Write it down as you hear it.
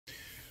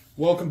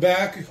Welcome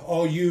back,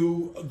 all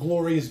you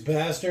glorious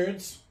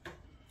bastards.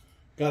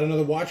 Got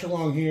another watch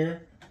along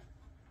here.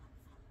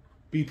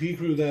 BP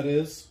crew, that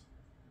is.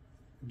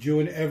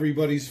 Doing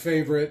everybody's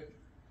favorite,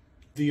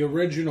 the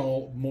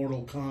original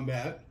Mortal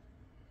Kombat.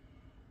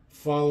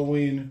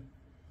 Following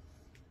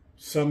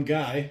some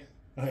guy.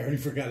 I already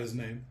forgot his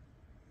name.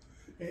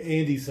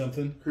 Andy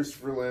something.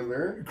 Christopher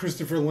Lambert.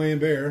 Christopher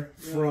Lambert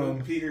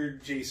from... Peter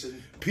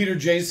Jason. Peter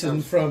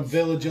Jason from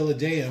Village of the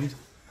Damned.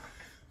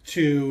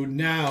 To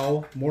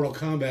now, Mortal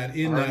Kombat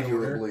in that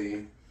order.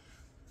 Arguably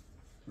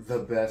the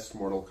best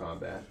Mortal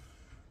Kombat.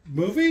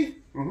 Movie?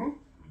 Mm-hmm.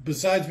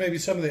 Besides maybe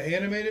some of the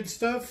animated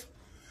stuff?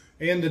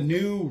 And the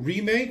new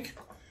remake?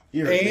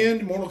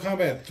 Me. Mortal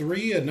Kombat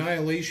 3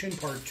 Annihilation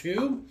Part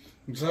 2?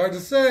 It's hard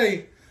to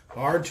say.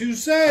 Hard to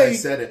say. I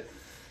said it.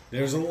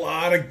 There's a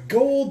lot of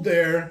gold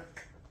there.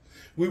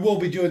 We will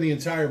be doing the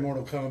entire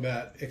Mortal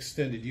Kombat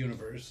extended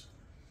universe.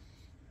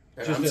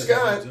 And I'm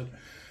Scott.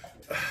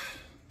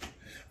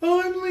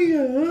 I'm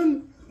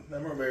Leon.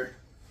 I'm Robert.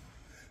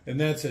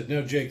 And that's it.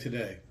 No Jake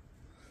today.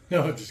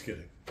 No, I'm just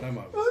kidding. I'm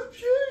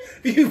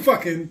Jake. You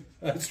fucking...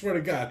 I swear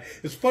to God.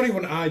 It's funny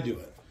when I do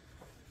it.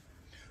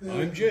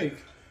 I'm Jake.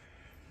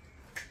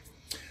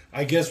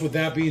 I guess with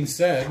that being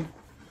said,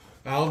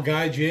 I'll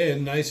guide you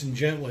in nice and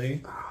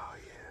gently. Oh,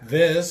 yeah.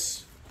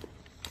 This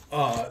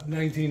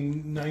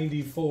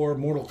 1994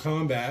 Mortal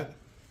Kombat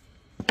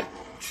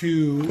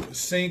to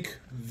sync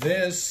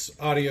this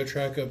audio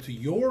track up to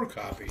your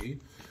copy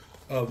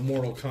of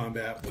Mortal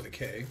Kombat with a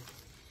K.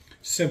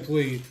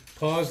 Simply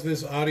pause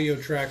this audio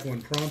track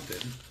when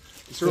prompted.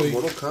 Is there a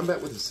Mortal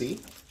Kombat with a C?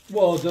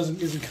 Well,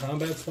 isn't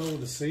combat spelled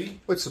with a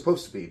C? Well, it's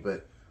supposed to be,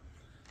 but...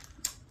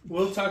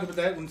 We'll talk about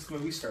that when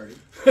we started.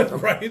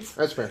 Right?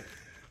 That's fair.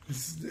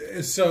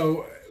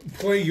 So,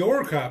 play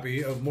your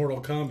copy of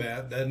Mortal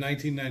Kombat, that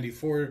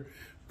 1994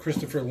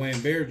 Christopher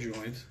Lambert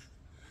joint.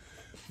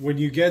 When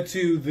you get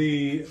to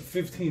the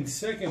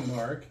 15-second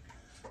mark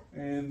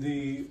and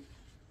the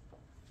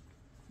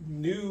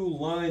New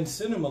Line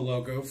Cinema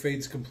logo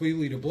fades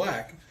completely to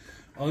black,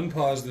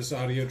 unpause this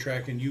audio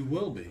track and you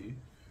will be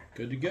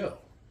good to go.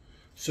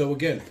 So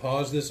again,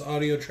 pause this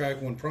audio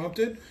track when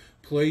prompted,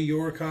 play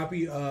your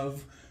copy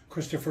of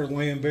Christopher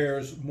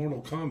Lambert's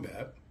Mortal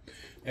Kombat.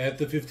 At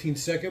the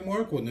 15-second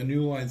mark, when the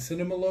New Line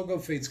Cinema logo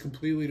fades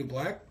completely to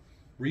black,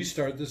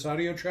 restart this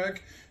audio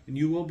track and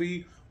you will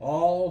be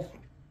all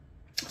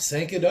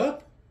synced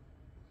up.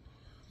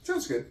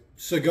 Sounds good.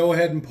 So go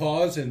ahead and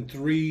pause in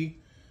 3,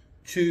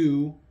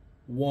 2,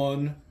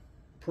 1,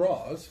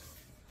 pause.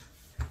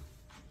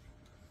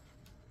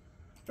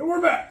 And we're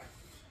back.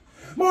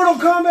 Mortal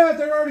Kombat,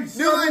 they're already...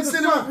 New Line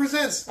Cinema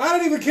presents... I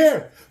don't even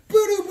care.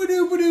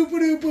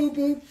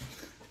 Boo-doo-ba-doo-ba-doo-ba-doo-ba-doo-boo.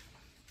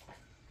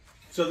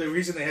 So the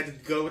reason they had to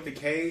go with the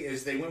K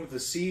is they went with the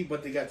C,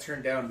 but they got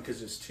turned down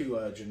because it's too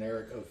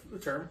generic of a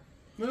term.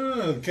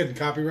 Couldn't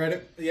copyright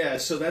it. Yeah,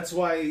 so that's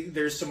why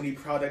there's so many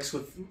products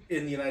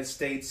in the United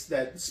States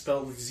that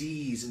spell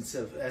Z's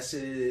instead of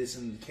S's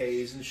and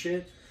K's and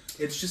shit.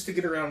 It's just to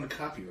get around the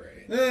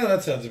copyright. Yeah,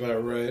 that sounds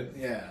about right.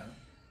 Yeah.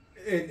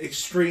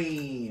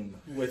 Extreme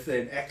with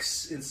an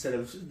X instead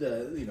of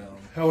the,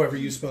 However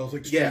you spell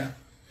extreme. Yeah,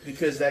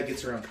 because that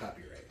gets around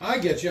copyright. I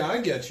get you.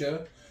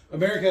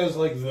 America has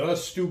like the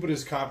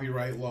stupidest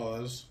copyright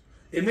laws.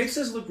 It makes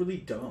us look really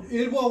dumb.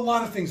 Well, a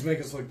lot of things make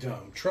us look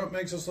dumb. Trump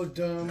makes us look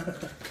dumb.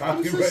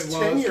 Copyright Who's this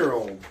laws.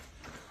 10-year-old?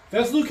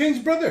 That's Liu Kang's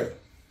brother.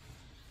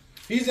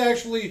 He's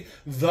actually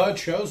the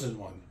chosen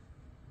one.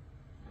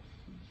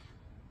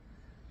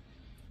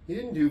 He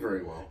didn't do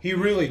very well. He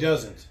really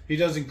doesn't. He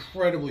does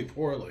incredibly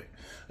poorly.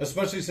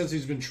 Especially since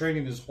he's been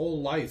training his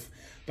whole life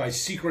by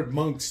secret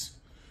monks.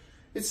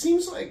 It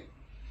seems like...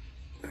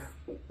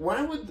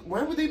 Why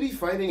would they be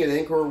fighting at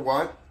Angkor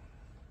Wat?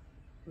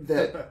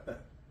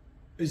 That...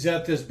 Is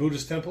that this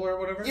Buddhist temple or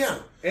whatever? Yeah.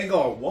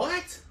 Angkor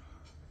what?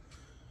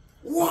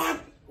 What?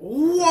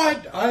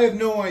 I have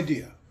no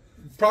idea.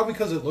 Probably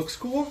because it looks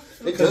cool.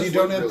 Because you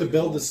don't have to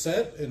build the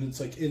set and it's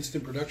like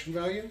instant production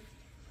value.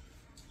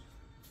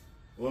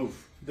 Whoa.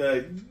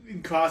 The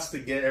cost to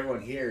get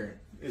everyone here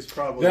is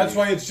probably... That's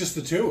why it's just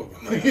the two of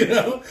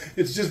them.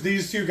 It's just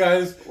these two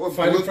guys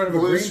fighting in front of a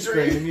green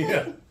screen.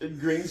 Yeah.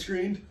 Green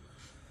screened?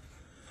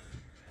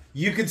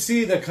 You could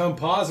see the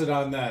composite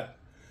on that.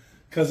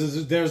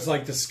 Because there's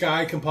like the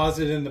sky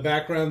composite in the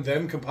background,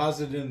 them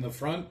composite in the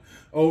front,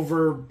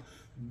 over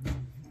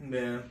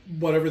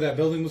whatever that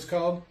building was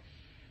called.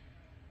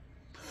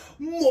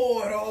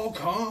 Mortal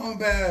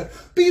Kombat.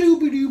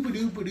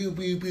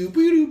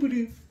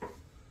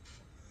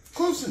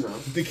 Close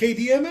enough. The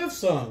KDMF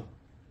song.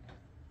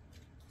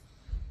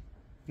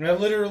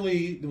 That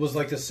literally was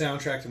like the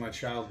soundtrack to my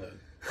childhood.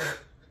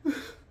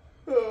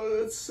 Oh,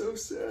 that's so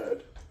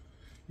sad.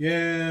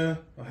 Yeah,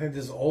 I had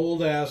this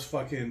old-ass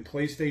fucking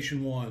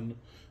PlayStation 1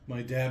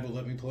 my dad would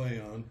let me play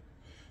on.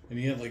 And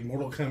he had like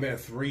Mortal Kombat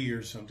 3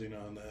 or something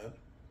on that.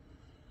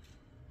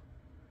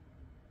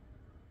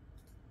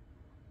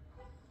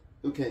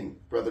 Liu Kang,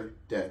 brother,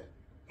 dead.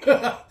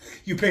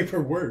 You pay per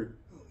word.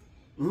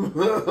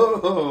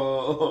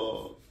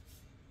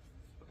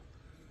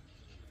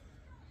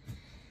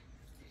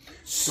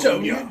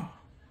 Sonia.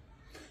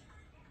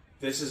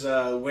 This is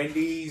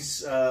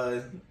Wendy's,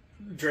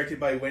 directed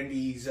by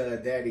Wendy's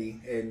daddy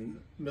and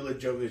Mila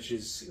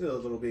Jovovich's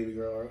little baby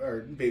girl,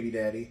 or baby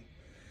daddy.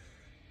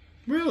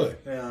 Really?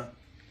 Yeah.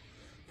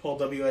 Paul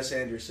W.S.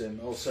 Anderson.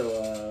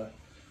 Also,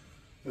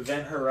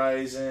 Event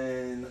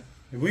Horizon.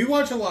 We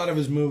watch a lot of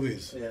his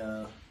movies.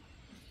 Yeah.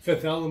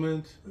 Fifth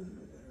Element.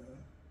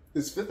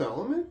 Is Fifth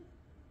Element?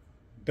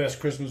 Best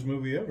Christmas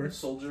movie ever.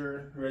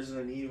 Soldier,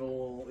 Resident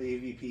Evil,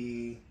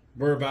 AVP.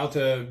 We're about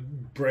to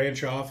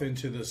branch off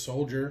into the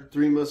Soldier.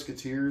 Three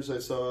Musketeers I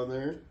saw in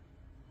there.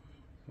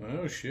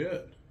 Oh,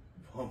 shit.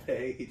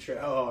 Bombay.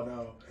 Oh,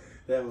 no.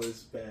 That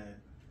was bad.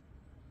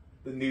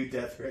 The new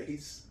Death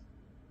Race.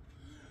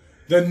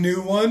 The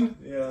new one?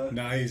 Yeah.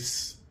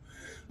 Nice.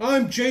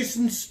 I'm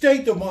Jason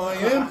Statham, I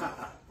am.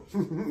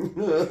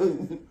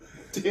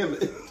 Damn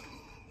it.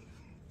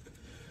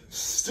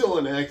 Still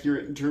an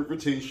accurate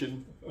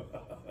interpretation.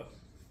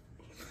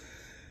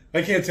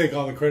 I can't take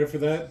all the credit for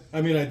that.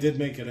 I mean, I did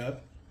make it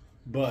up.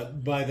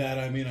 But by that,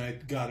 I mean I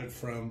got it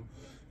from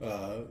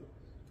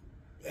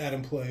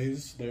Adam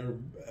Plays. They're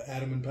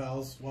Adam and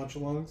Pals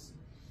watch-alongs.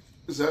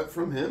 Is that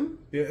from him?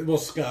 Yeah, well,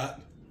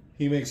 Scott.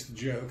 He makes the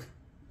joke.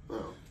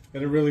 Oh.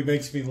 And it really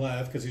makes me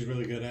laugh because he's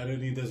really good at it,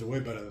 and he does it way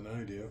better than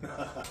I do.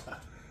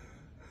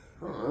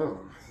 Oh,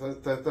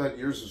 I thought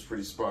yours was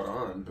pretty spot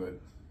on, but...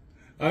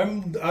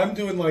 I'm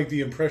doing like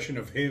the impression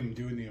of him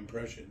doing the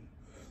impression.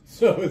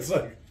 So it's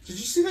like... Did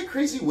you see that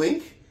crazy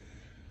wink?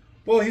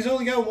 Well, he's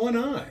only got one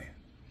eye.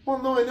 Well,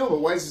 no, I know, but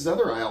why is his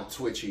other eye all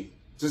twitchy?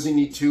 Does he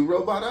need two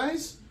robot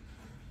eyes?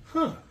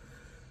 Huh.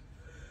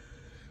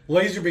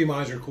 Laser beam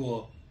eyes are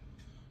cool.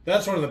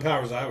 That's one of the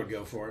powers I would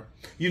go for.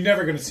 You're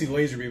never going to see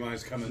laser beam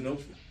eyes coming.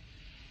 Nope.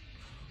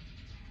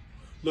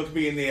 Look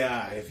me in the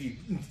eye if you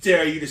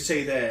dare you to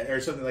say that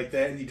or something like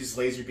that, and you just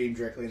laser beam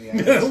directly in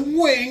the eye.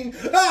 Wing!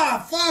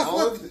 Ah,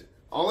 fuck!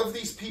 All of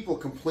these people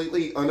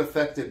completely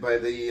unaffected by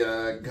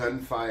the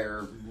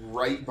gunfire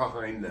right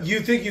behind them. You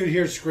think you'd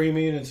hear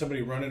screaming and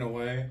somebody running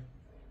away?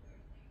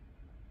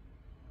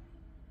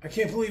 I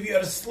can't believe you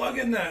had a slug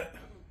in that.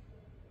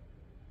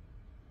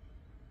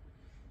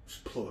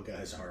 Just pull a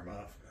guy's arm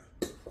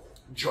off.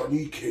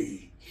 Johnny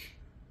Cage.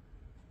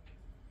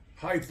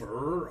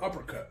 Hyper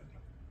uppercut.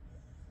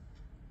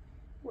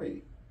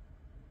 Wait.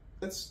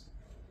 That's...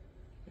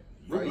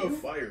 Yoga Right.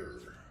 Fire.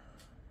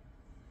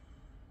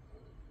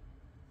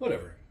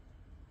 Whatever.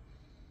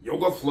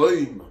 Yoga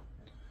Flame.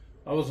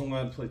 I wasn't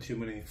allowed to play too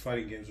many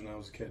fighting games when I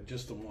was a kid.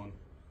 Just the one.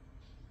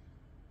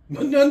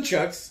 But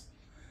nunchucks.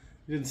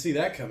 You didn't see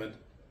that coming.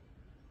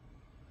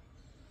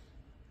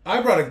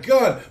 I brought a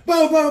gun.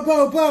 Boom, boom,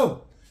 boom,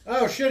 boom.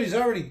 Oh shit, he's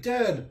already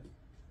dead.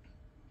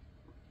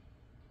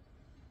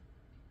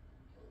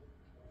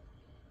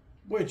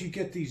 Where'd you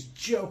get these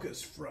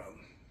jokers from?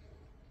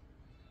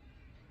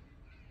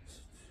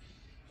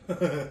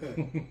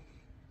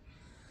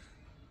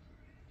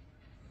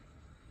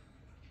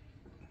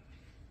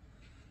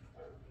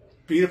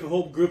 Beat up a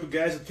whole group of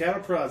guys with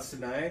cattle prods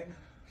tonight.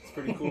 It's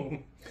pretty cool.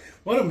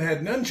 One of them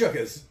had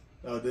nunchuckers.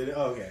 Oh, did it?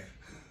 Oh, okay.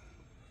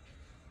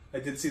 I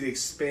did see the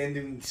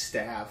expanding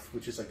staff,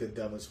 which is like the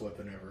dumbest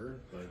weapon ever.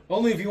 But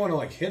Only if you want to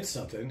like hit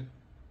something.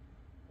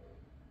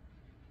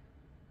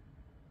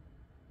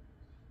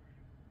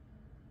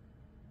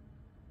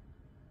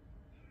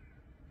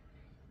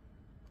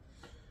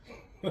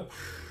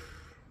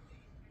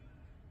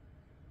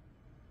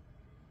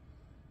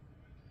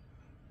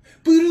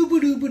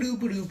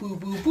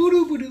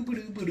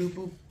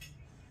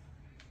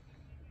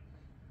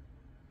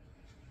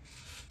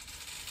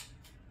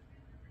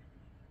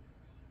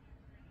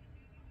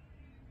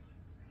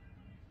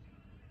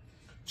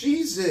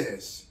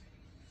 Jesus.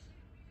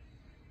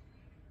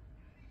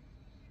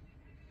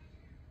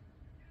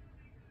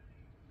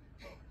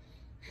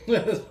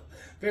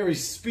 Very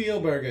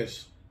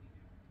Spielbergish.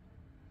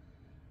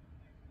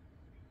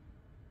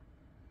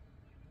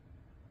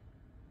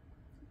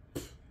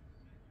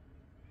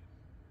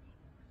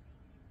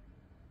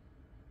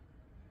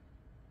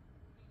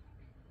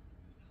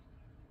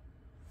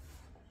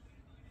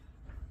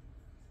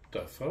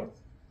 The fuck?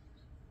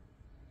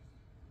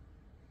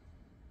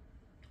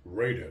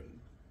 Raiden.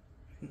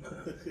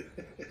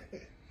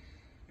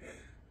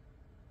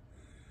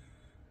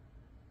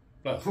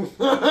 Oh.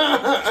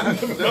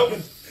 Nope.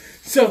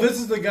 So this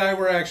is the guy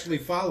we're actually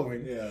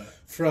following. yeah.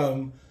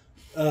 From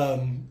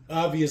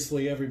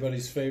obviously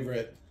everybody's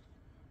favorite,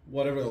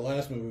 whatever the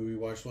last movie we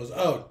watched was.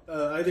 Oh,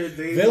 Either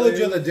they Village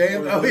live of the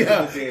Damned. or Oh Village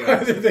yeah, of the Damned.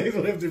 either they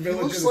lived in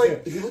Village looks of the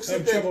like- Damned. he looks I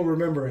have like that- trouble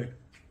remembering.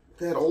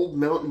 That old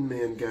mountain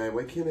man guy.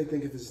 Why can't I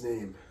think of his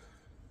name?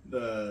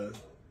 The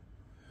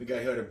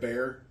guy who had a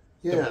bear.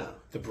 Yeah.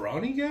 The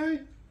brawny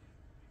guy?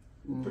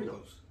 Pretty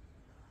close.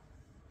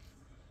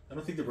 I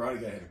don't think the brawny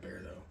guy had a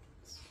bear though.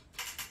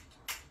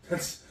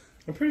 That's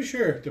I'm pretty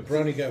sure the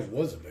brawny guy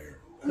was a bear.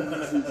 It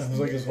was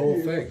like his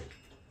whole thing.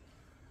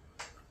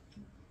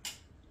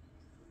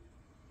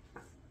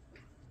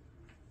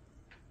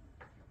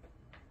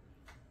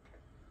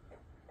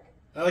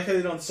 I like how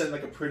they don't send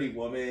like a pretty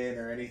woman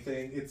or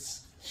anything.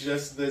 It's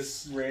just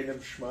this random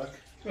schmuck.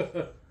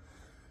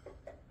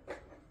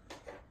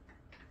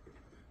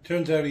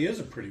 Turns out he is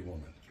a pretty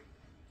woman.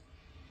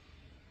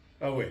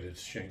 Oh, wait,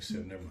 it's Shang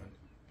Tsung. Never mind.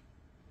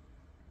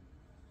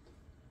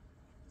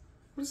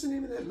 What's the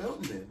name of that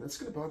mountain man? That's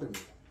going to bother me.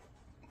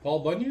 Paul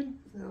Bunyan?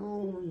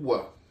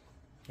 No.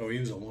 Oh, he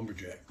was a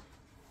lumberjack.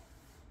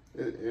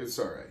 It's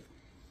all right.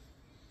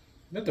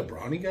 Isn't that the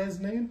Brawny guy's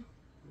name?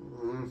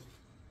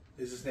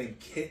 Is his name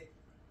Kit?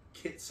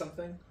 Kit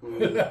something?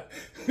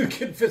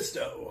 Kid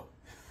Fisto.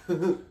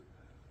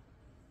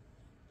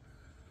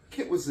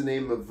 Kit was the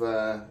name of,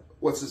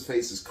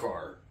 what's-his-face's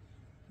car.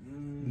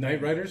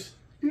 Knight Riders?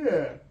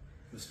 Yeah.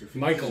 Mr. Feet.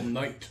 Michael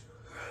Knight.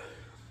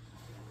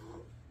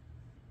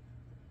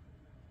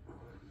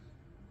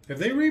 Have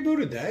they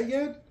rebooted that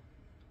yet?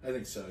 I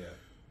think so, yeah.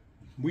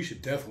 We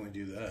should definitely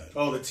do that.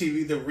 Oh, the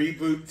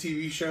reboot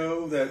TV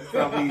show that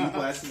probably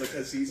lasted like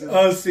a season?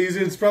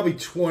 It's probably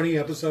 20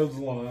 episodes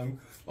long.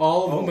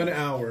 All of them an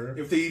hour.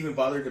 If they even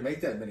bothered to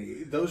make that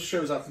many. Those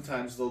shows,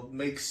 oftentimes, they'll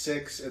make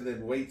 6 and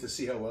then wait to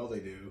see how well they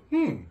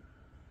do.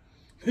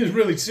 It's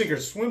really sink or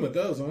swim with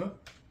those, huh?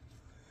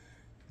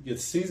 You get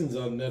seasons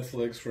on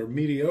Netflix for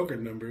mediocre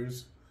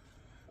numbers.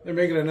 They're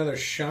making another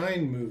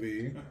Shine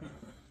movie.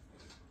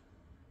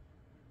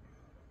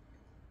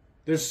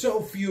 There's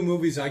so few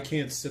movies I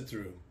can't sit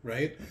through,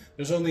 right?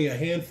 There's only a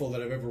handful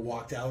that I've ever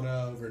walked out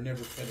of or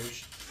never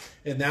finished.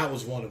 And that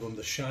was one of them,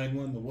 the Shine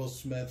one, the Will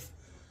Smith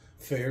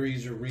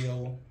Fairies Are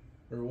Real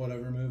or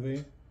whatever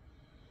movie.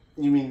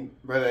 You mean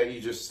by that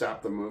you just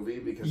stopped the movie?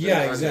 Because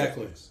yeah,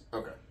 exactly.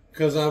 Okay.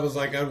 Because I was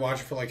like, I'd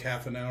watch it for like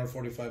half an hour,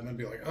 45 minutes, and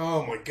be like,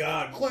 oh my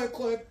God, click,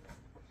 click.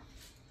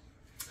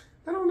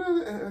 I don't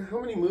know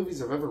how many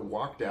movies I've ever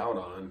walked out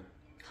on.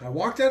 I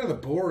walked out of the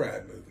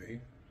Borat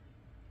movie.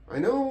 I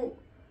know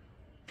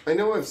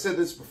I've said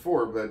this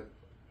before, but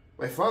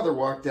my father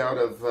walked out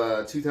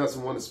of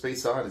 2001 A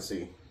Space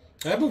Odyssey.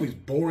 That movie's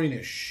boring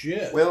as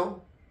shit.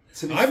 Well,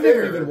 to be I've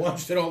fair, never even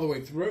watched it all the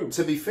way through.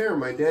 To be fair,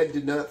 my dad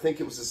did not think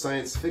it was a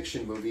science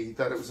fiction movie. He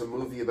thought it was a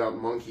movie about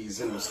monkeys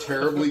and was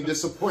terribly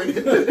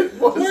disappointed that it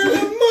wasn't. Where are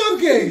the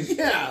monkeys?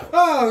 Yeah.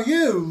 Oh,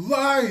 you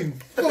lying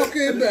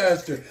fucking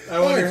bastard. I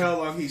wonder how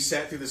long he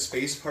sat through the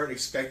space part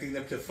expecting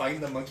them to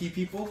find the monkey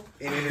people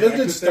and interact Does it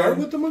with start them.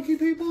 with the monkey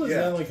people? Is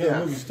that like how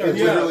the movie It starts?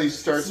 literally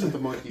starts with the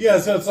monkeys. Yeah,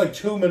 so it's like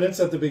 2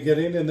 minutes at the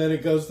beginning, and then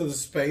it goes to the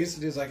space,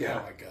 and he's like,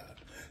 oh my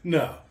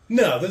God.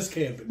 No, this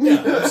can't be.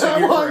 No.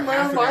 I want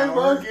half an my hour.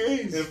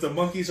 monkeys. If the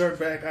monkeys aren't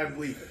back, I'm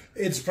leaving.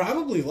 It's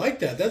probably like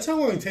that. That's how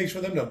long it takes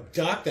for them to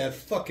dock that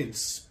fucking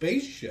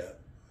spaceship.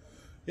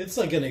 It's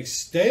like an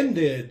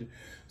extended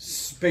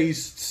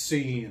space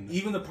scene.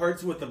 Even the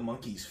parts with the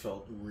monkeys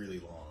felt really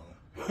long.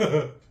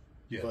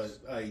 Yes. But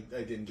I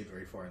didn't get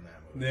very far in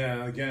that movie.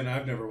 Yeah, again,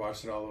 I've never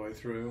watched it all the way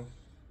through.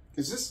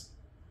 Is this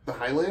the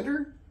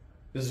Highlander?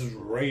 This is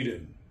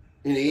Raiden.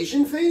 An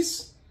Asian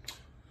face?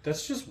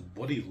 That's just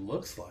what he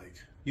looks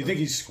like. You think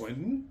he's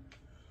squinting?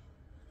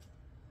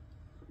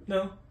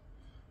 No.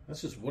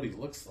 That's just what he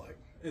looks like.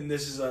 And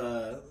this is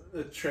a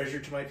treasure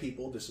to my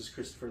people. This is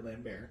Christopher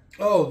Lambert.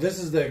 Oh, this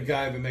is the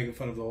guy I've been making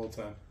fun of the whole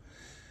time.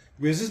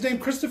 Is his name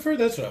Christopher?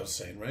 That's what I was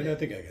saying, right? I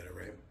think I got it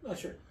right. Oh,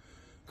 sure.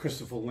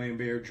 Christopher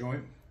Lambert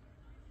joint.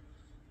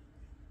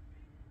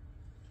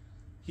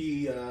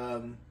 He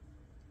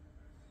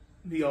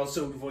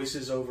also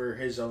voices over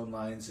his own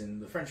lines in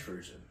the French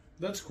version.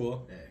 That's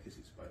cool. Yeah, because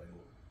he's bilingual.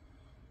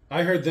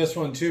 I heard this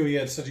one too. He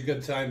had such a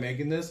good time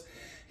making this.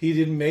 He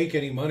didn't make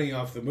any money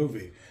off the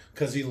movie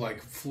because he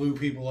like flew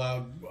people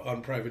out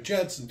on private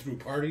jets and threw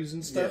parties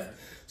and stuff. Yeah.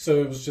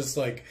 So it was just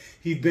like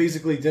he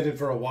basically did it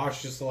for a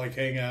wash, just to like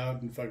hang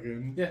out and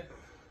fucking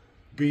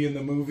be in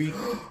the movie.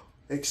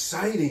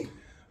 Exciting.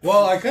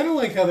 Well, I kind of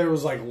like how there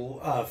was like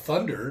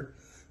thunder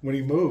when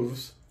he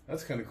moves.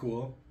 That's kind of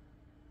cool.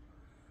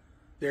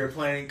 They were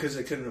planning because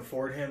they couldn't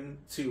afford him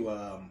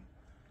to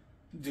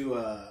do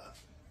a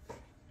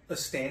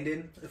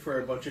stand-in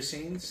for a bunch of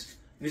scenes.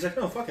 And he's like,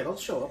 no, fuck it, I'll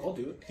show up, I'll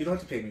do it. You don't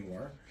have to pay me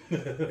more.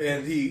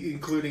 And he,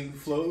 including,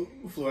 flew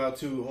out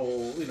to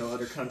whole,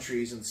 other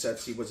countries and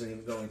sets he wasn't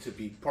even going to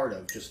be part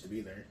of, just to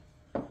be there.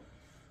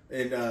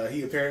 And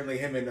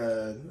him and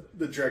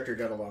the director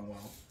got along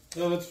well.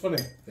 Oh, that's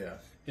funny. Yeah.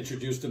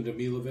 Introduced him to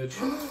Milovich.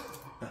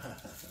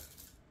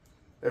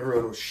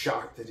 Everyone was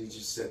shocked that he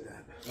just said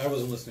that. I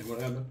wasn't listening. What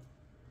happened?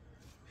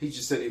 He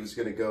just said he was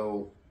going to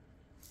go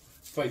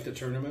Fight the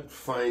tournament?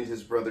 find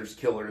his brother's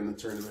killer in the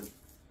tournament.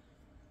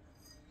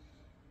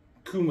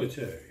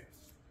 Kumite.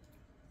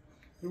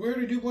 Where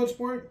did he do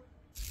Bloodsport?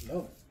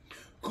 No.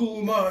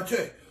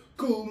 Kumite.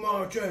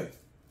 Kumite.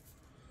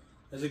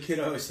 As a kid,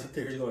 I always thought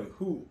they were going,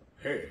 who,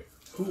 hey,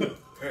 who,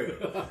 hey.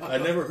 I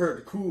never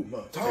heard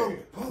Kumite. Tong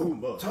Po.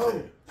 Kumite.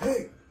 Tong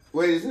Hey.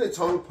 Wait, isn't it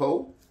Tong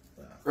Po?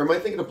 Or am I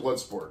thinking of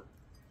Bloodsport?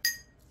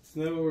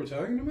 Isn't that what we're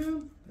talking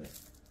about?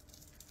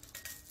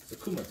 It's a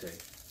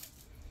Kumite.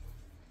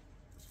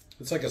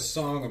 It's like a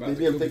song about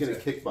Maybe the I'm thinking of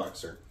Kumite.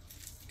 Kickboxer.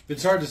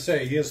 It's hard to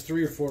say. He has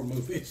 3 or 4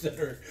 movies that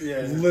are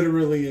Yeah.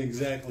 literally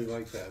exactly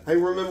like that. I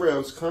remember I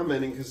was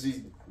commenting because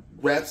he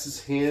wraps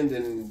his hand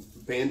in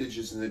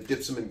bandages and it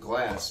dips him in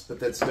glass, but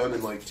that's done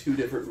in like 2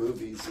 different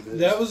movies.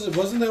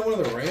 Wasn't that one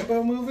of the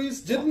Rambo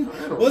movies? Didn't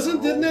know.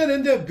 that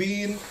end up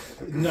being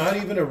not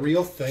even a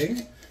real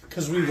thing?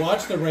 Because we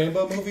watched the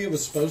Rambo movie it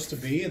was supposed to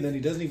be, and then he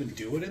doesn't even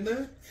do it in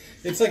that.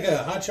 It's like a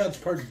Hot Shots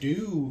Part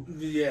 2.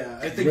 Yeah,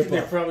 I think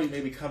they're probably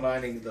maybe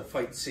combining the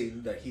fight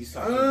scene that he's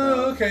talking about.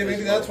 Oh, okay,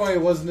 maybe that's why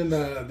it wasn't in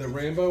the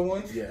Rambo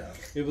one. Yeah,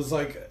 it was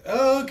like,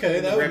 oh, okay,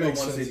 and that the would Rambo make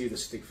ones sense. they do the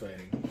stick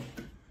fighting.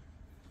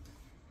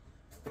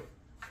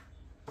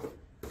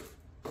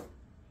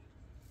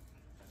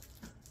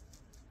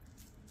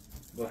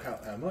 Well,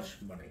 how much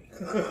money?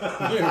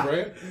 Yeah,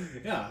 right?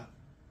 Yeah.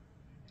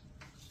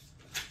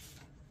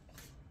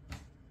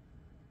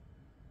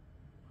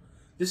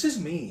 This is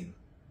mean.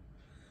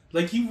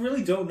 Like, you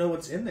really don't know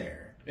what's in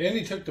there. And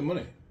he took the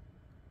money.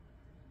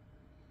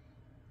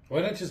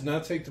 Why not just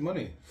not take the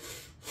money?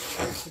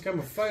 Like I'm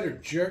a fighter,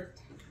 jerk.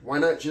 Why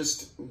not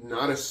just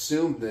not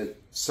assume that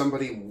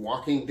somebody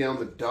walking down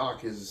the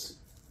dock is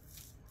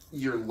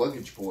your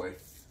luggage boy?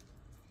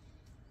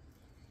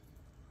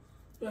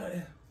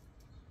 I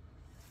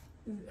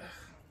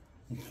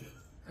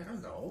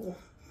don't know.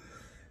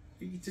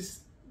 You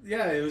just...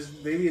 Yeah, it was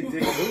maybe a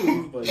dick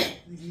move, but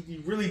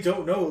you really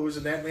don't know it was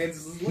in that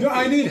man's luggage. No,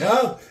 I need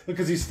help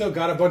because he's still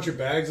got a bunch of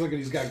bags. Look,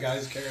 he's got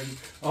guys carrying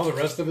all the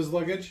rest of his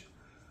luggage.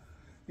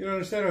 You don't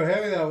understand how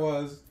heavy that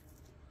was.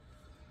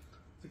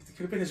 It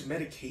could have been his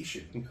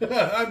medication.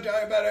 I'm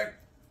diabetic,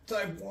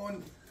 type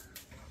 1.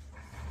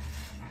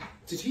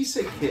 Did he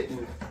say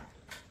kitten?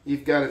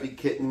 You've got to be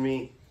kidding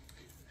me.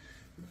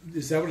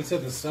 Is that what it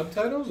said in the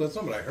subtitles? That's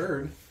not what I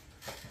heard.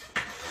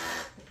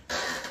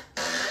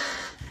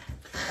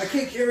 I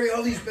can't carry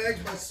all these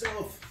bags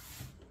myself.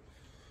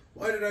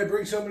 Why did I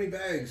bring so many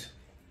bags?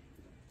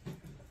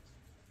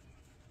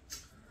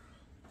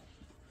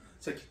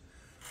 It's like,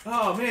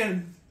 oh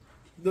man,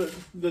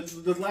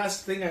 the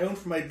last thing I owned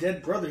from my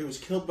dead brother who was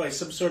killed by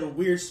some sort of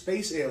weird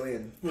space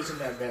alien wasn't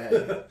that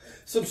bad.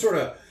 Some sort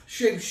of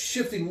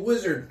shape-shifting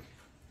wizard.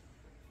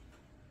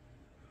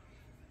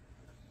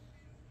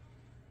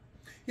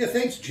 Yeah,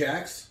 thanks,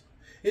 Jax.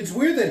 It's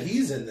weird that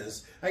he's in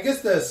this. I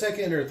guess the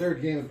second or third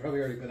game had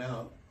probably already been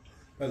out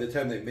by the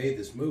time they made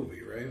this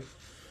movie, right?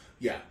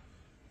 Yeah.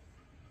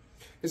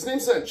 His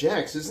name's not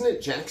Jax, isn't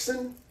it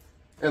Jackson?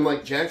 And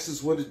like Jax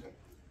is what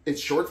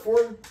it's short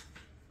for?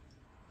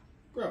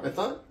 Probably. I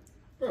thought?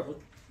 Probably.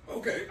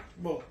 Okay.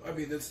 Well, I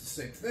mean, that's the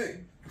same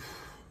thing.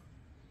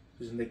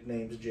 His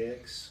nickname's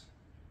Jax.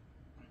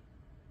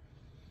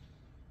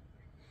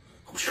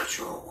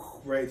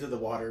 Right into the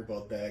water,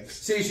 both bags.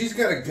 See, she's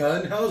got a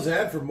gun. How's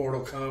that for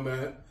Mortal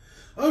Kombat?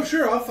 Oh,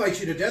 sure, I'll fight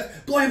you to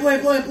death. Blam,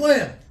 blam, blam,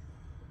 blam.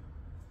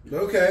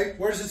 Okay,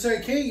 where does it say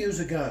I can't use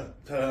a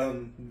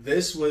gun?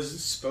 This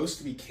was supposed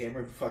to be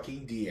Cameron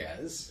fucking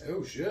Diaz.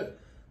 Oh, shit.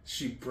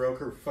 She broke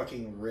her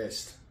fucking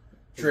wrist.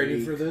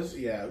 Training for this?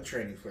 Yeah,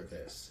 training for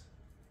this.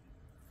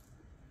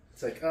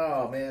 It's like,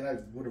 oh man, I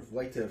would have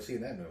liked to have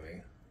seen that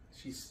movie.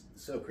 She's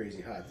so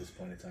crazy hot at this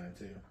point in time,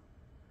 too.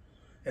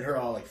 And her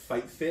all, like,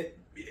 fight fit.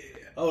 Yeah.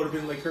 Oh, it would have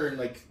been like her in,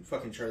 like,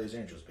 fucking Charlie's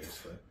Angels,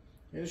 basically.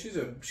 Yeah, she's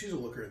a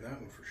looker in that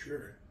one for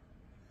sure.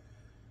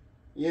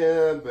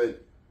 Yeah,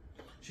 but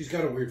she's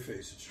got a weird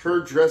face. It's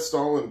her dressed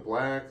all in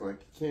black, like,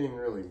 you can't even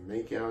really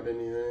make out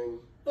anything.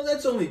 Well,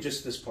 that's only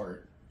just this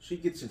part. She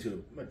gets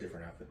into a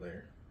different outfit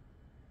later.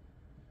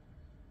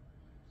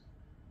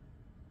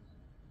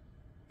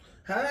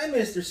 Hi,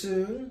 Mr.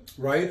 Soon.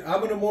 Right?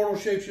 I'm an immortal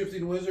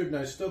shape-shifting wizard, and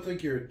I still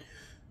think your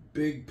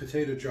big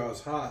potato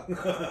jaw's hot.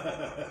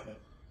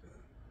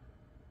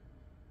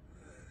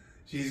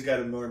 She's got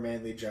a more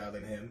manly jaw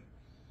than him.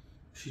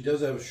 She does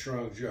have a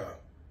strong jaw.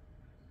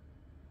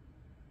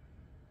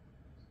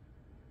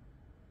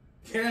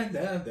 Yeah,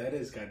 that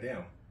is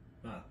goddamn.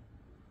 Huh.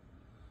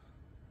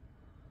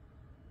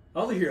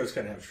 All the heroes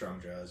kind of have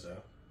strong jaws,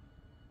 though.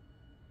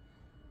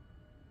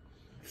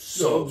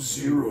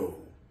 Sub-Zero.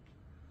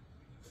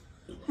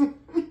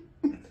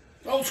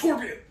 Oh,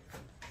 Scorpion!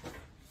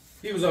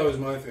 He was always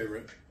my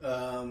favorite. Get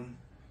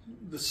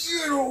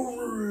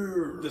over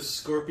here! The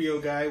Scorpio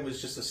guy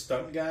was just a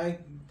stunt guy,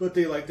 but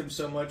they liked him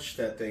so much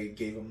that they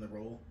gave him the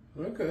role.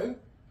 Okay.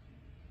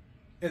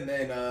 And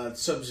then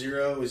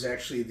Sub-Zero is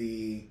actually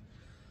the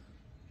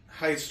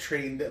highest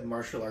trained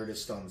martial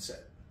artist on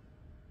set.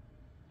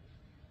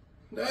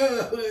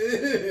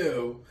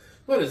 Ew.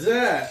 What is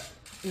that?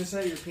 Is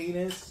that your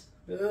penis?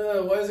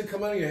 Why does it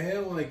come out of your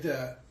hand like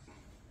that?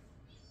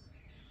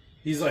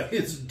 He's like,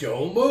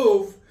 don't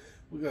move.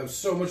 We're gonna have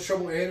so much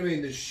trouble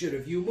animating this shit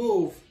if you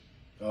move.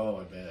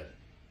 Oh, I bet.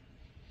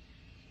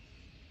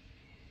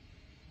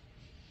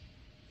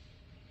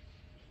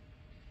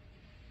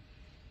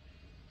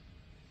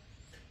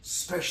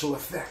 Special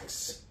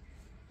effects.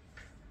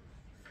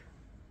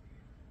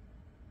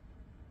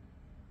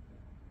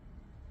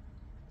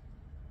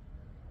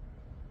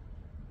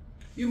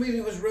 You mean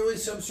he was really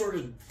some sort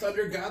of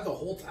thunder god the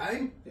whole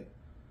time? Yeah.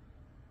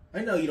 I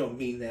know you don't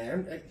mean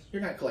that.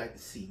 You're not glad to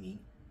see me.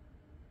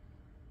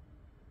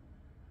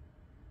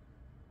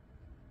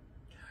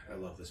 God, I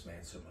love this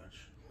man so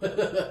much.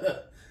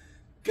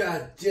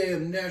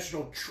 goddamn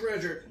national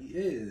treasure. He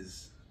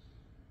is.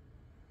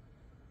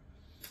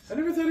 I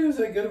never thought he was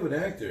that good of an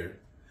actor.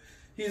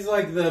 He's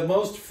like the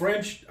most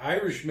French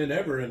Irishman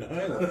ever in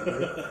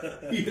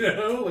Highlander. You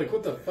know? Like,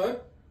 what the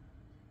fuck?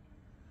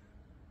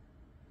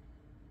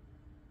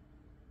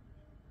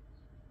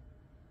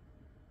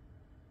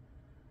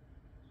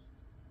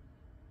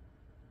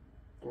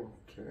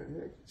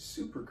 Okay.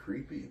 Super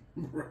creepy.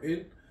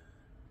 Right?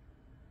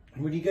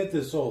 When you get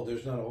this old,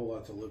 there's not a whole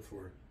lot to live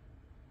for.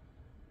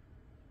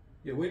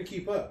 Yeah, way to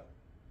keep up.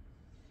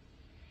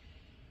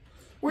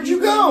 Where'd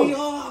you go?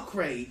 Oh,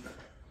 great.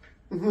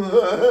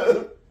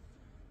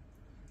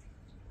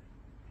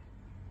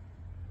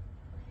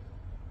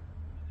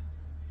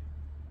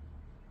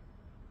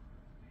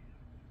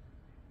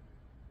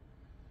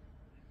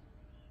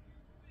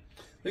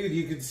 Look at,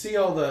 you can see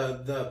all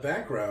the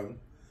background.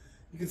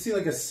 You can see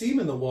like a seam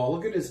in the wall.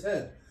 Look at his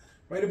head.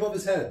 Right above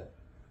his head.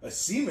 A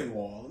semen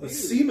wall. A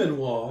semen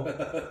wall.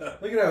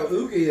 Look at how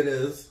ooky it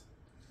is.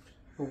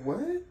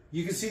 What?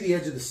 You can see the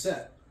edge of the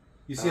set.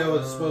 You see how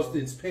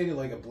it's painted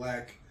like a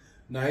black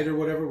night or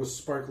whatever with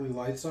sparkly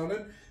lights on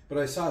it, but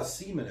I saw a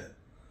seam in it.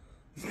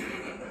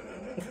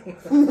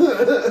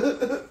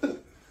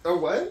 A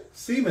what?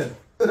 Semen.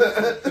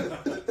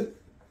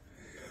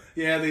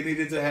 Yeah, they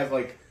needed to have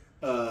like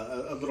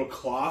a little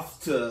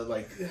cloth to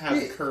like have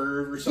a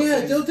curve or something.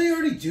 Yeah, don't they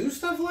already do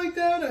stuff like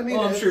that? I mean,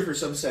 well, I'm sure for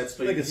some sets,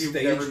 but like a you've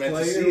stage never meant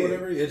to play see or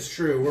whatever. it. It's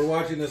true. We're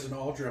watching this in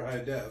ultra high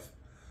def,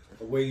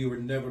 a way you were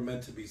never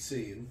meant to be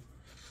seen.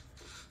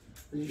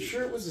 Are you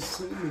sure it was a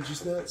scene and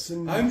just not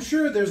some... I'm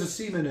sure there's a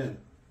semen in.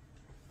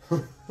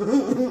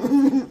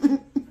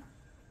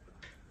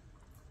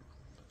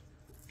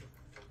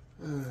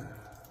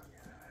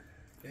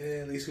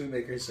 Yeah, at least we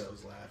make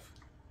ourselves laugh.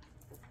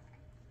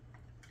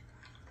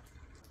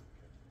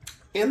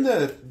 And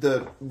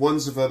the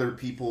ones of other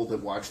people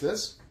that watch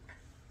this.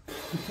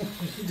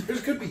 There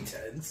could be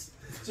tens.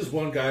 It's just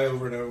one guy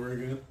over and over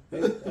again.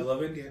 I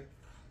love India.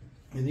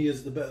 And he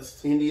is the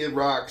best. India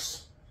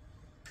rocks.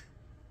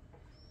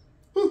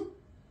 Whew.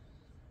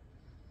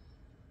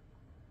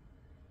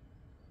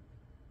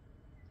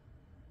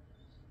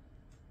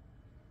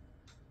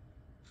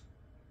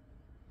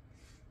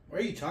 Why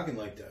are you talking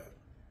like that?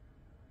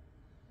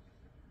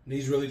 And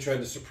he's really trying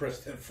to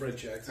suppress that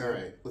French accent.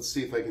 Alright, let's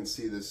see if I can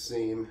see this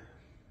seam.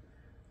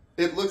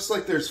 It looks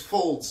like there's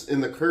folds in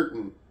the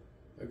curtain.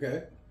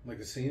 Okay. Like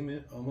a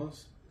seam,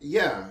 almost?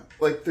 Yeah,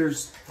 like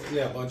there's...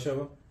 Yeah, a bunch of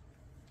them.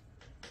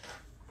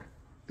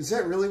 Is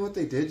that really what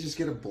they did? Just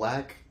get a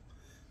black...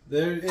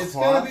 It's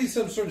got to be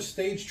some sort of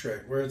stage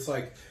trick where it's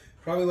like,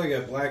 probably like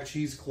a black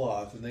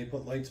cheesecloth and they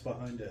put lights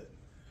behind it.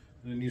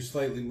 And then you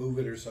slightly move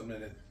it or something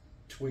and it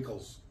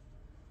twinkles.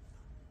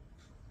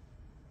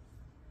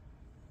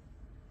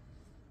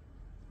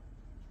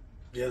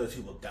 The other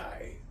two will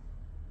die.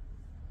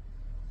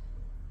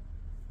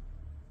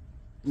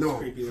 No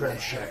Creepy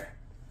pressure.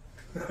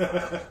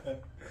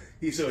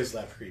 He's always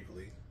laughed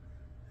creepily.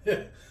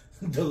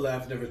 The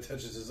laugh never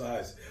touches his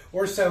eyes.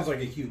 Or sounds like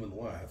a human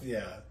laugh.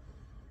 Yeah.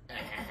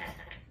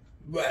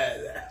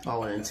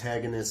 All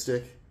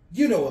antagonistic.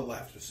 You know what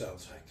laughter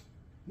sounds like.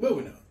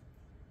 Moving on.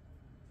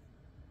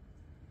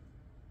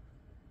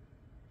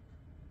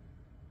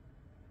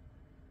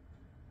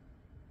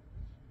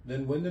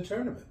 Then win the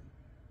tournament.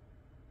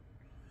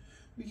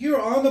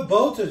 You're on the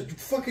boat to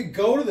fucking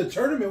go to the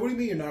tournament. What do you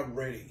mean you're not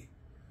ready?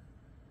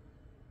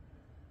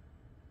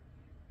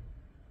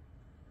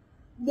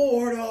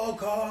 Mortal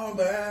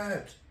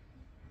Kombat.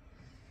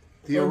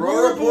 The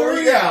Aurora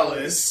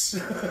Borealis.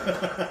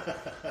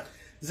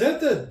 Is that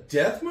the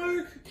death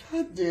mark?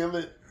 God damn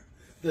it.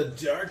 The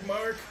dark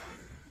mark?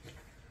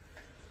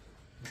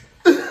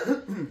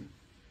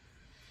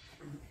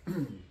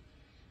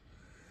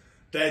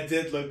 That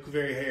did look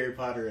very Harry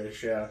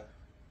Potter-ish, yeah.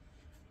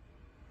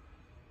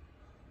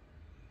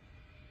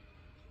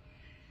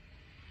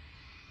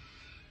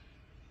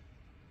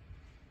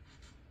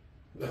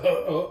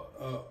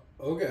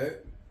 Okay.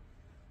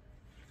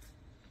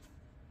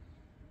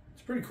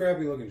 It's pretty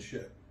crappy looking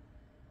shit.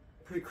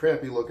 Pretty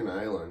crappy looking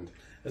island.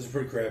 That's a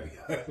pretty crappy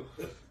island.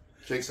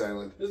 Jake's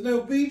Island. There's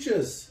no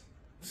beaches.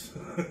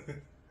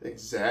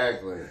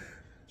 Exactly.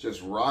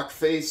 Just rock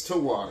face to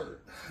water.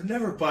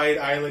 Never buy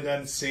an island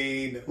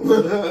unseen.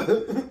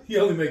 You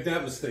only make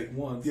that mistake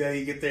once. Yeah,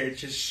 you get there,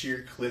 it's just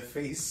sheer cliff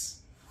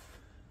face.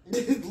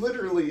 It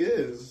literally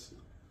is.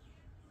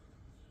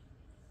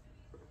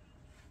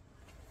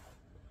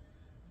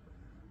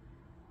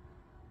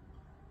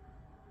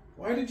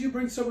 Why did you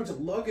bring so much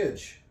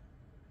luggage?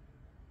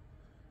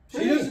 She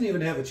Hey. doesn't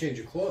even have a change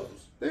of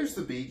clothes. There's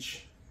the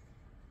beach.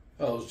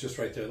 Oh, it was just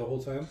right there the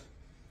whole time?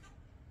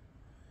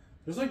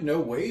 There's like no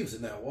waves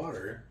in that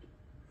water.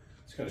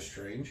 It's kind of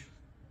strange.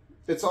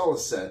 It's all a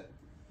set.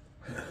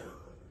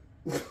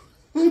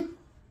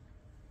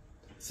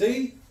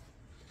 See?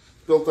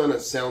 Built on a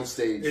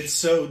soundstage. It's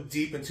so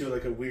deep into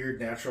like a weird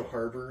natural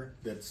harbor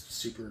that's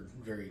super,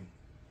 very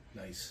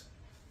nice.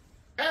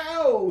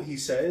 Ow! He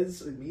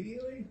says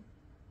immediately.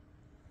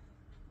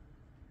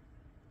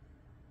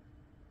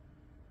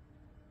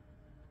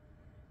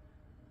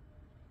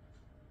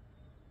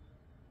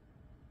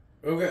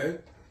 Okay.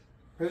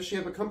 How does she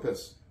have a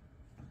compass?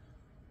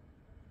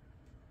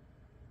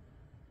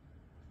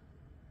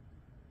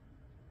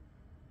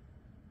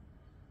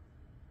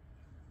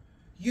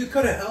 You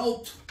could have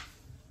helped.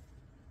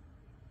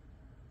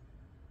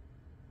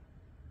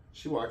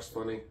 She walks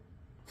funny.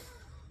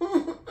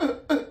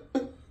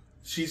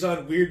 She's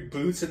on weird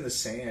boots in the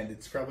sand.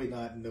 It's probably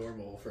not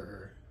normal for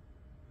her.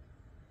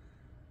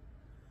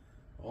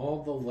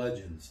 All the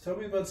legends. Tell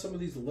me about some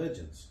of these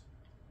legends.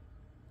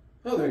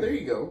 Oh, there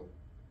you go.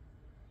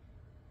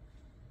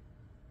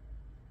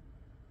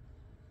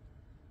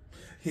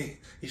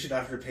 He should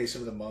offer to pay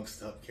some of the monks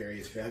to help carry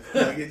his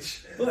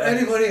baggage. Will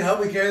anybody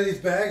help me carry these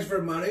bags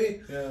for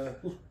money? Yeah.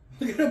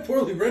 Look at how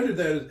poorly rendered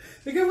that is.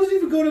 The guy wasn't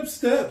even going up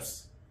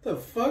steps. What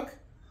the fuck?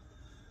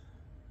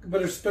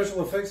 Better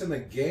special effects in the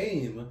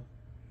game.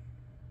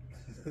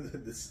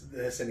 The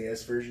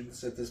SNES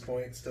versions at this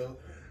point still.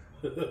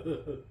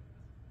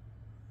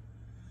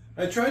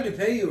 I tried to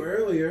pay you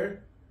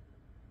earlier.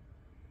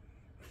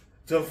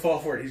 Don't fall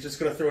for it. He's just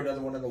going to throw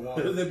another one in the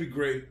water. That'd be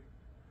great.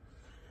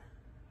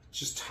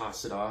 Just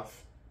toss it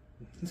off.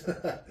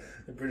 The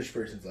British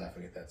person's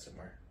laughing at that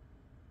somewhere.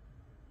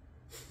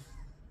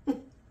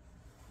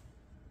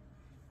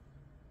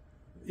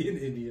 In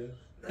India.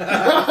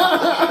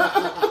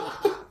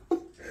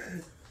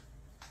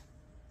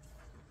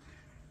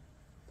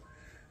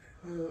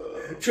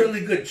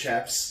 Truly good,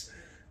 chaps.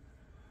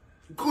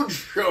 Good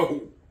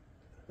show.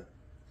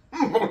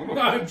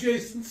 I'm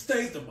Jason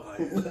Statham.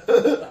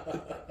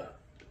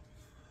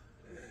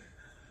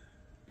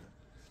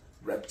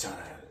 Reptile.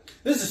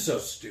 This is so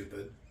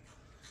stupid.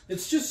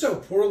 It's just so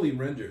poorly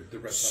rendered, the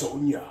reptile.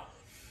 Sonya.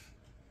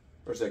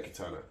 Or is that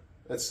Katana?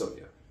 That's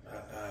Sonya.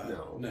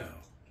 No. No.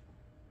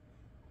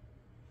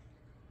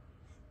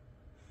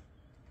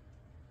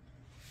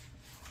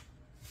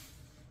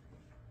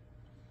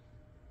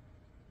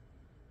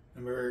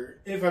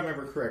 If I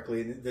remember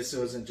correctly, this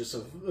wasn't just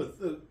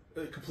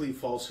a complete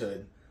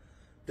falsehood.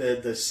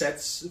 The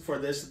sets for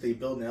this that they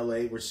built in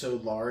LA were so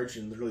large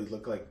and literally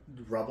looked like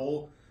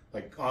rubble,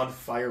 like on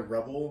fire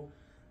rubble,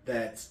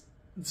 that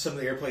some of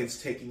the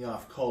airplanes taking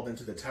off called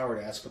into the tower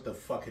to ask what the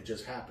fuck had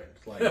just happened.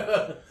 Like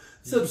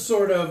some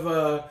sort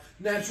of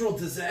natural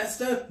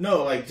disaster?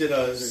 No, like did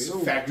a So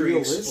factory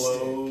realistic.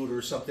 explode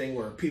or something,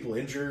 where people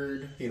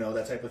injured,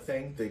 that type of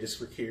thing. They just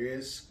were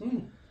curious.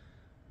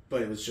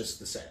 But it was just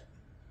the set.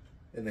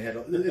 And they had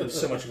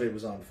so much of it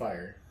was on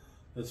fire.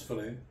 That's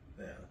funny.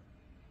 Yeah.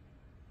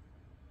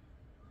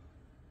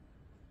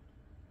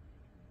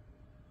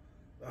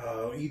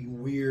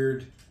 Eating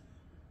weird,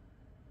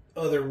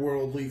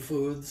 otherworldly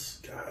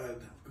foods.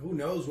 God, who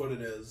knows what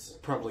it is?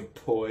 Probably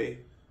poi.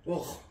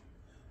 Well,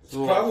 it's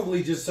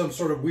probably just some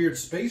sort of weird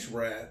space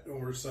rat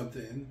or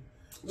something.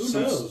 Who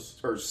knows?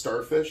 Or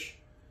starfish.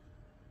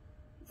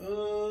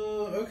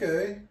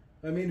 Okay.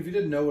 I mean, if you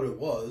didn't know what it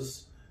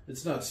was,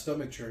 it's not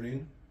stomach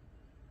churning.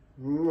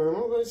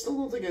 I still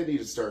don't think I'd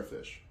eat a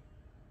starfish.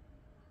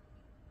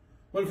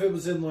 What if it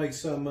was in like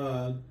some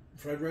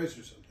fried rice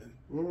or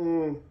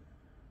something?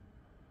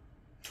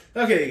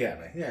 Okay, you got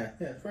me. Yeah,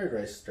 fried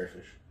rice,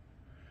 starfish.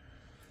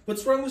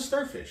 What's wrong with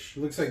starfish?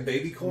 It looks like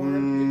baby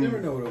corn. You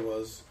never know what it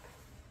was.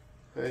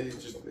 It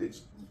just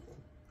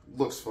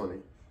looks funny.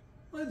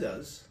 Well, it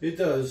does. It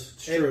does.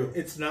 It's true.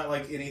 It's not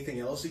like anything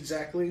else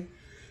exactly.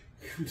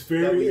 It's That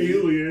very we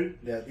alien.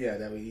 That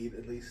we eat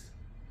at least.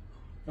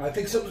 I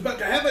think something's about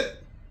to happen.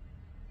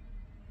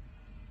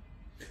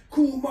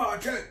 Cool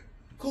market.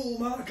 Cool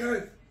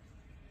market.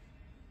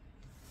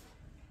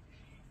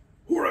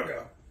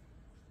 Huraga.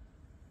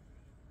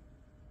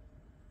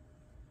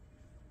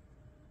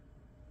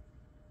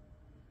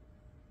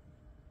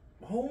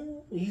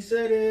 Oh, he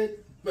said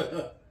it.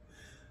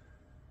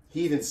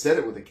 He even said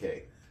it with a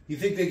K. You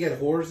think they get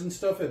whores and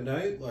stuff at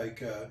night,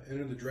 like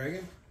Enter the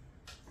Dragon?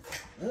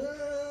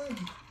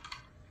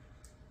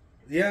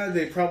 Yeah,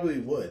 they probably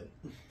would,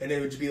 and it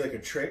would be like a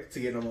trick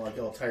to get them like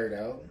all tired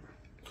out.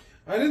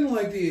 I didn't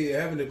like the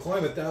having to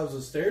climb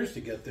 1,000 stairs to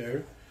get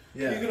there.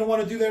 Yeah. You're gonna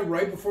want to do that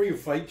right before your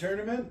fight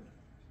tournament?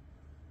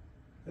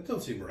 That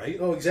don't seem right.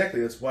 Oh, exactly.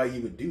 That's why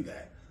you would do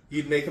that.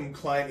 You'd make them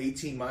climb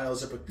 18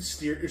 miles up a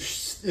severe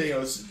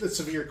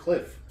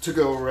cliff. To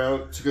go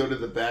to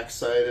the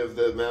backside of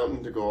the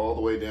mountain, to go all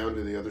the way down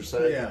to the other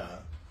side. Yeah.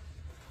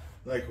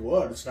 Like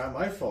what? It's not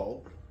my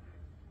fault.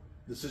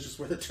 This is just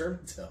where the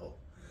tournament's held.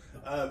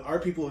 Our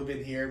people have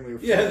been here and we were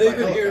Yeah, flying they've by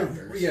been here.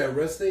 helicopters. Yeah,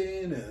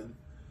 resting and.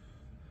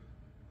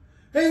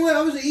 Hey, what?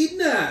 I was eating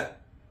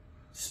that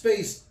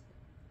space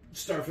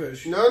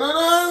starfish. No.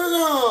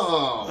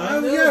 I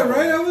know. Yeah,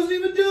 right. I wasn't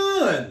even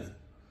done.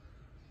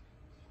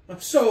 I'm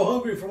so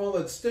hungry from all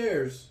that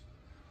stairs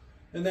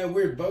and that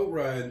weird boat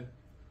ride.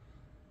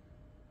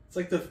 It's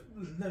like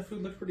that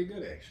food looked pretty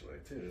good actually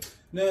too.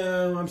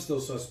 No, I'm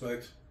still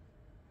suspect.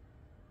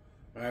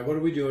 All right, what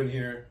are we doing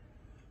here?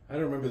 I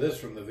don't remember this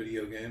from the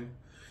video game.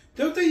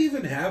 Don't they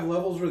even have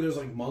levels where there's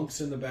like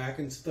monks in the back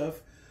and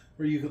stuff,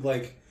 where you could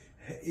like,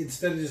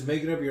 instead of just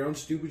making up your own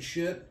stupid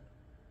shit?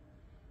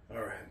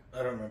 All right, I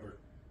don't remember.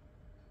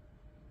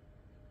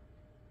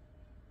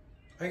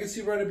 I can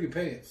see right up your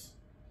pants.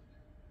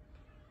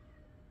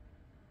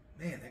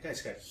 Man, that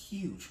guy's got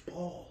huge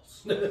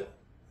balls.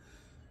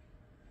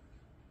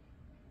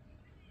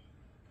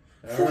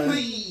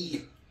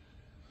 Flee!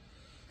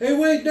 Hey,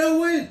 wait,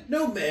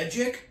 no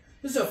magic.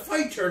 This is a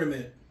fight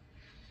tournament.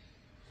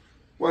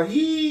 Well,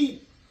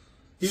 he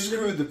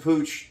screwed the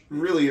pooch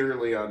really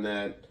early on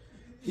that.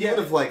 He would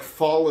have like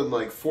fallen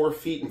like 4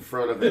 feet in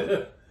front of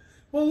him.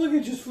 Well, look,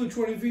 it just flew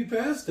 20 feet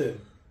past him.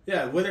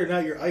 Yeah, whether or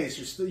not you're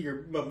ice,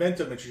 your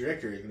momentum and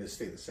trajectory are going to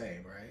stay the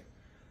same, right?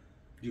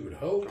 You would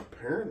hope.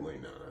 Apparently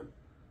not.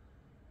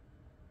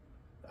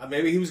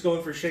 Maybe he was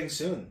going for Shang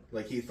Tsung.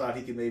 Like, he thought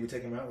he could maybe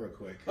take him out real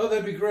quick. Oh,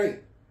 that'd be great.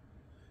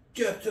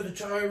 Death to the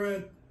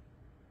tyrant.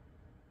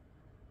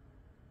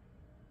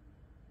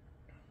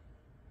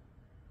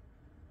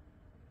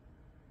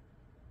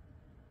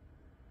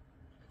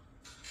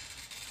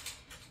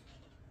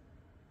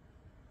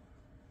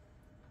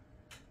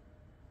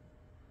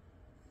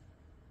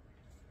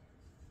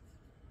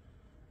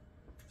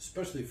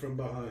 Especially from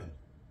behind.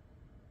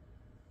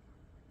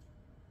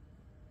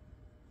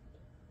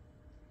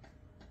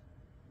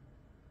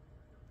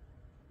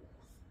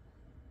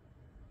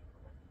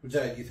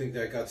 Dad, you think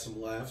that got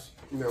some laughs?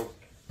 No.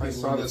 I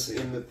saw this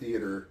in the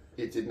theater.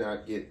 It did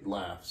not get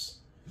laughs.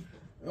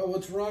 Oh,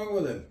 what's wrong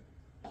with him?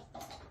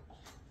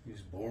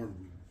 He's born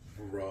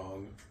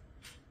wrong.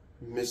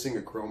 Missing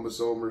a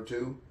chromosome or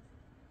two?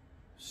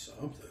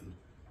 Something.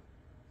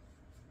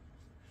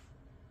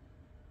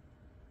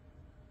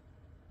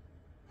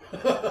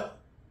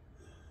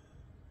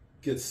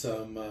 Get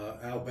some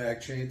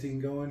Outback chanting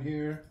going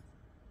here.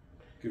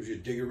 Gives you a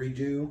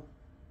diggery-doo.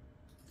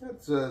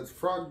 That's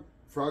frog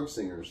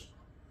singers.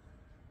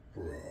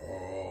 Bro.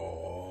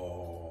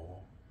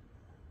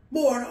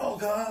 Mortal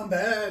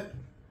Kombat.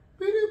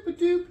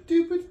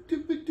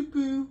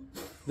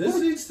 This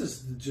needs to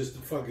just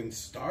fucking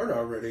start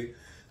already.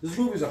 This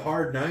movie's a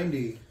hard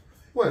 90.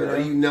 What, are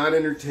you not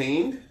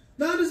entertained?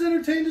 Not as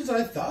entertained as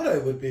I thought I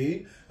would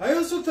be. I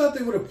also thought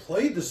they would have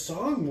played the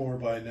song more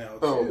by now, too.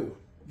 Oh.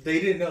 They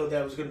didn't know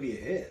that was going to be a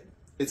hit.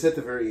 It's at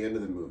the very end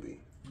of the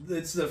movie.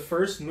 It's the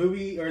first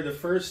movie, or the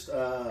first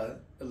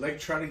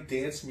electronic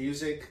dance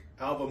music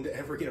album to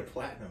ever get a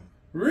platinum.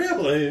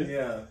 Really?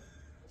 Yeah.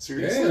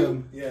 Seriously?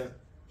 Damn. Yeah.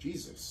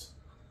 Jesus.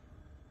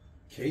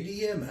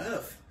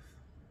 KDMF.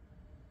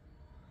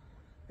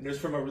 And it was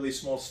from a really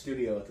small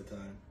studio at the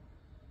time.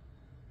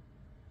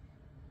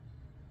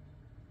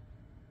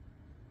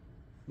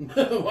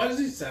 Why does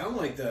he sound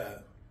like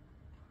that?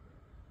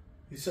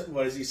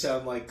 Why does he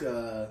sound like,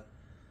 God,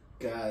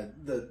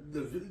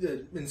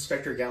 the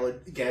Inspector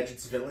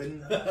Gadget's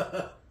villain?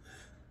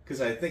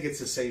 Because I think it's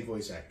the same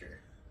voice actor.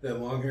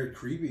 That long-haired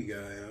creepy guy,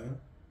 huh?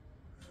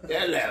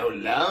 Hello,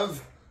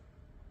 love.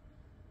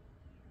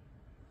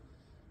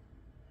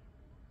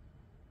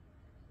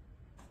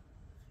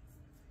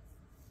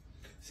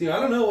 See, I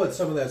don't know what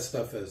some of that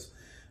stuff is.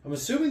 I'm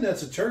assuming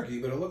that's a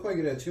turkey, but it looked like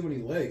it had too many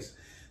legs.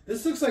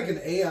 This looks like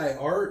an AI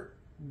art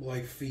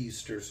like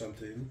feast or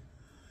something.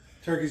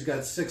 Turkey's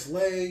got 6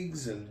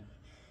 legs and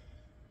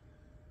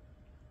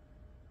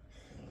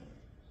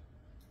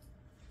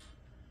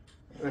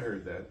I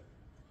heard that.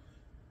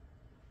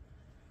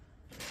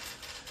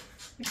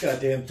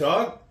 goddamn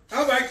dog.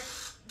 Out back.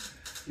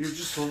 You're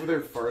just over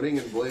there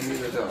farting and blaming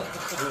the dog.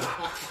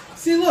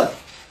 See, look.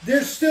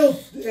 There's still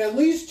at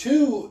least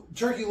 2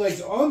 turkey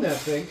legs on that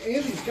thing,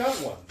 and he's got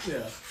one.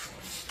 Yeah.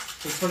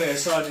 It's funny, I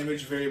saw an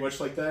image very much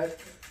like that,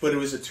 but it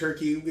was a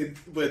turkey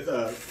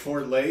with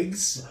 4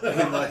 legs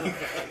and like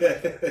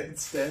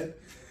instead.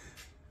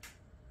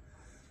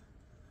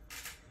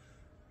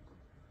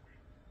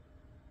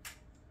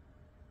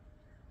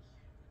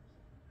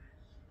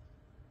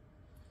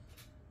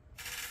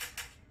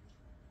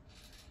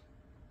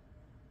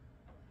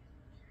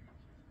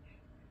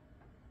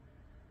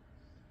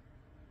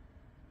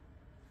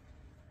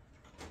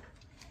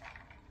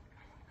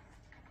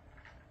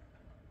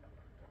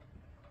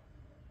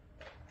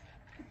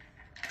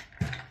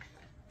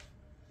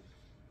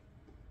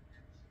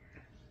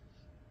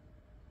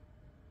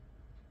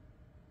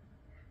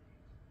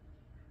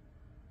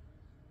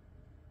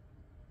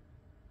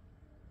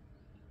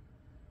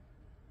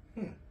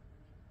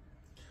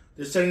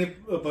 They're setting up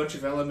a bunch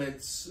of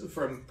elements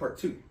from part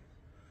 2.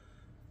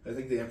 I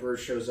think the Emperor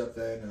shows up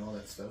then and all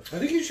that stuff. I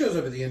think he shows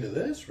up at the end of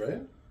this, right? I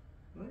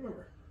don't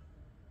remember.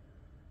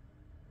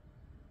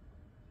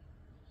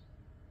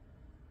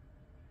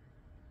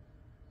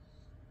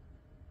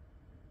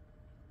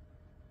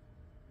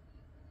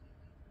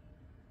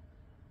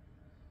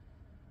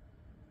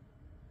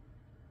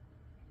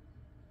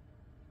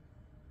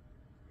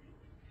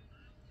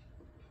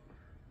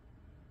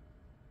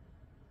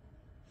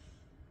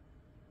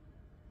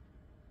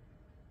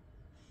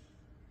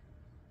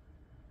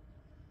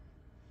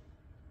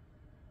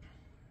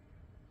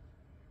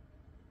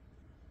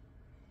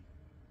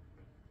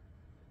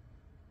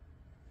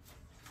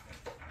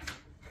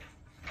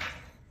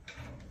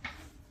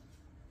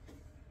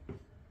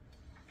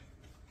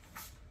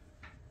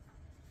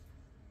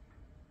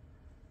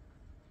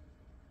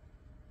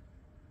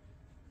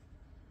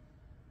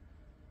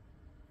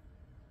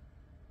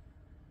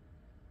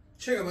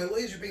 Check out my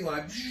laser beam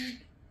line.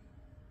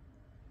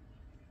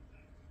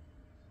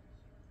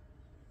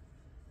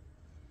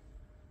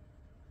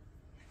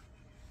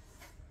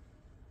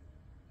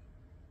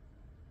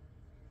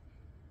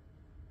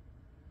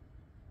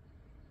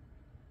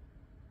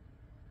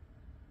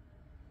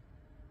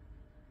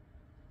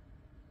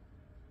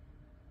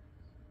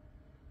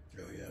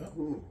 Oh, yeah?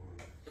 Ooh.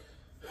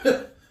 Look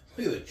at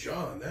the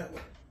jaw on that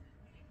one.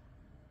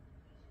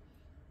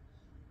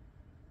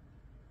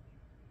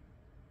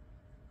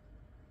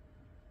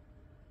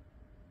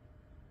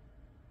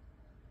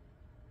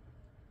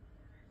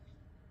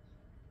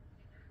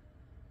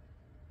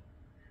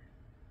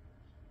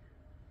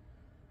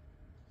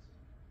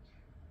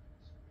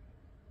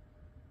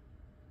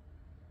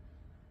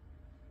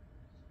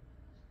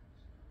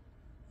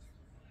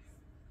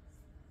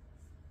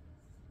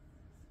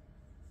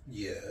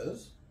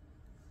 Yes.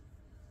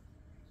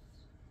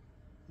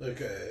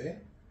 Okay.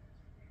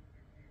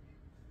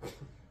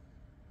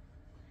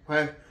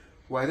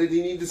 Why did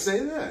he need to say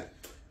that?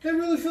 I'm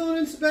really filling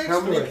in some backstory.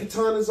 How many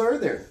katanas are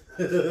there?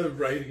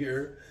 Right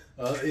here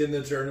in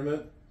the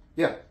tournament.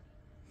 Yeah.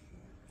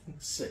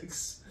 6.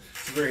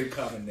 It's a very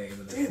common name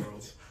in this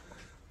world.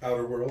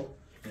 Outer World.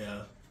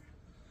 Yeah.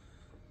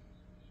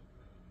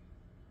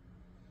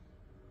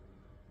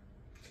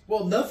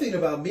 Well, nothing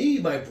about me,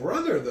 my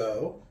brother,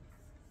 though.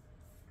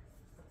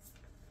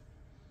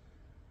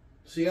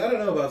 See, I don't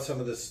know about some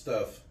of this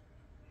stuff.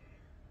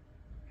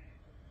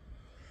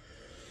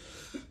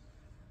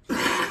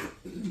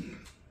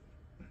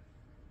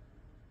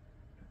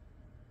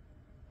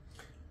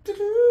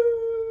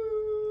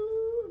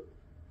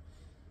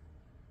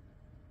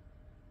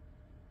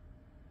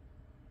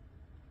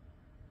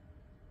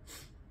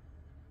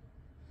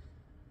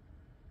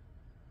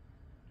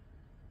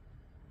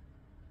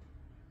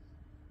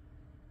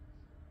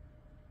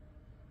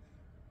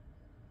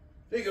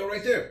 There you go,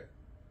 right there.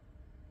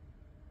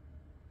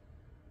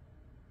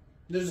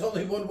 There's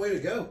only one way to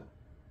go.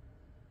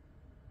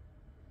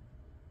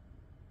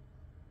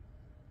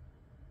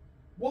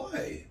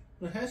 Why?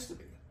 It has to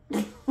be.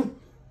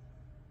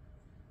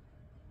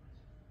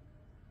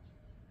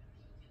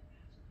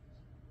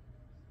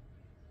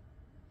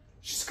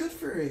 She's good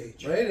for her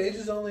age. Right? Age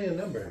is only a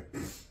number.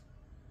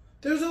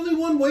 There's only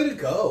one way to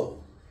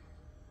go.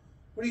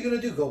 What are you going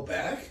to do? Go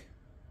back?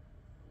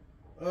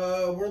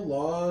 We're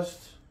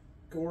lost.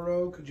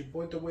 Goro, could you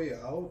point the way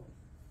out?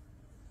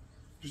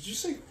 Did you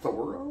say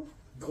Thoro?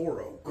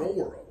 Goro.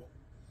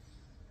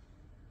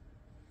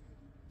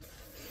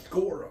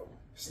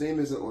 His name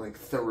isn't like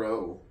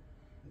Thoreau.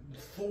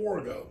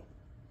 Thorgo.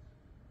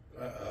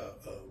 Wait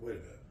a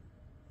minute.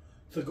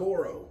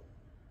 Thagoro.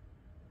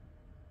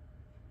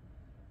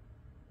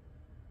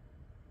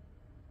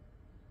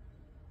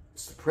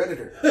 It's the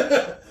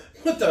Predator.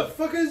 What the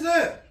fuck is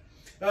that?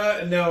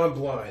 Now I'm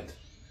blind.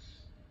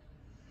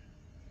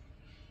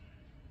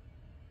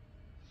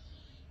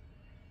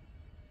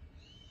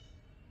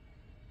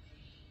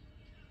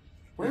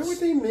 Why would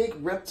they make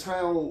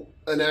Reptile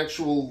an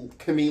actual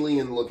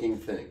chameleon-looking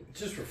thing?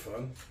 Just for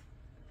fun.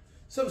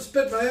 Something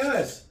spit in my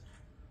eyes.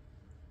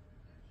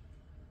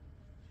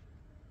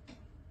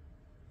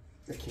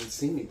 I can't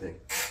see anything.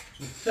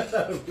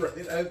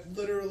 Right, I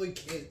literally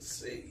can't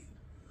see.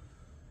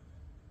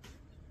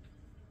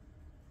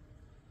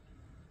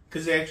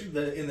 Because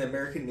actually, in the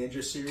American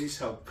Ninja series,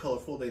 how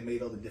colorful they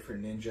made all the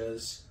different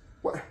ninjas.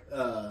 Why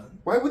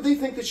Why would they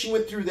think that she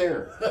went through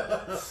there?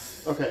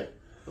 Okay,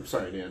 I'm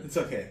sorry, Dan. It's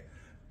okay.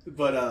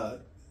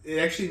 But it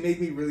actually made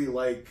me really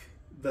like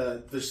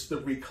the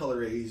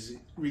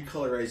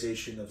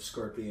recolorization of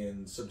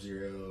Scorpion,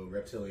 Sub-Zero,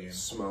 Reptilian.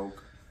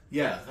 Smoke.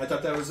 Yeah, I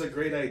thought that was a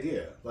great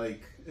idea.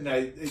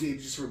 It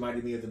just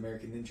reminded me of the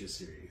American Ninja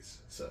series.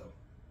 So,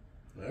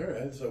 all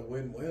right, it's a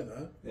win-win,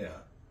 huh? yeah.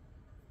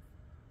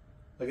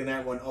 Like in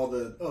that one, all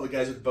the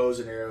guys with bows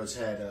and arrows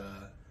had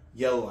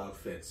yellow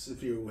outfits.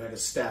 If you had a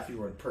staff, you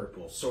were in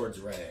purple. Swords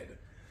red.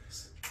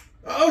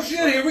 Oh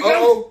shit! Here we go.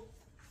 Uh-oh.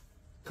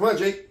 Come on,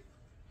 Jake.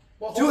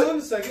 Well, Do hold it. on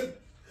a second.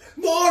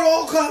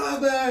 Mortal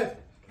Kombat.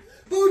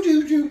 Boo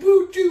doo doo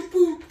boo doo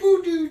boo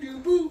boo doo doo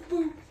boo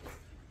boo.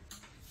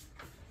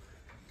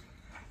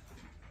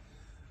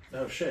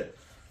 Oh shit!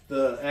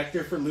 The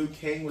actor for Liu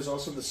Kang was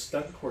also the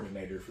stunt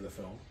coordinator for the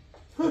film.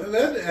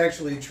 That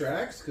actually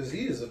tracks because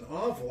he is an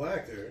awful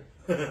actor.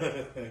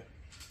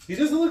 He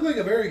doesn't look like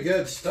a very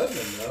good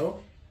stuntman, though.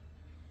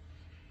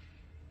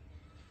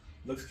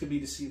 Looks could be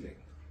deceiving.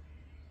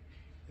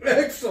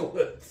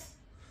 Excellent.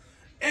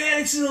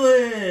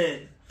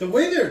 Excellent. The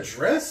way they're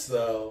dressed,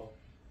 though.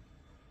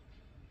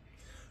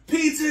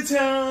 Pizza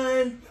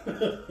time.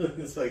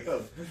 It's like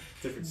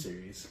different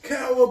series.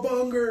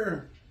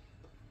 Cowabunga.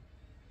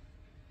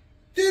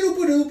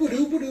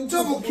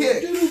 Double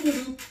kick.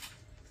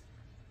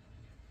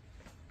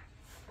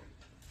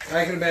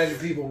 I can imagine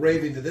people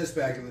raving to this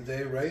back in the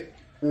day, right?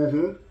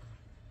 Mm-hmm.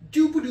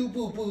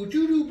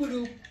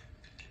 Doo-ba-doo-boo-boo,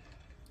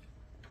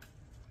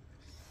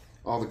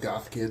 All the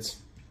goth kids.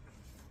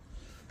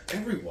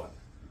 Everyone.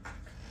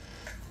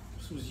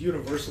 This was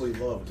universally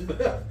loved.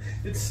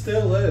 It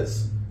still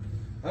is.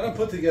 I don't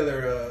put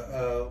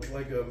together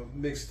like a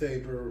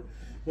mixtape or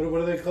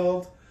what are they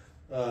called?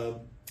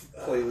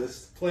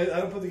 Playlist. I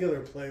don't put together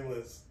a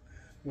playlist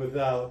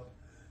without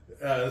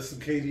some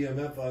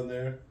KDMF on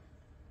there.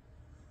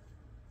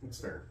 That's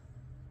fair.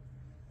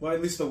 Well,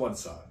 at least the one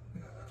song.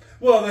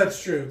 Well,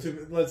 that's true.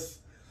 Let's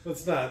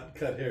not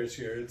cut hairs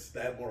here. It's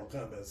that Mortal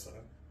Kombat song.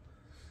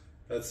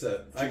 That's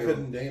it. I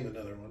couldn't name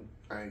another one.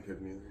 I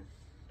couldn't either.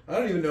 I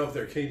don't even know if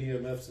they're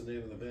KDMF's the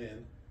name of the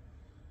band.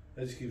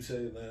 I just keep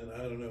saying that.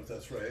 I don't know if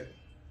that's right.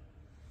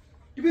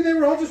 You mean they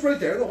were all just right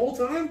there the whole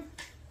time?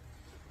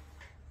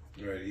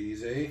 Right,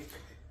 easy.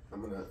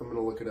 I'm gonna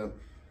look it up.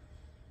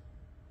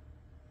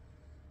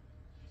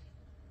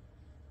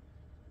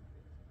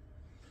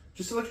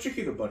 Just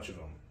electrocute a bunch of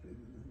them.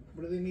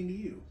 What do they mean to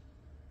you?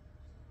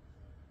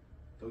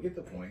 They'll get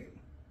the point.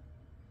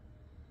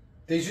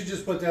 They should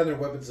just put down their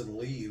weapons and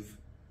leave.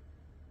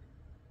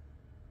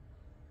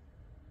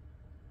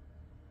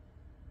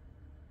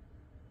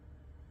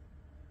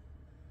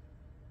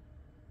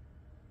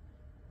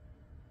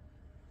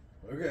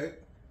 Okay.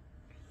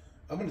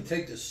 I'm going to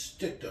take this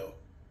stick, though.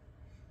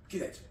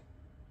 Get that to me.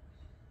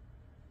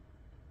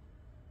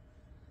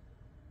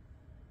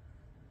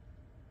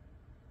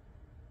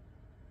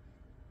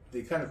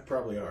 They kind of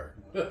probably are,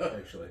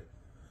 actually.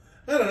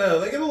 I don't know.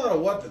 They got a lot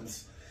of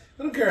weapons.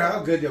 I don't care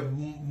how good of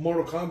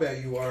Mortal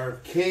Kombat you are.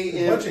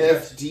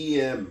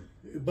 KMFDM.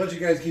 A bunch of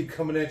guys keep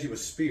coming at you with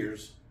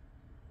spears.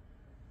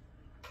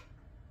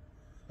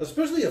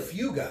 Especially a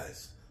few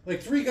guys.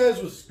 Like 3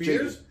 guys with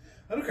spears. Jacob.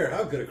 I don't care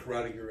how good at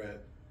karate you're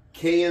at.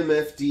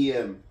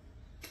 KMFDM.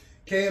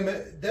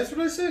 That's what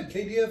I said.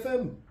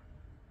 KDFM.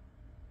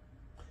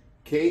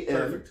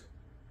 Perfect.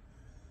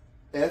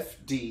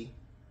 KMFDM.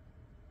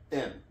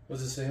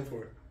 What's it stand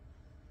for?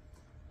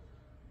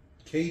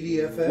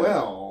 KDFM?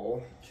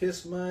 Well,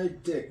 Kiss my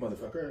dick,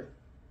 motherfucker.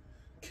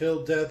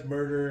 Kill, death,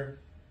 murder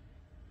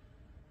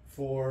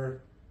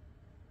for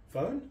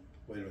fun?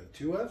 Wait a minute.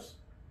 2 F's?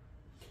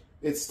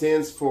 it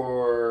stands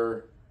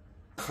for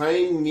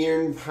Kein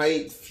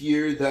Mehrheit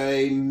für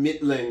die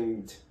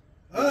Mittelland.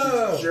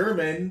 Oh!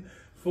 German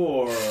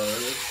for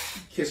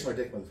kiss my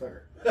dick,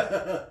 motherfucker.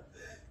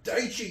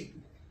 Daichi!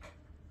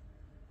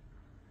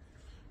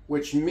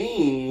 Which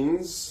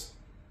means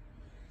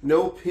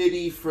no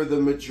pity for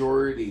the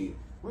majority.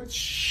 What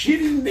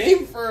shitty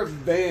name for a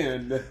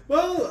band.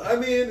 Well, I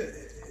mean,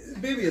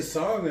 maybe a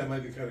song that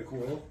might be kind of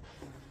cool.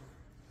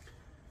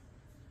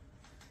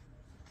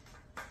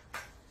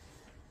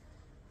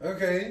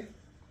 Okay.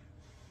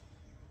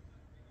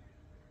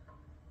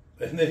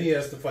 And then he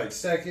has to fight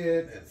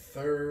second and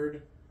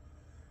third.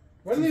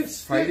 Why do they have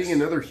sticks? Fighting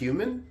another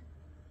human?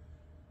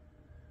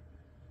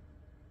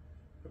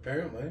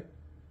 Apparently.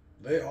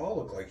 They all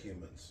look like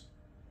humans.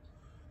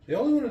 The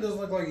only one who doesn't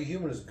look like a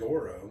human is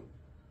Goro.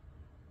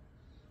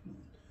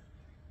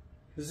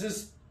 Is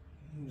this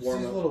Warm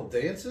these up. little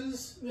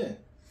dances? Yeah.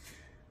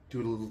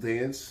 Do a little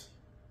dance.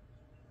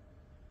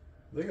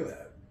 Look at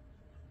that.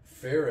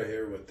 Farrah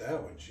here with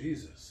that one.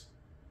 Jesus.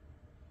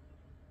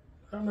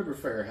 I don't remember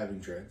Farrah having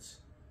dreads.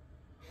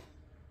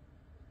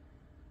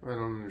 I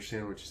don't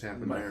understand what just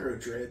happened Micro there.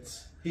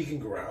 dreads. He can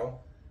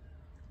growl.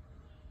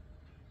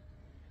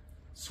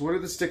 So what are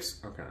the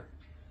sticks? Okay.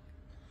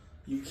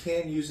 You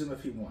can use them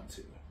if you want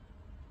to.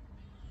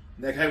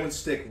 That guy went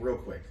stick real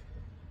quick.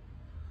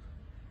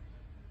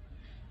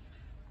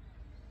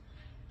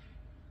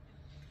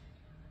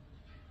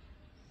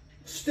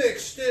 Stick,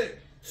 stick,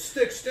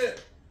 stick, stick.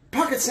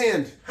 Pocket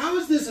sand! How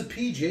is this a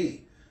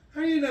PG?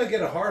 How do you not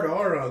get a hard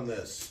R on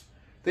this?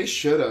 They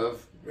should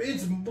have.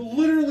 It's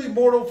literally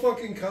Mortal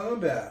fucking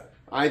Kombat.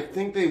 I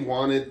think they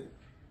wanted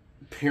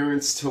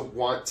parents to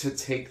want to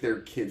take their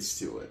kids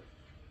to it.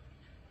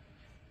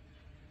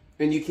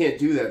 And you can't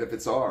do that if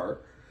it's R.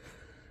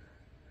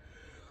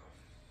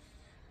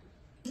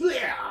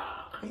 Yeah.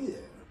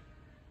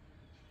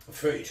 A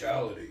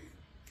fatality.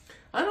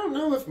 I don't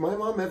know if my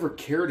mom ever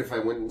cared if I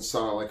went and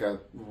saw like a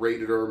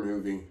rated R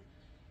movie.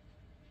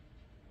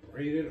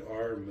 Rated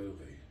R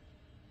movie.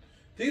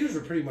 Theaters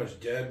were pretty much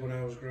dead when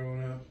I was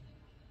growing up.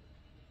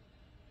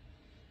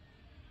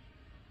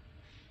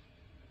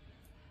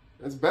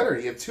 That's better.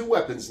 You have 2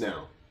 weapons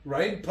now.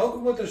 Right? Poke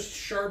him with a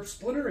sharp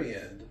splintery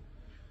end.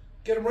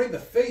 Get him right in the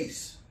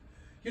face.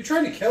 You're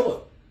trying to kill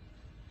him.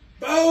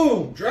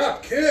 Boom!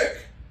 Drop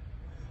kick.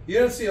 You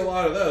don't see a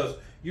lot of those.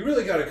 You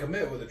really got to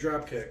commit with a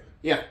drop kick.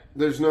 Yeah,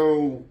 there's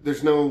no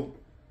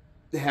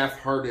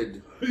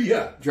half-hearted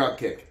Yeah. drop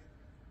kick.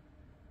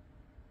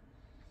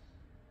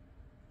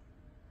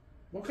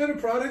 What kind of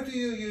product do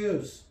you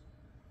use?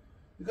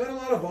 You got a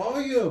lot of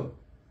volume.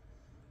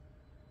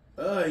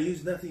 Oh, I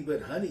use nothing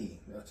but honey.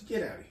 Let's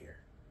get out of here.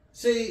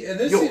 See, and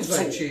this Your seems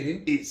like soul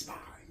cheating. is mine.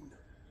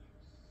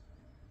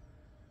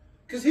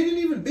 Because he didn't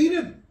even beat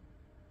him.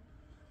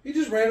 He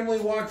just randomly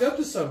walked up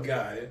to some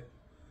guy.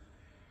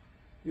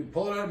 You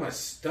pull it out of my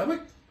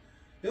stomach?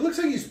 It looks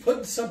like he's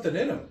putting something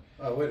in him.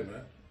 Oh, wait a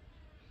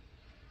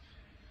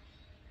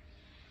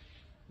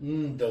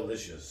minute.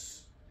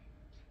 Delicious.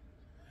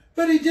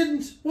 But he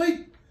didn't.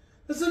 Wait.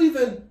 That's not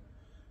even...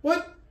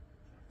 What?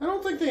 I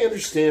don't think they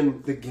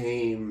understand the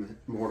game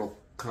Mortal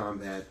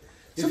Kombat.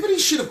 Somebody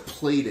should have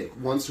played it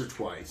once or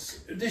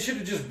twice. They should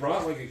have just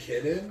brought like a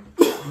kid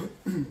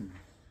in.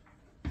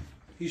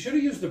 He should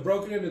have used the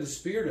broken end of the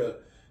spear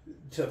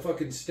to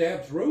fucking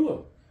stab through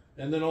him.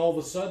 And then all of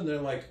a sudden they're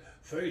like,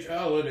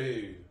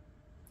 fatality.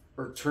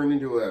 Or turn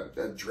into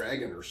a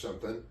dragon or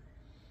something.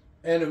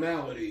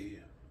 Animality.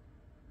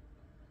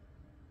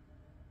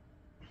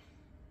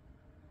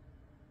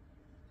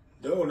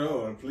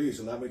 No, please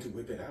allow me to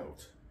whip it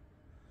out.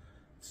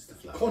 This is the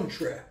flower.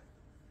 Contra.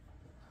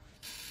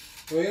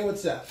 Oh yeah,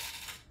 what's that?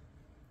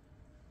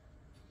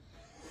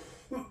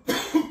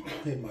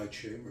 In my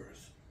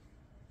chambers.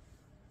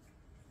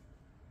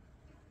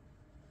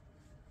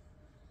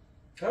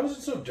 How was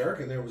it so dark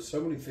in there with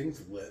so many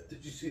things lit?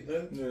 Did you see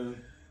that? Yeah.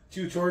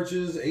 2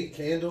 torches, 8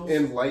 candles.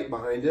 And light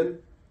behind him.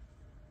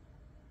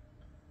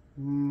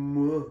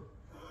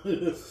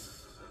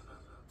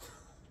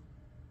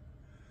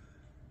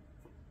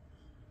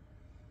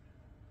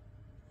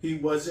 He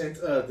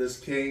wasn't, this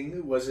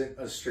king wasn't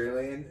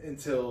Australian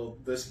until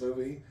this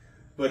movie,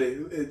 but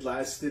it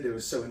lasted. It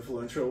was so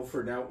influential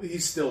for now.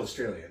 He's still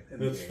Australian.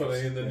 That's funny.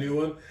 In the new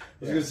one? I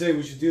was going to say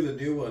we should do the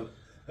new one.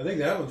 I think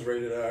that one's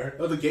rated R.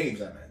 Oh, the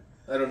games, I meant.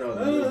 I don't know.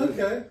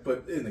 Okay.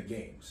 But in the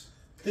games.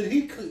 Did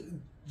he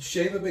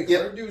shave a big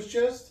heart into his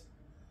chest?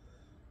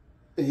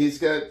 He's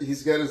got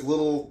his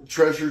little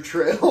treasure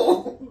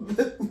trail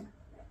that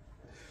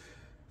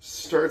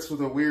starts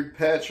with a weird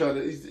patch on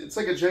it. It's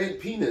like a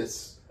giant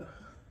penis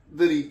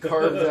that he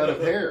carved out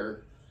of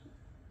hair.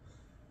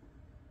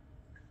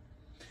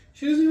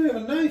 She doesn't even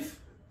have a knife.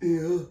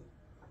 Yeah.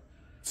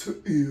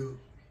 Yeah.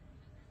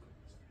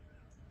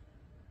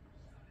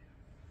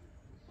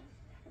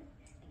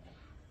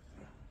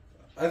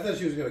 I thought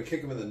she was going to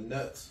kick him in the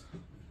nuts.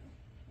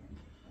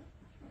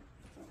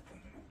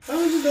 How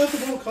is it not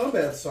the Mortal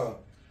Kombat song?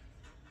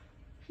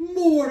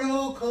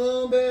 Mortal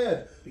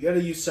Kombat! You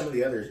gotta use some of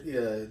the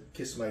other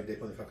Kiss My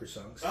Dick Motherfucker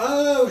songs.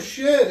 Oh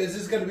shit! Is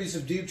this going to be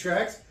some deep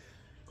tracks?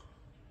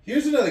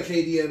 Here's another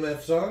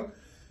KDMF song.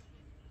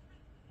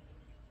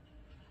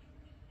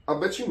 I'll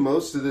bet you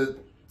most of the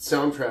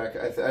soundtrack,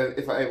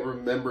 if I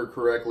remember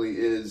correctly,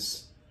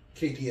 is...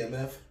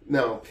 KDMF?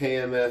 No,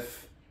 KMF,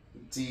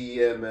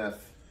 DMF.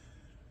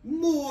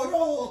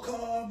 Mortal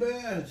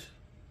Kombat!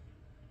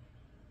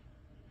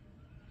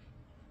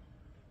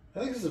 I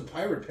think this is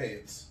Pirate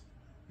Pants.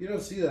 You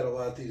don't see that a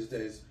lot these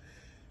days.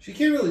 She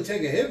can't really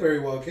take a hit very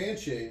well, can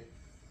she?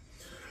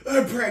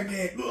 I'm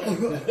pregnant!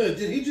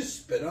 Did he just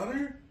spit on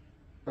her?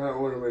 That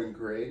would have been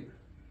great.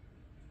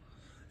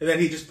 And then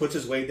he just puts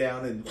his weight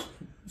down and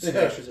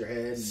smashes her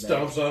head. And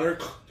stomps on her.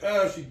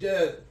 Oh, she's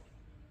dead.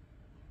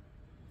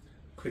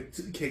 Quick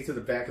kick to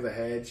the back of the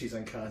head. She's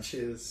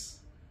unconscious.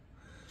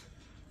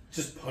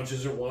 Just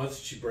punches her once.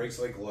 She breaks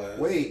like glass.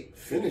 Wait,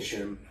 finish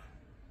him.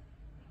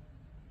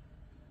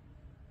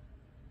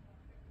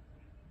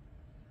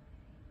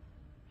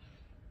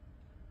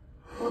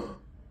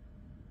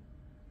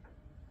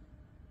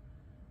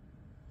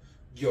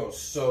 Your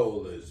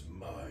soul is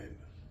mine.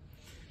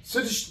 So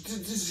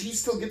does he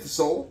still get the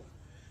soul?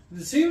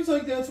 It seems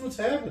like that's what's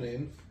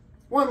happening.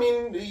 Well, I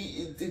mean,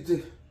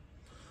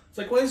 it's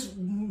like, why is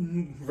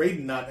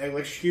Raiden not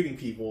shooting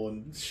people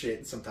and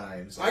shit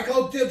sometimes? I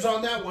call dibs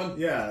on that one.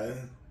 Yeah.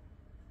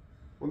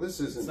 Well, this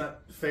isn't... It's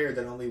not fair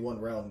that only one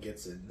realm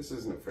gets it. This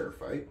isn't a fair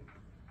fight.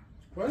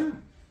 What?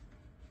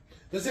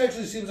 This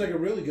actually seems like a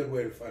really good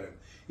way to fight him.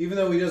 Even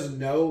though he doesn't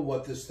know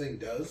what this thing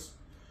does.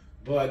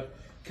 But,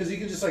 because he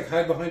can just like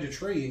hide behind a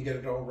tree and get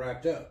it all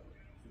wrapped up.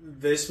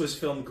 This was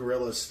filmed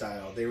guerrilla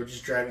style. They were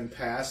just driving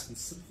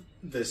past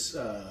this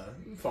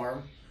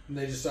farm. And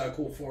they just saw a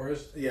cool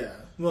forest. Yeah.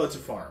 Well, it's a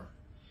farm.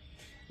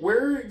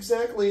 Where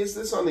exactly is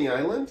this on the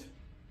island?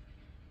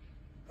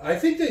 I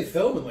think they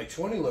film in like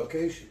 20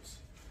 locations.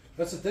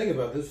 That's the thing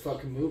about this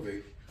fucking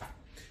movie.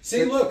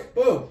 See, look,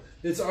 boom.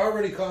 It's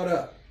already caught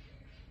up.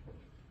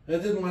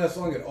 That didn't last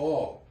long at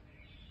all.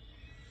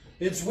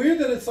 It's weird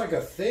that it's like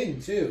a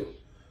thing, too.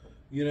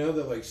 You know,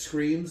 that like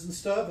screams and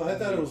stuff. I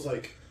thought it was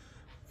like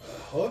a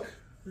hook.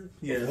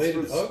 Yeah, that's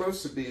what it's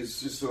supposed to be.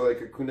 It's just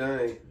like a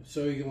kunai.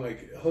 So you can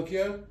like hook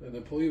you and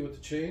then pull you with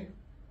the chain.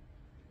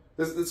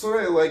 That's what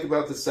I like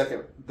about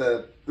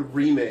the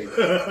remake.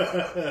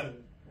 The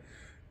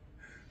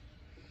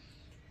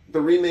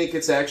remake,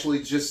 it's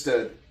actually just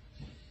a...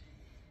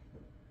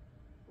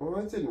 Well,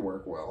 that didn't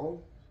work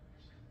well.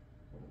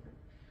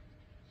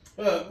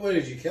 What,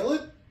 did you kill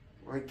it?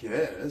 I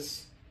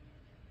guess.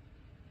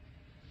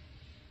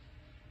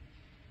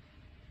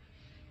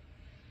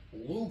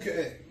 Liu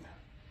Kang.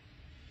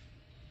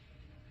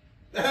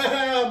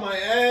 Ah, my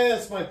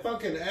ass! My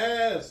fucking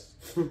ass!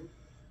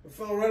 I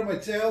fell right on my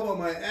tailbone,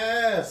 my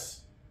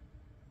ass!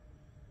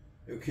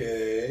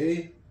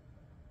 Okay.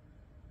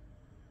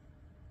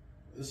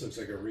 This looks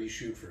like a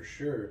reshoot for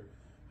sure.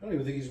 I don't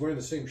even think he's wearing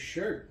the same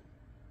shirt.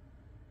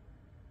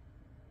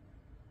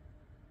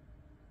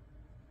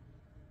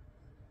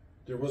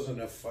 There wasn't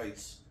enough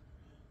fights.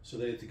 So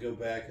they had to go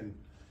back and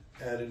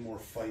add in more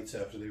fights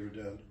after they were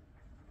done.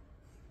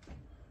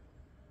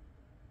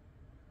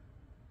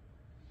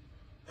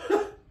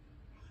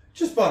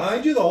 just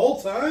behind you the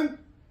whole time?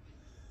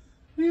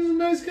 He's a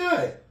nice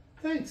guy.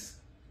 Thanks.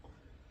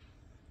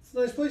 It's a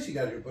nice place you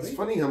got here, buddy. It's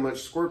funny how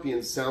much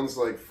Scorpion sounds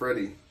like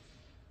Freddy.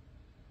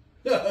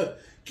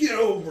 Get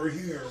over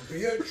here,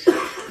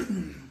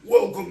 bitch.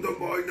 Welcome to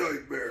my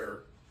nightmare,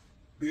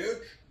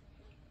 bitch.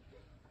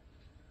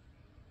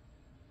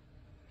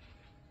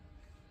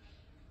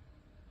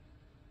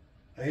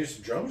 I hear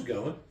some drums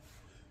going.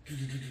 It's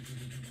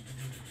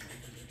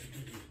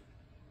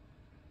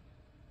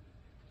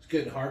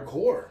getting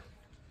hardcore.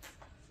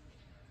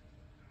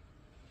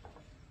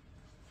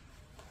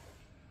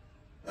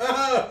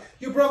 Ah!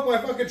 You broke my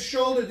fucking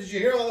shoulder. Did you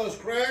hear all those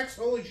cracks?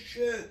 Holy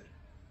shit.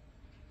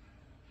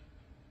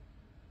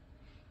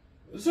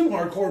 This is some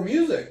hardcore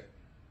music.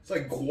 It's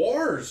like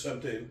Gwar or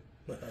something.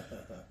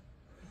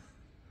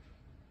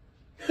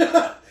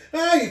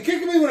 Ah, you're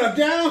kicking me when I'm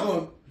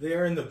down. They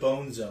are in the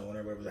bone zone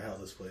or whatever the hell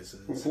this place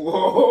is.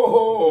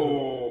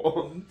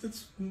 Whoa!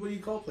 That's what do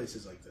you call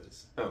places like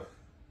this? Oh.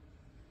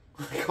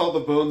 I call the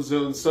bone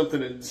zone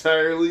something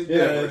entirely Yeah,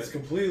 different. it's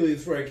completely.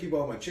 It's where I keep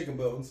all my chicken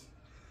bones.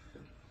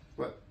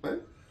 What?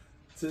 What?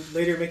 So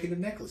later making the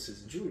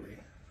necklaces and jewelry.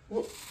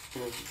 Well,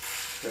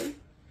 okay.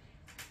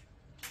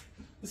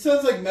 It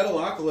sounds like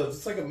Metalocalypse.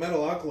 It's like a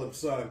Metalocalypse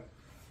song.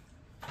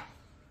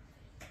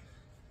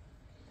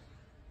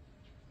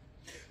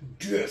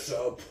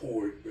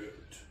 Disappointment.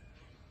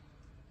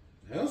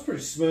 That was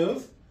pretty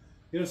smooth.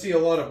 You don't see a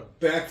lot of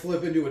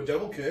backflip into a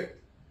double kick.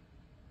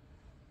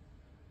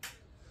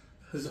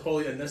 As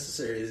wholly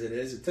unnecessary as it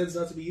is, it tends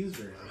not to be used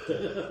very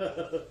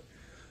often.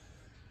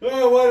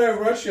 Oh, why did I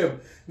rush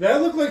him?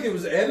 That looked like it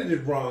was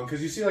edited wrong,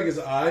 because you see like his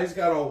eyes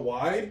got all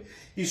wide.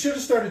 He should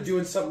have started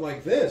doing something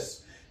like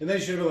this. And then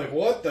he should have been like,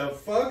 what the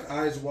fuck?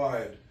 Eyes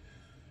wide.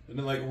 And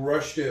then like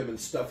rushed him and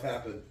stuff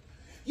happened.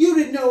 You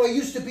didn't know I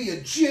used to be a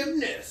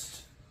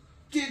gymnast,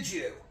 did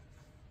you?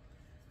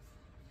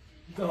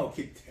 No,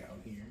 get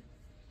down here.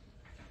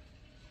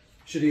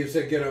 Should he have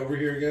said get over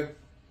here again?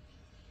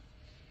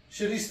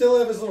 Should he still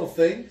have his little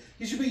thing?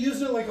 He should be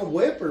using it like a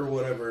whip or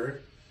whatever,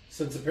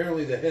 since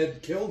apparently the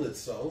head killed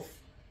itself.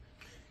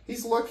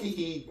 He's lucky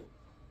he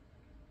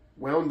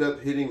wound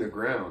up hitting the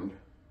ground.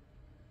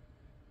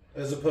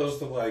 As opposed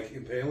to like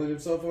impaling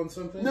himself on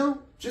something? No,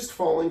 just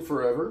falling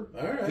forever.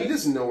 Alright. He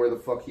doesn't know where the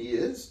fuck he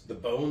is. The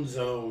bone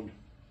zone.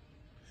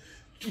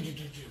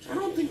 I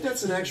don't think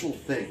that's an actual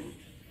thing.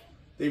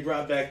 They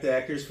brought back the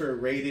actors for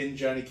Raiden,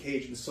 Johnny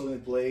Cage, and Sonya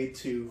Blade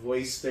to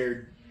voice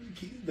their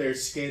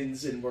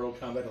skins in Mortal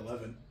Kombat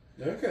 11.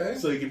 Okay.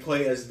 So you can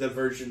play as the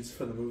versions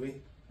from the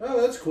movie.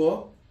 Oh, that's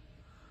cool.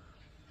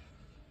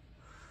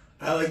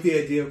 I like the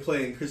idea of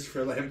playing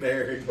Christopher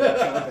Lambert in Mortal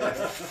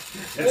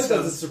Kombat. That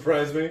doesn't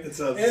surprise me. it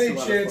sounds Any a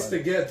lot of chance fun. to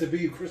get to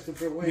be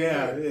Christopher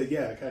Lambert.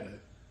 Yeah, kind of.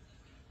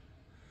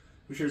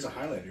 Wish there was a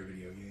Highlander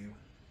video game.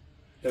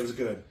 That was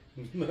good.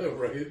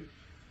 Right.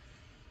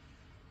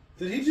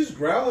 Did he just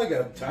growl like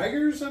a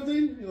tiger or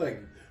something? He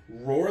like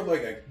roared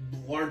like a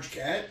large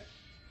cat?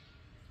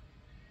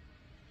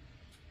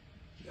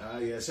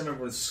 Yes, I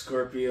remember when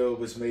Scorpio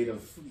was made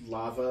of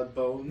lava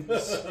bones.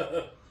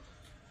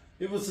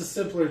 It was a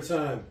simpler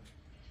time.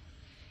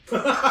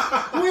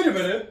 Wait a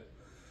minute.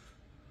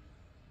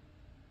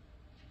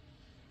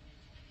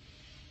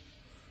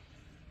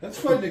 That's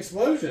quite an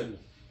explosion.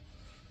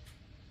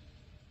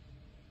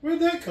 Where'd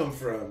that come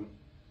from?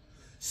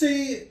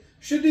 See,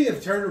 shouldn't he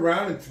have turned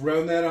around and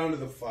thrown that onto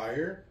the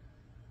fire?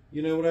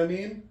 You know what I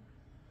mean?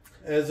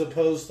 As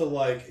opposed to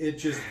like it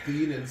just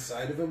being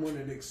inside of him when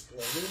it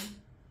exploded?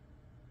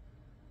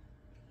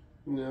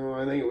 No,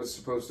 I think it was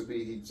supposed to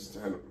be he just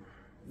had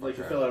Like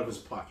it fell out of his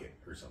pocket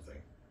or something.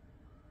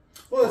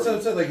 Well, that's what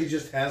I'm saying. Like he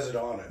just has it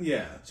on it.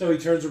 Yeah. So he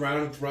turns around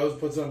and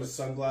puts on his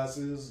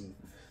sunglasses and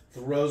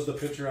throws the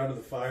picture onto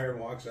the fire and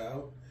walks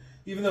out.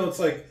 Even though it's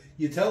like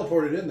you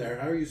teleported in there,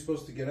 how are you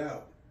supposed to get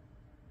out?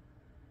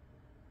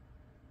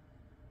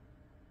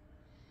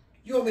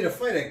 You want me to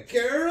fight a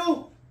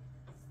girl?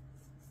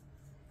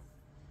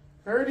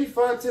 I already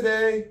fought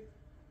today.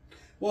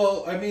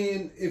 Well, I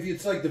mean, if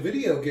it's like the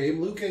video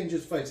game, Liu Kang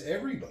just fights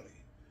everybody.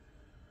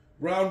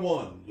 Round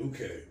 1, Liu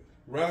Kang.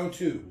 Round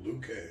 2,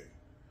 Liu Kang.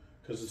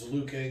 Because it's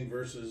Liu Kang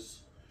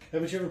versus...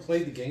 Haven't you ever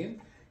played the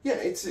game? Yeah,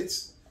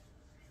 it's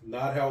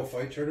Not how a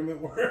fight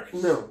tournament works?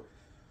 no.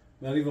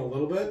 Not even a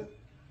little bit?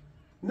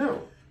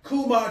 No.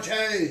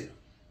 Kumate!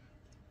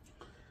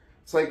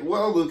 It's like,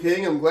 well, Liu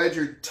Kang, I'm glad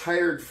you're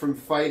tired from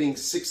fighting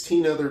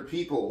 16 other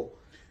people.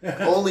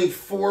 Only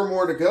 4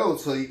 more to go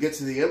till you get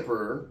to the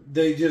Emperor.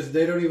 They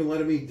don't even let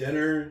him eat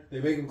dinner.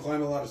 They make him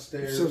climb a lot of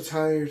stairs. I'm so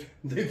tired.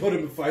 They put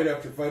him in fight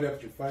after fight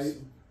after fight.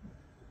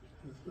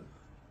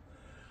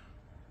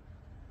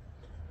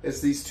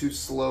 As these two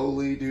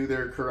slowly do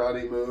their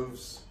karate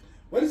moves.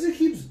 Why does it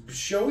keep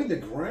showing the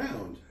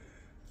ground?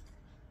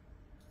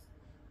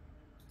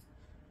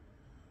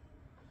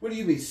 What do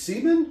you mean,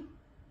 semen?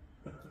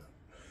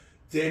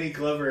 Danny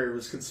Glover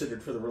was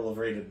considered for the role of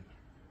Raiden.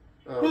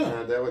 Oh,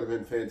 God, that would have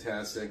been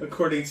fantastic.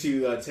 According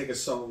to take a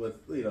salt with,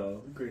 a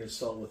grain of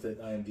salt with it,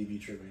 IMDb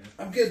trivia.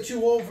 I'm getting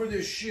too old for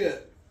this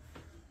shit.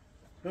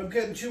 I'm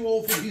getting too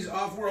old for these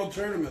off-world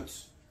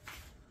tournaments.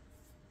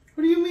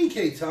 What do you mean,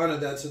 Katana?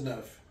 That's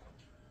enough.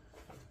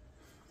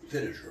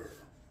 Finish her.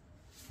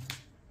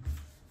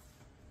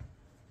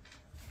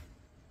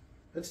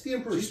 That's the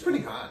Emperor's. She's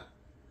pretty hot.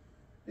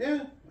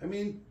 Yeah, I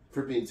mean,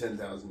 for being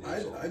 10,000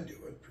 years old. I'd do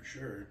it for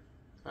sure.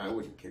 I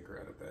wouldn't kick her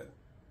out of bed.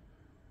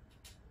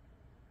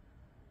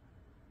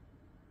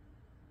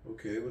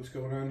 Okay, what's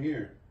going on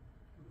here?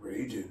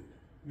 Raging.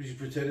 He's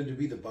pretending to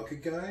be the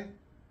bucket guy?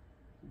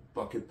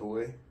 Bucket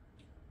boy.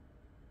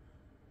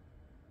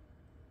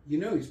 You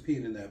know he's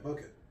peeing in that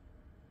bucket.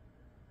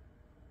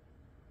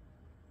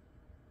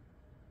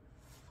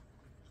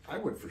 I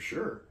would for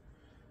sure.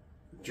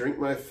 Drink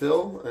my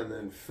fill and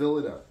then fill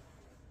it up.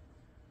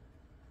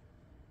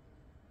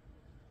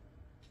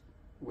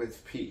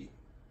 With pee.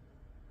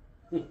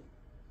 The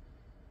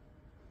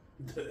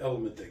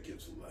element that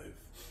gives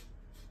life.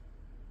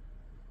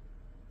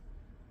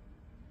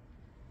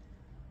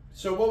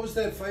 So what was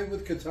that fight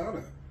with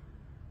Katana?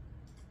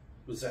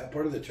 Was that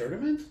part of the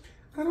tournament?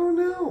 I don't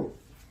know.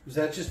 Was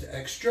that just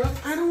extra?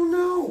 I don't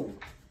know.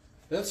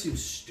 That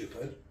seems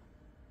stupid.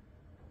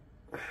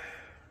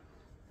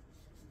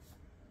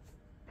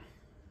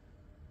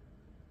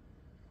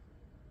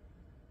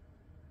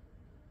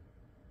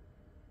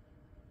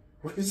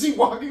 Why is he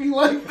walking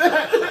like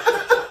that?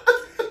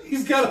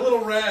 He's got a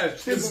little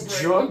rash. His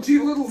jaunty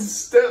little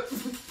step.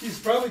 He's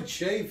probably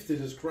chafed in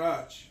his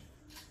crotch.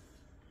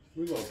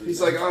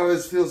 He's like, oh,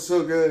 this feels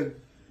so good.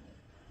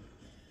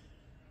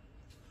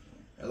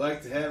 I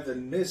like to have the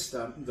mist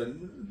on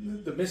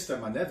the mist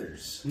on my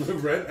nethers.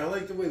 Right? I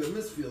like the way the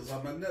mist feels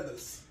on my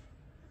nethers.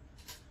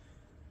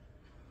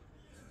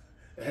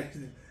 I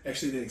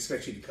actually didn't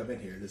expect you to come in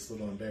here. This is a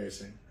little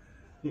embarrassing.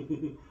 I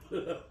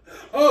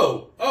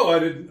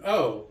didn't.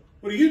 Oh,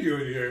 what are you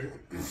doing here?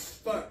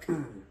 Fuck.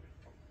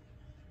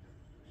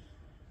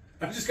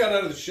 I just got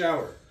out of the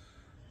shower.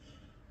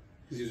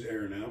 He's using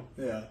air now.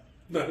 Yeah.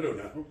 I don't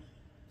know.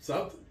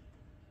 Something.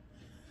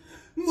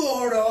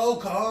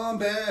 Mortal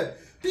Kombat.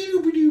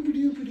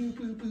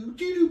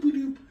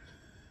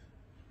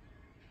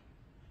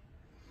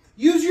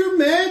 Use your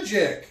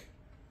magic.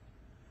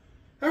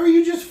 How are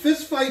you just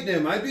fist fighting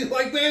him? I'd be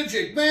like,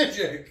 magic,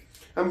 magic.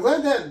 I'm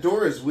glad that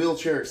door is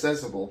wheelchair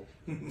accessible.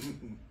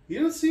 You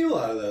don't see a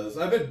lot of those.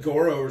 I bet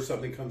Goro or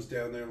something comes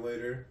down there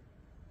later.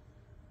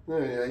 No,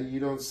 yeah, you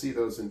don't see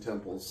those in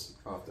temples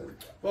often.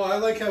 Well, I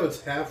like how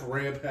it's half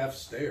ramp, half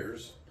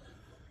stairs.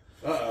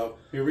 Uh-oh.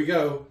 Here we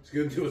go. He's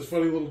going to do his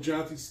funny little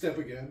jaunty step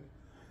again.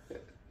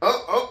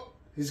 Oh!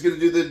 He's going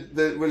to do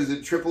the what is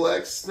it, triple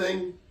X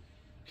thing?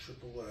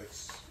 Triple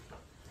X.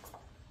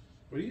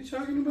 What are you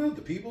talking about?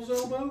 The people's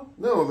elbow?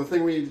 No, the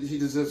thing where he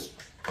does this.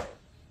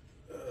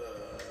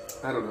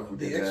 I don't know who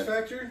did The X that.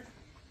 Factor?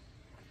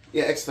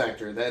 Yeah, X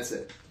Factor. That's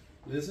it.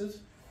 This is?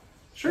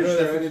 Sure, I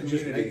sure. didn't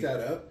just make that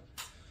up.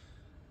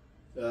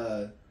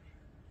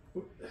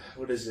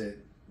 What is it?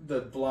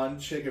 The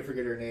blonde chick, I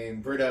forget her name.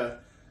 Britta.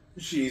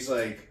 She's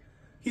like,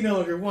 he no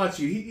longer wants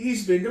you.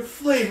 He's been to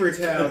Flavor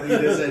Town. He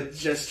does that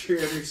gesture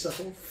of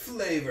herself.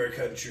 Flavor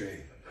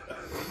Country.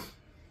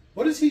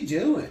 What is he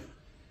doing?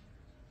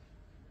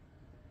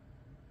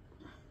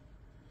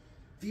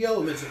 The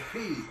elements of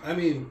P. I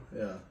mean,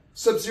 Yeah.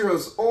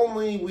 Sub-Zero's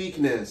only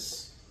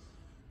weakness.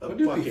 wouldn't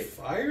it be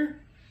fire?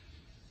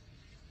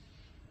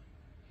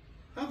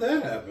 How'd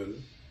that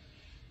happen?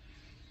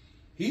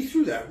 He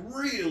threw that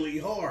really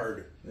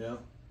hard. Yeah.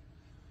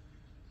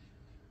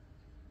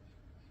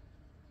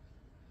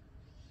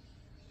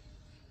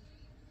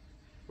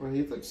 Well,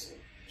 he looks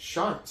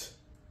shocked.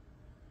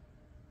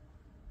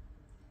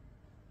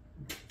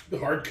 The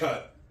hard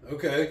cut.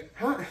 Okay.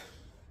 How?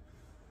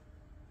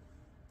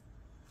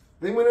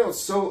 They went out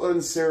so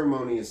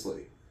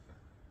unceremoniously.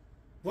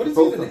 What is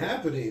Both even of them.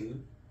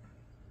 happening?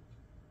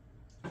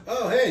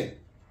 Oh, hey.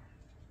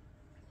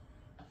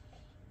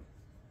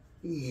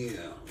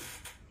 Yeah.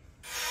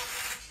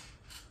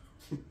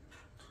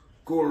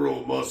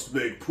 Goro must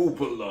make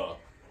poopala.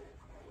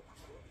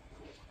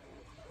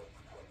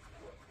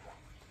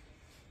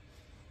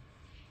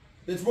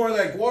 It's more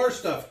like war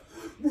stuff.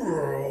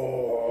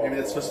 Maybe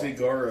that's supposed to be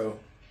Goro.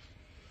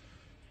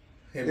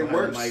 Him It behind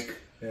works. the mic.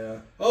 Yeah.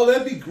 Oh,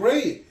 that'd be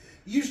great.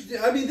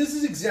 I mean, this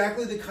is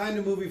exactly the kind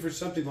of movie for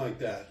something like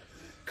that.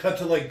 Cut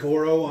to like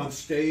Goro on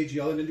stage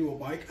yelling into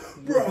a mic.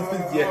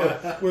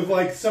 Yeah. With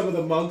like some of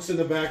the monks in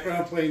the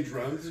background playing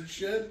drums and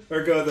shit.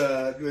 Or go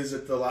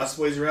the Lost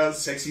Boys route,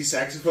 sexy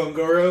saxophone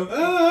Goro.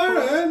 Oh,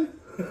 alright.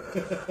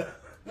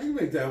 I can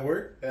make that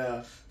work.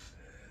 Yeah.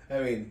 I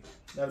mean,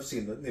 I've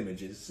seen the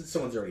images.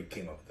 Someone's already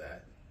came up with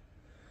that.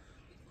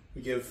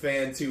 We give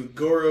fan to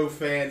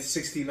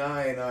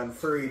GoroFan69 on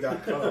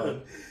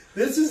furry.com.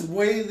 This is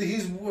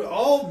he's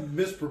all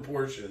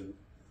misproportioned.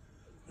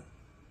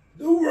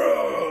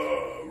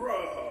 Rah,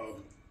 rah.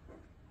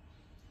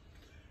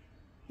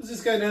 Does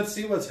this guy not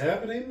see what's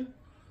happening?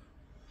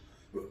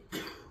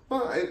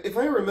 Well, if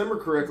I remember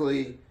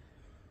correctly,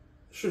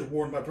 Should have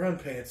worn my brown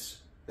pants.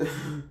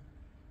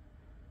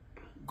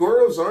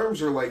 Goro's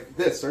arms are like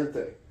this, aren't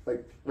they?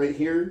 Like right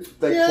here?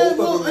 Like Yeah, both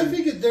well, of them. I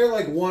think they're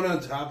like one on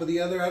top of the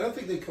other. I don't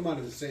think they come out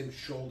of the same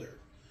shoulder.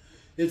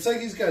 It's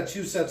like he's got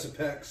 2 sets of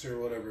pecs or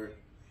whatever.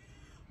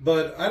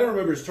 But I don't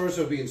remember his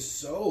torso being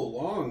so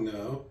long,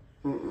 though.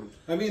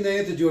 I mean, they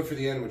had to do it for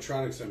the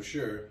animatronics, I'm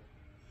sure.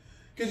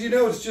 Because,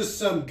 it's just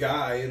some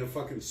guy in a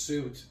fucking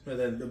suit. And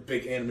then the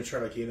big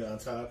animatronic unit on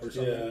top or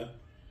something. Yeah.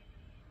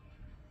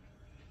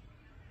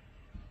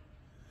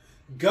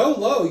 Go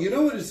low. You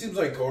know what? It seems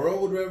like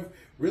Goro would have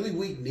really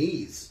weak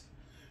knees.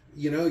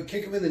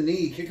 Kick him in the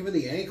knee, kick him in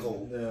the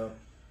ankle. Yeah.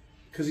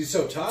 Because he's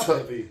so top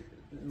heavy.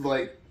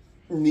 Like,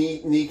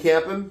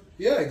 kneecap him?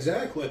 Yeah,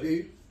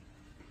 exactly.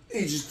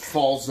 He just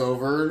falls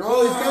over. And,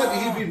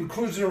 He'd been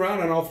cruising around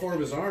on all 4 of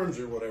his arms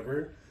or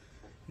whatever.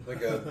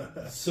 Like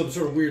some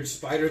sort of weird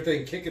spider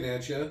thing kicking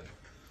at you.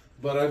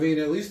 But, I mean,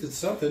 at least it's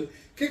something.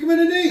 Kick him in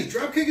the knee.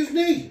 Drop kick his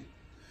knee.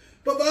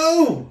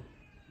 Ba-boom!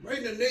 Right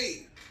in the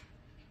knee.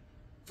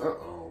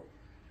 Uh-oh.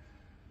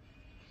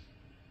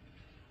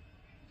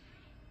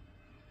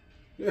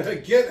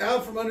 Get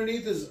out from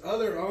underneath his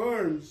other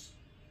arms.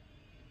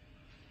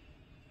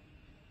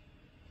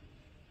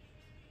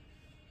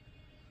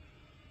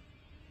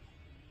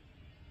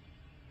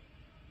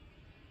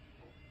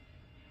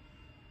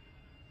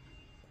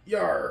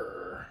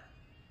 Yarr.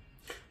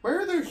 Why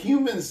are there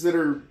humans that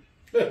are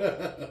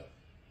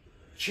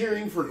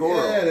cheering for Goro?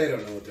 Yeah, they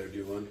don't know what they're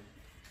doing.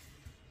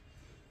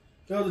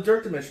 No, the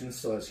Dark Dimension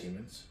still has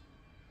humans.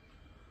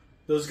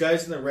 Those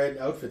guys in the red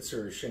outfits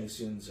are Shang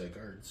Tsung's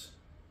guards.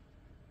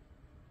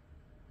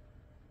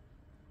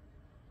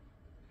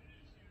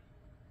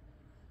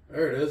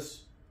 There it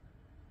is.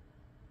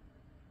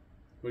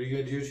 What are you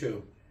going to do to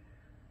him?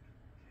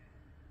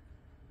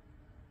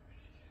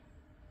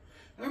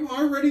 I'm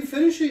already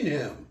finishing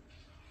him.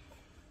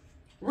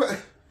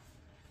 What?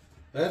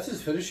 That's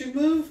his finishing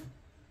move?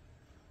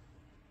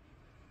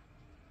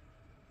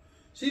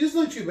 See, he doesn't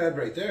look too bad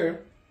right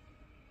there.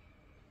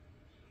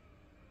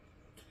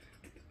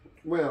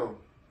 Well.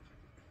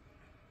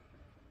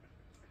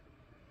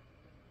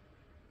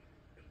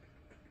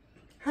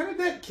 How did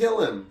that kill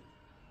him?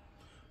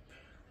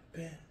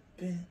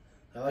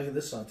 I like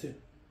this song too.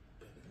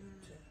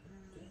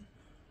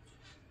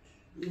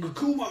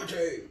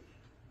 Kumate.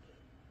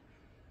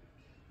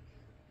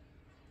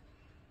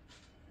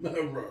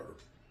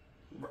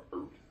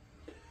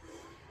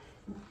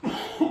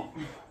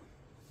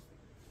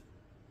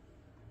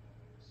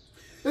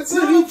 That's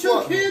What, not he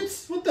took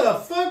hits? What the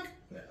fuck?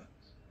 Yeah.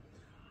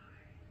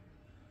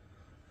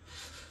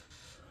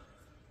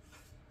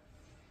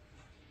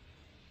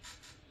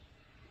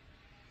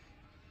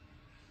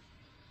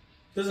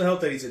 Doesn't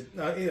help that he's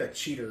a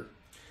cheater.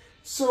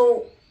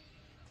 So,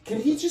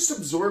 can he just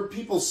absorb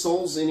people's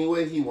souls any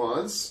way he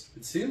wants?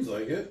 It seems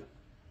like it.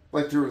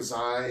 Like through his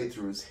eye,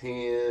 through his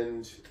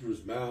hand, Through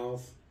his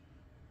mouth.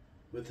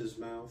 With his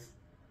mouth.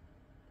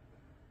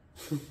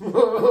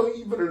 Oh,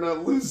 you better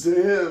not lose to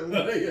him.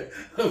 Yeah.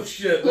 Oh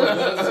shit, one of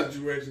those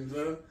situations,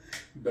 huh?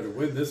 You better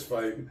win this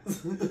fight.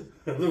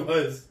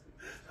 Otherwise,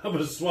 I'm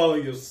gonna swallow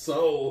your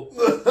soul.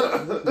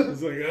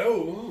 It's like,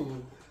 oh,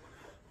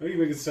 why do you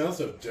make it sound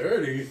so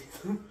dirty?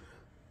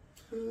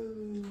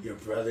 Your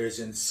brother's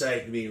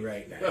inside me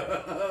right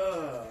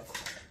now.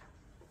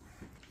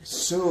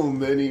 So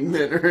many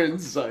men are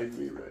inside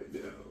me right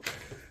now.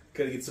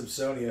 Gotta get some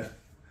Sonya.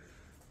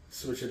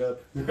 Switch it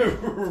up.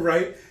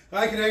 Right?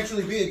 I can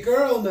actually be a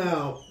girl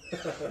now.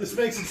 This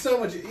makes it so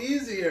much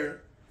easier.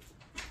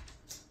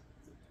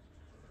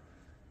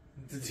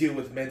 To deal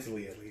with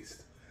mentally, at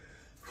least.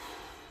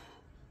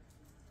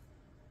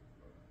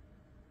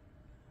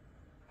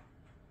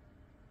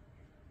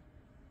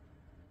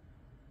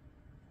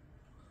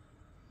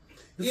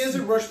 He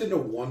hasn't rushed into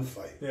one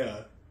fight.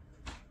 Yeah.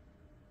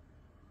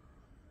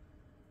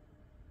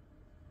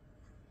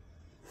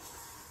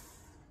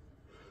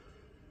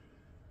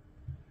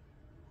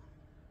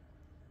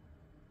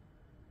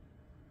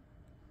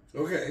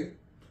 Okay.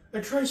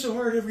 I try so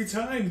hard every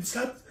time. It's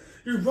not.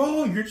 You're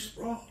wrong. You're just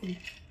wrong.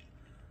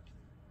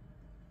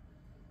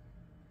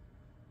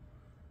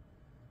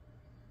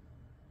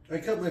 I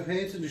cut my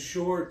pants into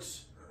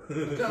shorts.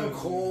 I'm kind of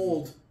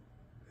cold.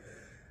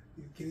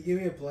 Can you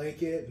give me a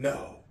blanket?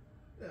 No.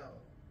 No.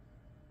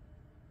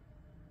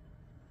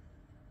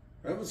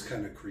 That was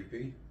kind of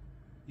creepy.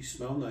 You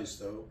smell nice,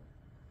 though.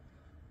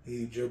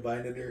 You Joe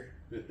Biden her.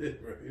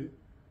 Right?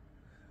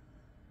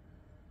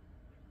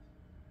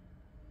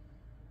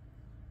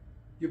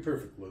 You're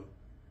perfect, Lou.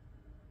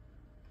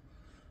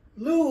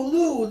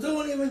 Lou,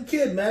 don't even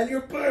kid, man.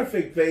 You're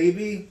perfect,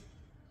 baby.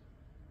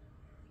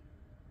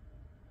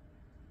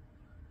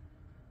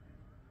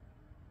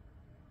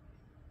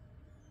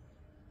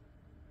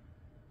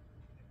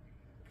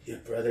 Your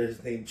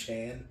brother's named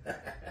Chan? Oh,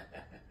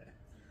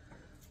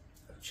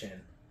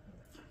 Chan.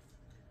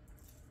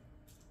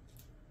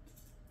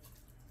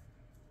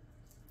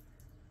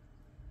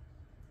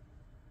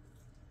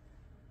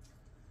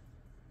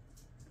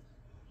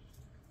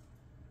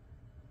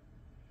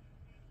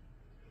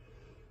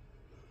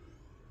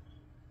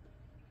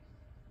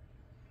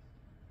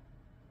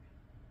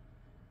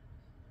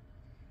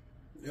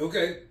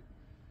 Okay.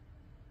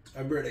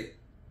 I'm ready.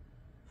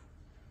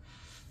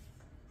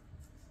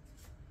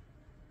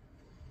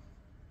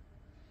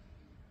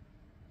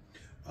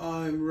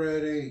 I'm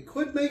ready.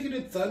 Quit making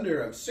it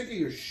thunder. I'm sick of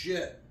your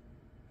shit.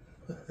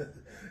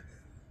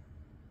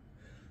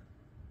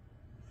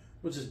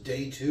 What's this,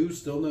 day 2?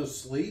 Still no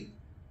sleep?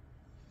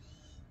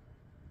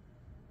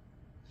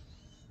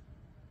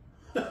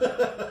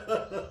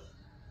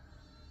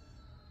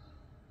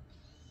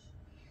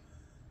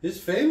 His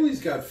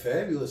family's got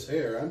fabulous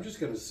hair. I'm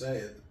just going to say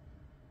it.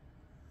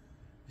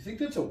 You think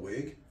that's a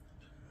wig?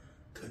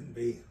 Couldn't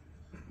be.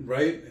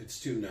 Right?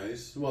 It's too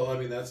nice. Well, I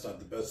mean, that's not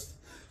the best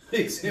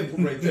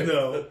example right there.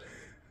 No.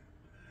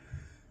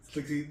 It's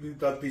like he's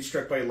about to be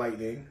struck by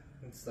lightning.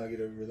 Let's not get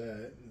over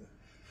that.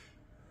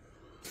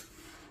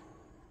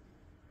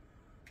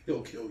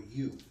 He'll kill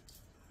you.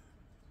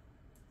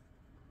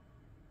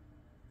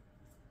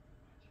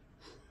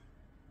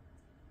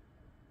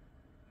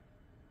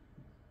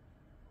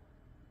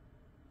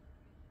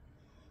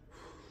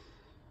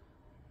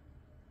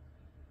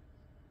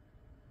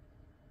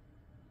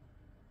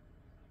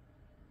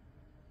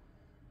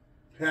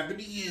 Happened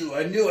to you.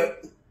 I knew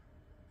it.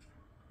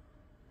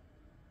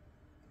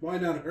 Why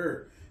not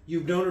her?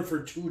 You've known her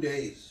for 2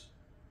 days.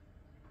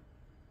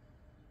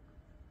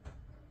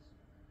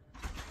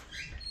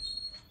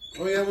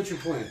 Oh yeah, what's your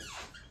plan?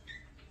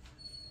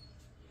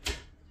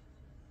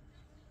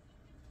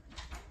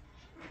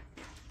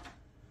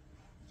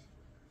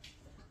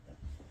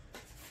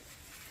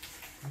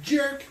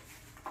 Jerk!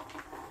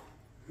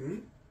 Hmm?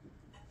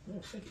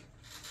 Oh, thank you.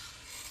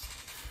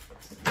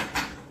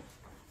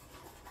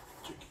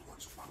 Jerky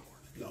wants popcorn.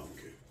 No, I'm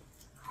good.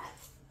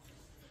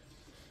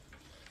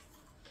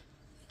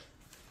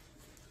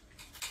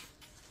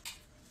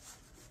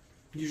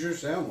 You sure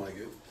sound like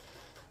it.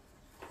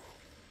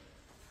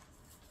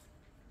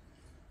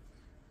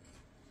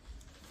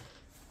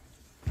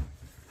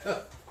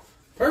 Huh.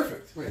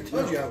 Perfect. Wait, I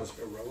told no. you I was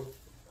heroic.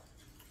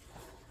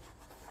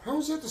 How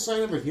is that the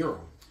sign of a hero?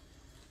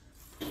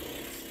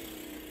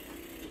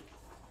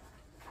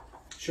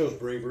 Shows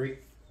bravery.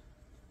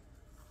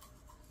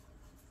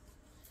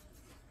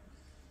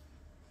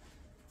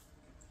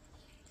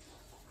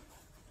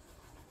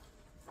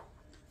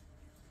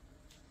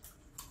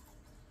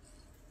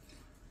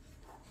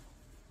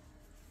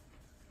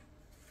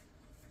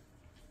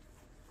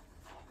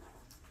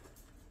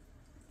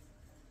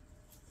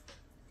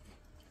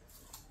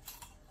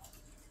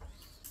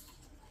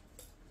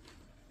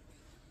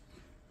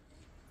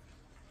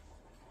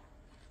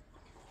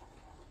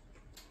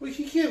 Well,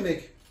 you can't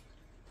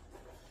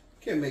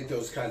make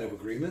those kind of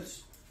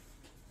agreements.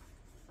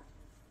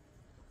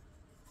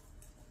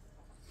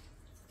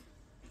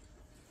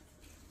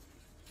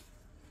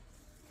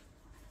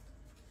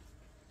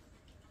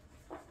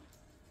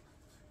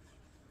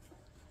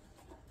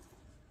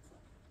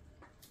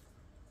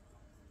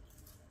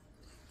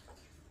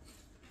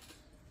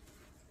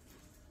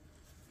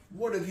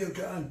 What have you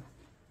done?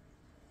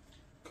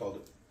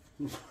 Called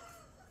it.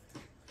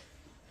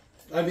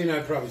 I mean,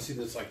 I've probably seen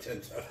this like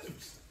 10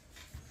 times.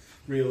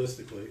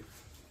 Realistically.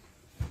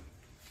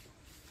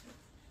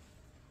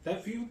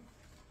 That few?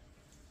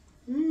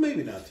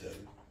 Maybe not 10.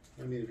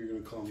 I mean, if you're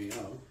going to call me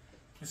out.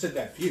 I said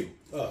that few.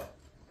 Oh.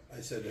 I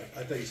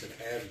thought you said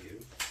have you.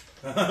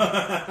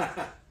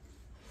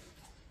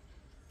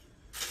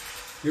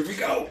 Here we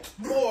go.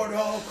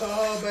 Mortal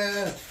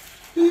Kombat.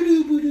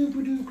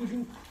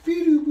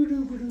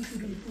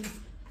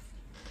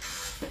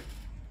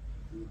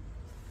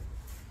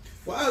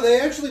 Wow, they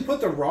actually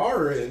put the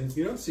RAR in.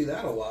 You don't see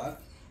that a lot.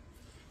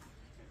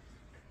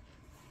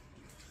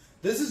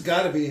 This has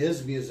got to be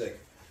his music.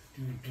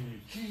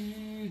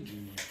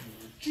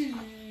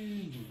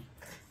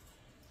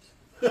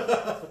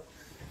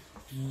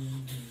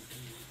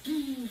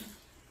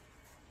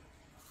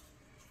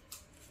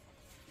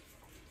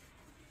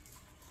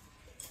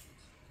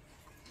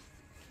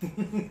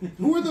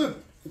 Who are the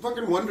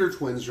fucking Wonder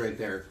Twins right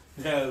there?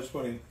 Yeah, that was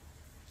funny.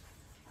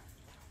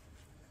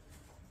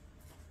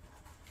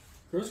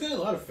 Girl's got a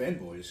lot of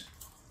fanboys.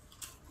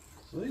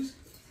 Well, he's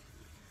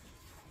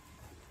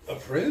a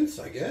prince,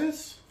 I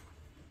guess.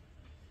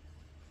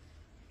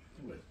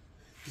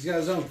 He's got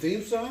his own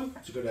theme song.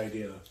 It's a good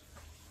idea.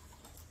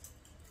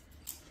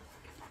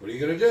 What are you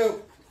gonna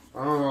do?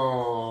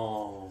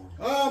 Oh.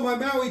 Oh, my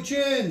Maui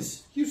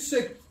chins! You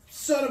sick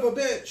son of a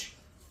bitch!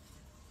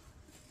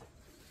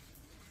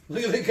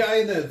 Look at the guy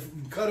in the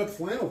cut-up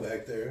flannel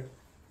back there.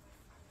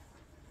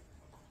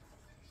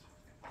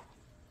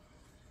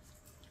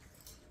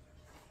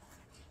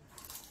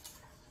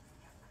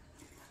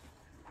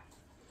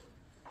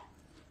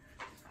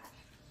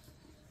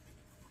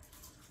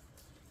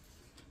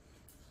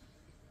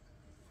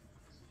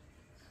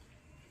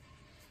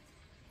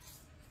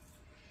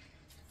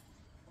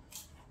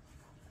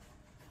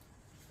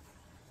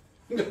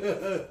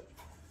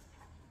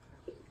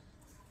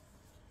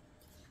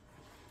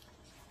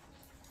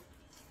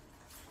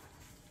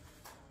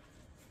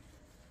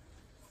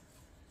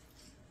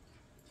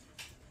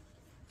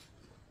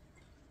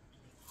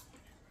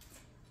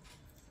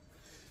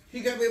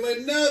 You got me by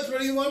nuts. What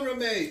do you want from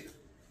me?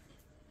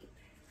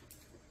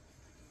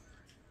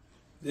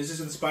 This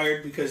is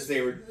inspired because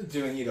they were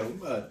doing,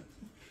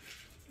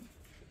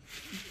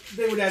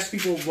 they would ask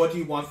people, what do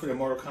you want for the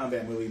Mortal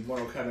Kombat movie?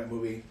 Mortal Kombat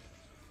movie.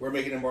 We're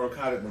making a Mortal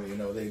Kombat movie. You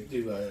know, they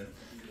do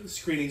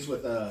screenings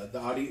with the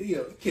audience, you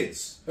know,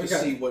 kids, to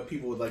see what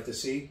people would like to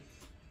see.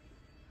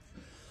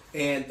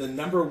 And the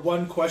number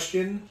one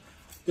question,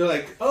 they're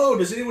like, oh,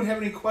 does anyone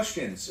have any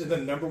questions? And the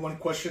number one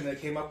question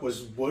that came up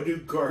was, what do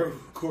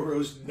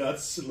Goro's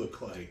nuts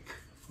look like?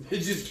 It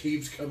just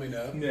keeps coming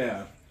up.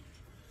 Yeah.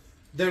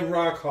 They're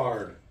rock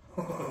hard.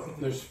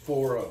 There's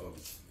 4 of them.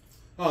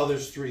 Oh,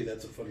 there's 3.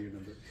 That's a funnier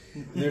number.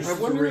 There's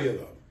 3 of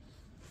them.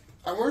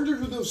 I wonder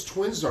who those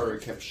twins are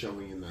it kept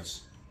showing in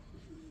this.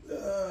 No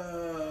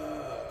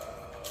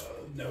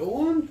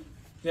one?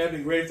 Yeah, it'd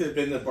be great if it had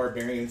been the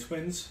Barbarian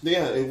twins.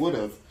 Yeah, it would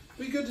have.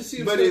 Be good to see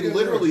them. But it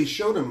literally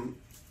showed him.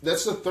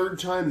 That's the 3rd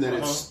time that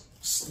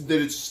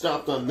it's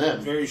stopped on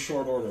them. Very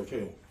short order,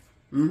 too.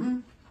 Mm-hmm.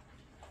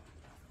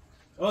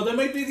 Oh, that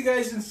might be the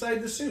guys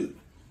inside the suit.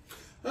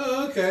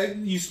 Oh, okay.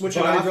 You switch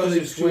it off because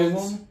there's 2 of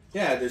them.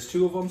 Yeah, there's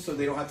 2 of them, so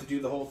they don't have to do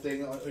the whole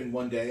thing in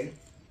one day.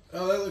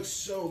 Oh, that looks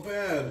so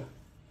bad.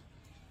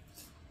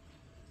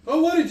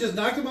 Oh, what? It just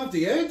knocked him off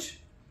the edge?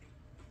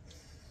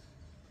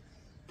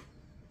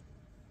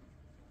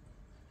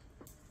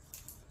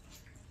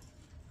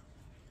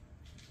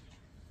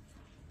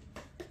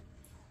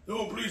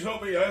 Oh, please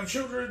help me. I have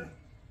children.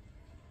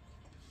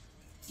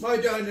 My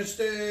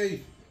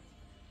dynasty.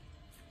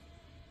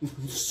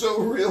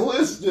 So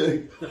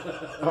realistic.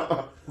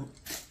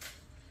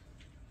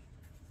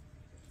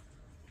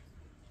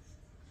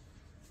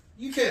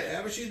 You can't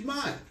have her. She's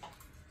mine.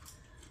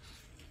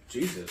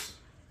 Jesus.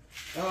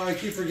 Oh, I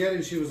keep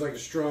forgetting she was like a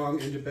strong,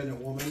 independent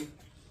woman.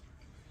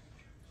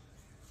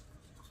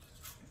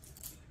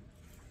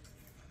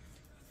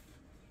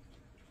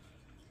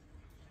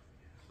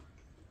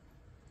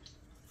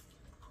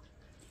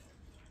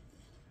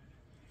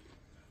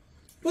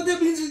 But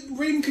that means that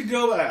Raiden could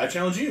go, I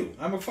challenge you.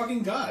 I'm a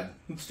fucking god.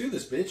 Let's do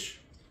this, bitch.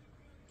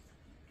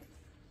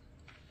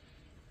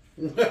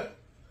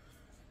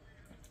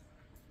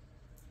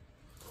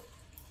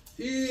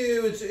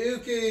 Ew, it's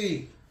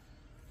Uki.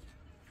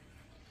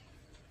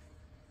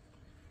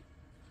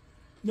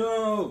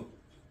 No.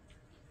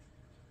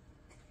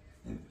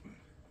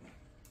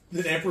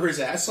 The Emperor's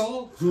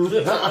asshole?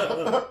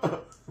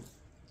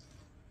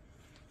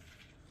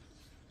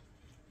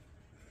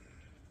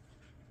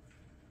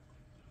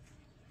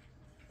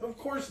 Of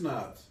course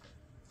not.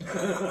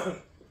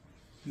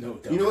 No,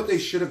 You know what they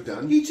should have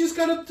done? He just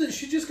got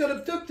she just got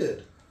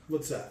abducted.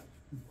 What's that?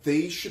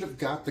 They should have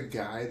got the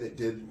guy that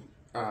did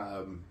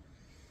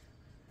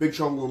Big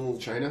Trouble in Little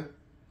China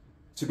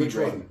to be Which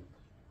Raiden. one?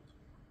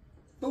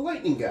 The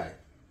lightning guy.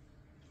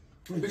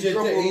 Big Just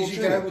Trouble the in Little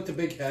Asian China. guy with the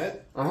big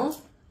hat? Uh-huh.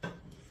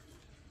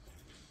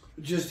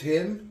 Just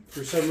him,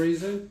 for some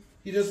reason?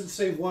 He doesn't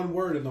say one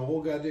word in the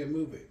whole goddamn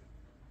movie.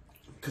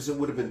 Because it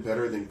would have been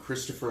better than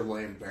Christopher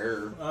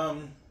Lambert.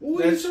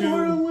 What is so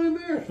hard on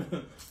Lambert?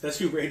 That's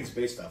who Raiden's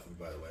based off of,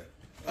 by the way.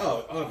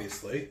 Oh,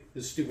 obviously.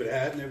 His stupid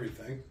hat and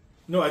everything.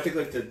 No, I think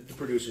like the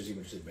producers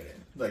even just admit it.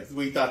 Like,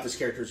 we thought this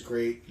character's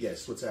great.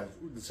 Yes, let's have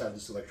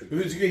this electric.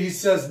 He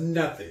says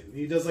nothing.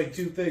 He does like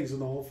 2 things in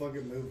the whole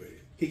fucking movie.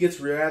 He gets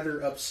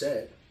rather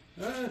upset.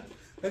 I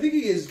think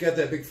he has got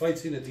that big fight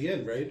scene at the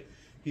end, right?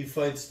 He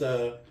fights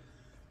the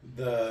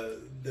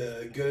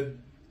good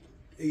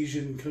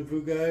Asian kung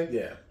fu guy.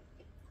 Yeah.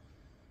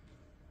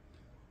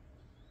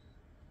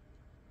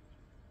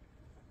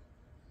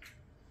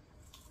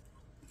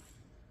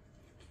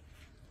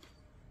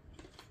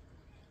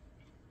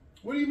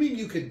 What do you mean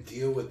you could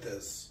deal with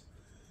this?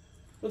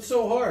 What's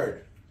so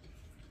hard?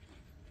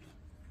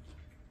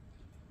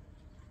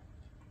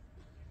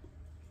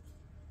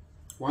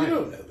 Why? You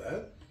don't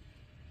know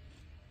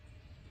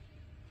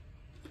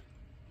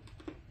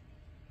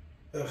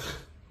that. Ugh.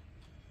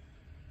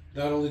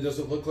 Not only does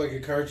it look like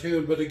a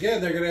cartoon, but again,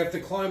 they're going to have to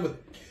climb a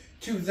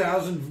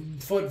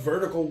 2,000-foot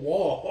vertical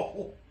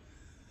wall.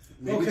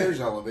 Maybe there's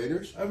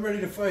elevators. I'm ready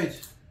to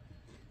fight.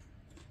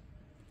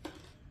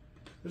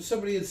 There's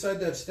somebody inside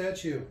that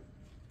statue.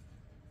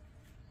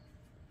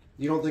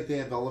 You don't think they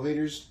have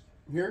elevators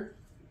here?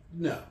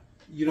 No.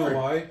 You know Why?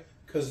 why?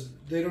 Because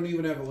they don't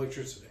even have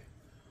electricity.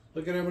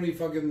 Look at how many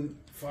fucking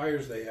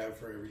fires they have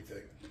for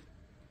everything.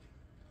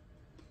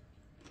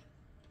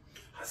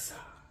 Huzzah.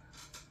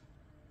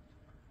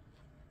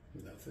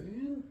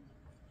 Nothing.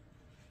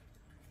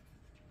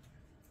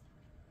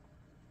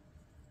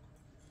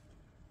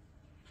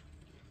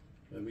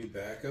 Let me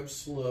back up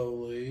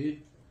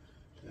slowly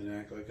and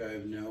act like I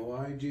have no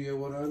idea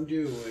what I'm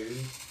doing.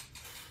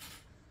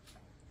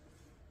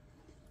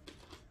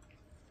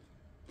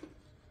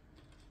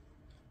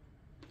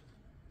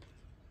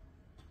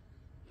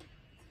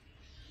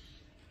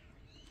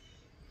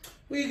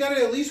 Well, you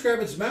gotta at least grab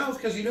its mouth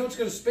because you know it's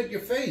gonna spit in your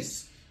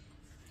face.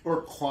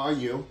 Or claw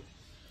you.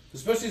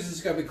 Especially since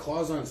it's got big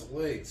claws on its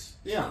legs.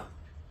 Yeah.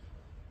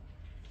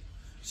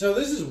 So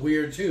this is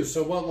weird too.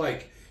 So what,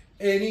 like,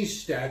 any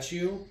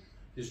statue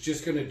is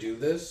just gonna do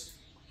this?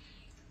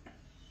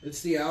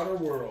 It's the outer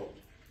world.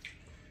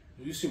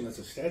 You assume that's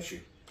a statue.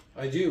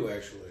 I do,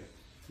 actually.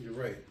 You're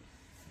right.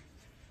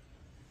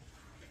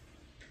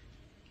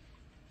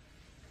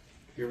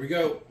 Here we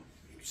go.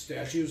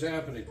 Statues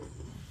happening.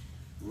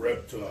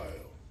 Reptile.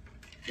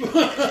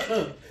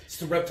 It's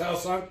the Reptile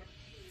song.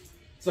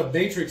 It's a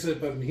Matrix,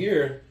 but in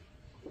here,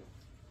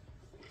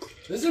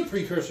 this is a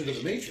precursor to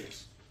the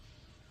Matrix.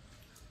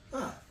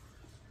 Ah.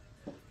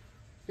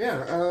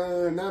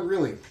 Yeah, not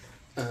really.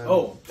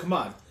 Oh, come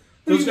on.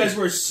 Those guys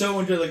were so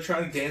into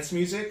electronic dance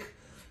music.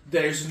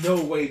 There's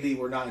no way they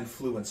were not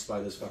influenced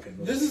by this fucking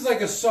movie. This is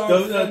like a song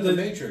from the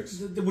Matrix.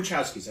 The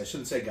Wachowskis, I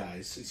shouldn't say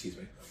guys, excuse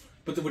me.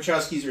 But the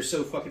Wachowskis are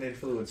so fucking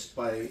influenced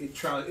by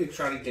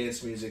electronic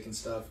dance music and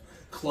stuff.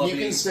 Clubbing.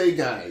 You can say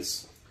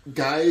guys.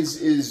 Guys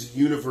is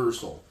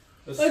universal.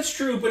 That's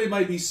true, but it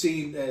might be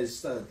seen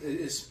as...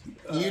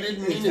 you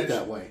didn't mean it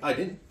that way. I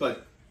didn't,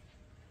 but...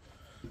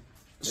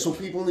 So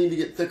people need to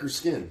get thicker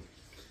skin.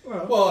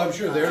 Well, I'm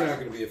sure they're not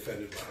going to be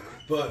offended by it.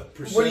 But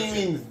perception. What do you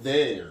mean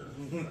they're?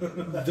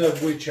 The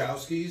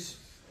Wachowskis.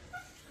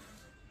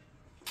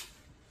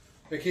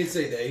 I can't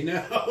say they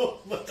now.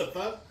 What the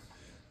fuck?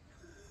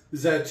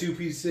 Is that too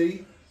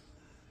PC?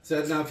 Is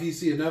that not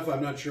PC enough?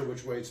 I'm not sure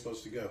which way it's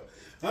supposed to go.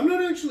 I'm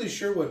not actually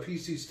sure what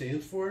PC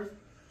stands for.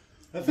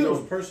 I thought it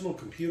was personal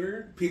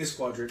computer. Penis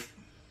quadrant.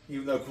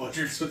 Even though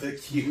quadrant's with a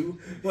Q.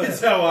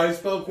 That's how I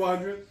spell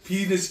quadrant.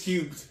 Penis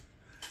cubed.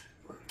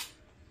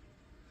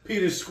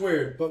 Penis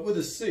squared, but with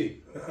a C.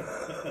 Wait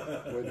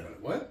a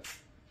minute, what?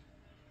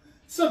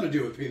 Something to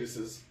do with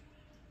penises.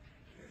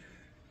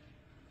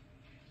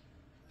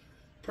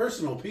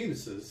 Personal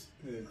penises.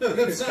 Yeah.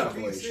 That's not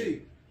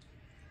PC.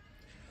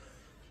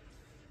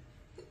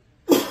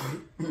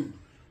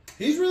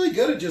 He's really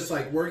good at just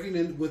like working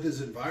in with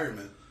his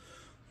environment.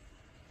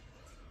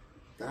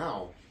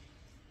 Ow.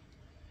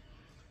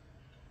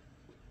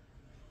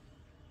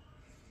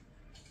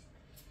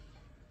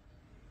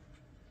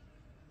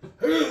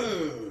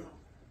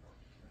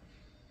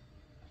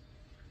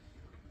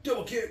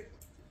 Double kick.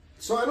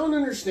 So I don't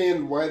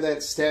understand why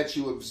that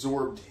statue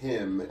absorbed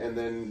him and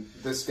then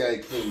this guy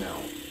came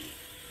out.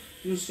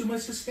 It was too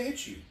much a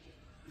statue.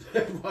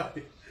 Why?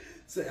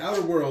 It's the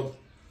outer world.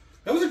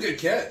 That was a good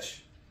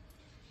catch.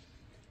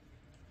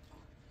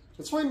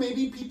 That's why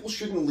maybe people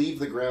shouldn't leave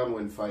the ground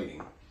when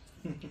fighting.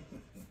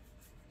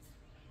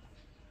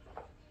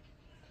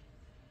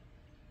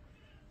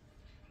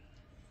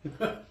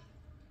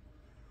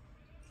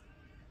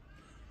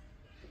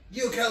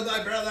 You killed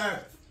my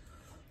brother.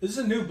 This is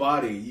a new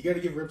body. You got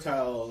to give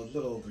Reptile a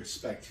little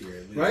respect here,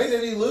 at least. Right?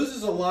 And he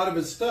loses a lot of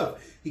his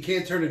stuff. He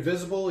can't turn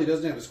invisible. He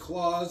doesn't have his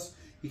claws.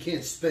 He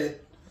can't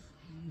spit.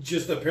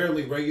 Just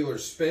apparently regular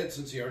spit,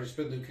 since he already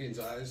spit in Liu Kang's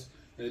eyes.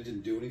 And it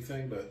didn't do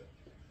anything, but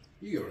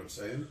you get what I'm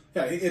saying.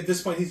 Yeah, at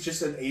this point, he's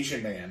just an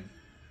Asian man.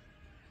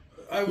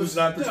 I was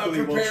not not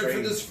particularly prepared for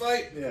well-trained. this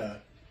fight. Yeah.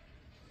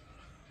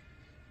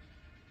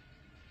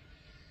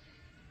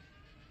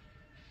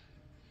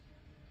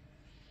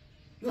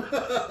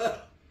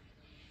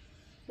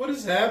 What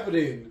is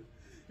happening?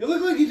 It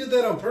looked like he did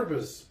that on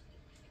purpose.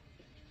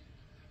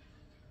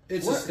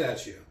 It's What? a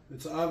statue.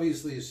 It's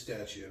obviously a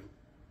statue.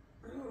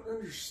 I don't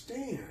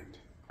understand.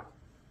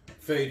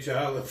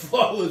 Fatal and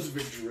flawless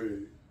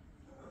victory.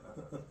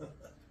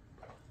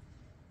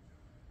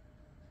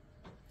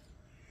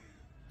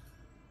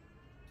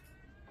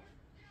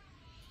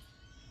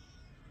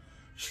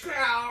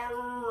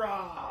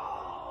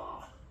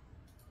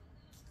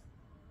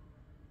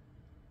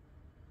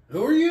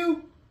 Who are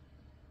you?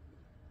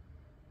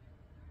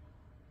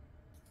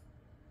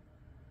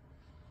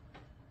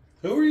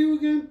 Who are you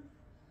again?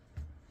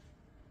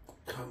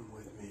 Come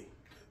with me.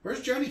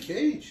 Where's Johnny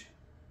Cage?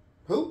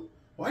 Who?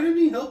 Why didn't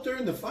he help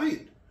during the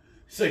fight?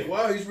 He's like,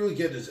 wow, he's really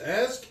getting his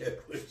ass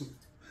kicked.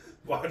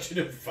 Watching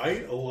him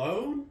fight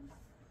alone?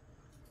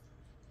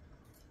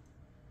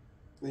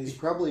 He's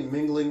probably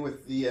mingling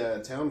with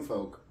the town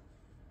folk.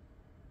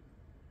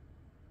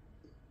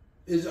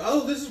 This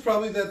is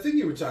probably that thing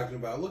you were talking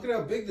about. Look at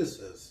how big this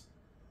is.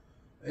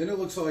 And it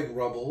looks like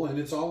rubble, and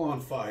it's all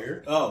on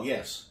fire. Oh,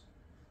 yes.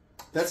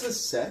 That's a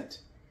set?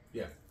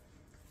 Yeah.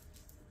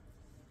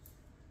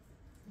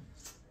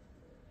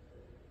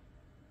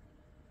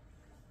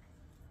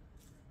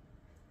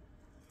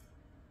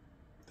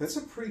 That's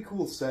a pretty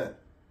cool set.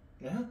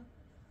 Yeah.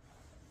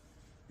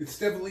 It's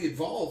definitely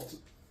evolved.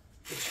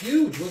 It's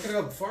huge. Look at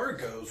how far it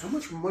goes. How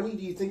much money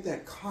do you think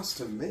that cost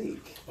to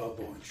make? A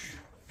bunch.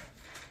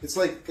 It's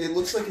like, it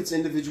looks like it's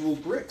individual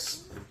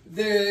bricks.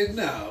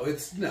 No.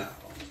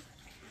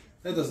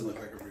 That doesn't look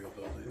like a real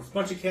building. It's a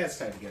bunch of cats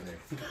tied together.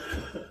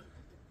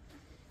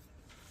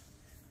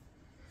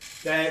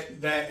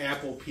 that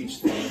apple peach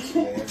thing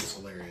yesterday, that was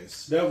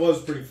hilarious. That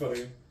was pretty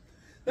funny.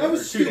 That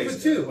was 2 days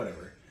stupid ago, too.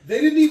 whatever. They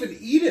didn't even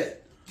eat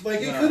it.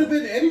 Like it No. could have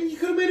been any. You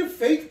could have made a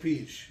fake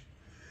peach.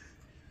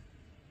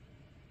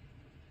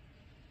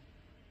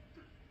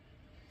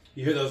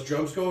 You hear those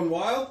drums going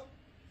wild?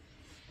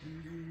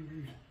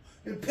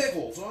 And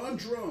pickles on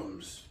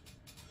drums.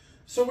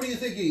 So what do you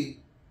think? He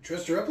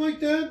dressed her up like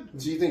that?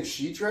 Do you think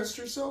she dressed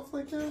herself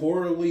like that?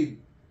 Poorly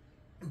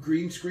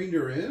green screened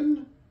her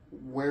in?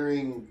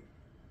 Wearing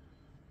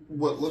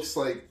what looks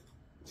like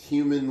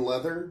human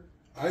leather?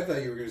 I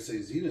thought you were going to say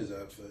Xena's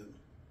outfit.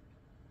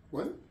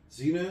 What?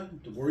 Xena,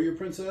 the warrior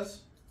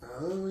princess.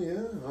 Oh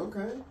yeah,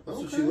 okay. That's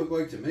what she looked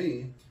like to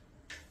me.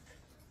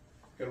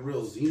 Got a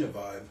real Xena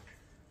vibe.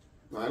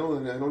 I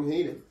don't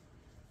hate it.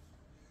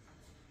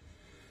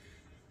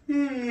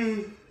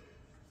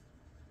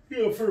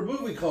 For a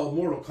movie called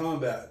Mortal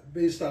Kombat,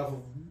 based off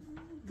of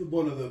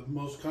one of the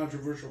most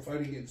controversial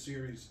fighting game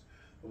series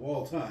of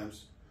all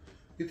times,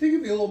 you'd think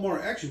it'd be a little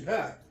more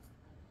action-packed.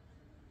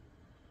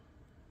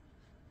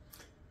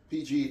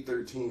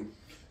 PG-13.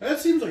 That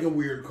seems like a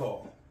weird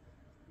call.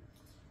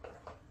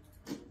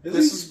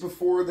 This is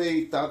before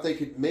they thought they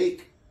could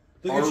make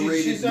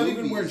R-rated she's not movies.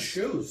 even wearing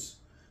shoes.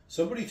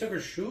 Somebody took her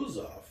shoes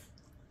off.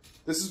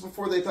 This is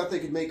before they thought they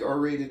could make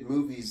R-rated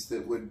movies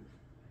that would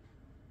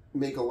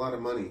make a lot of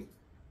money.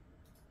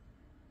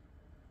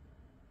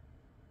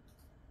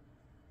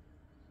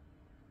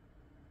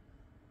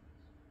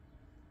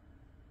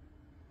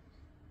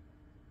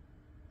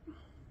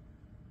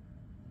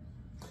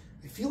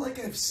 I feel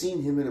like I've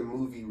seen him in a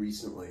movie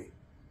recently.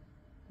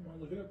 Well,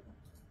 look it up.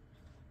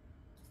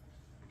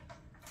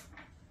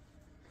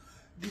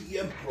 The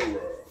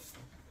Emperor.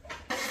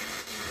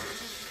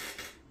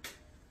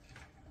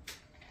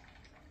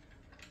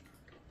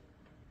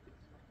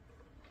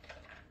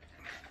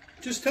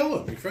 Just tell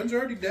him. Your friend's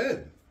already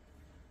dead.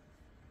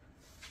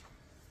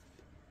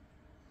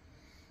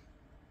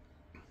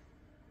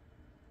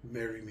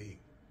 Marry me.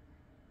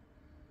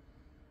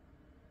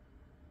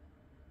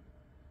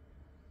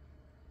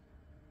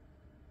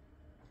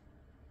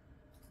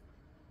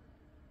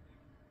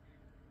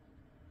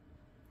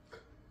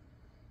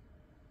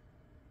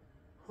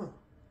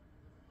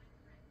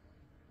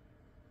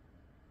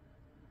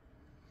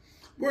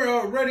 We're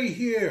already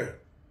here.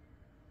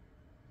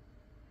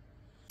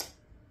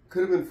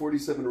 Could have been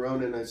 47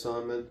 Ronin I saw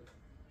him in.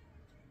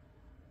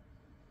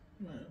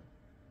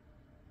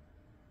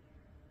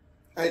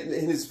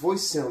 And his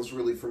voice sounds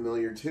really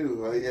familiar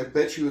too. I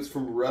bet you it's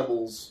from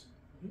Rebels.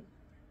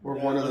 Or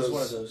one of those.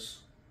 One of those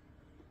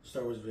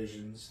Star Wars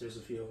Visions. There's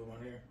a few of them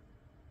on here.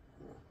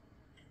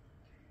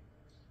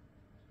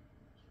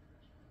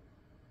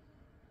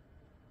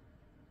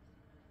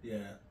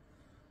 Yeah.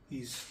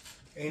 He's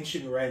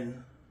Ancient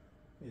Ren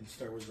in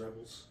Star Wars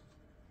Rebels.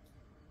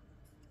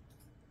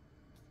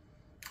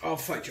 I'll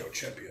fight your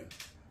champion.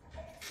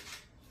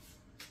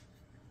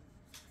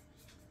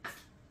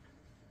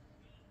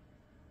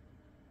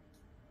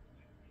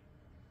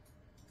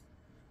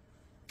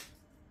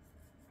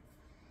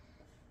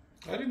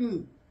 I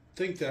didn't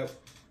think that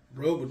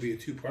robe would be a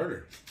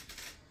two-parter. It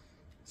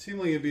seemed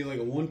like it'd be like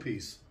a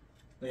one-piece.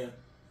 Yeah.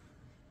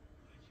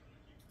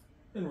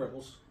 In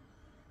Rebels.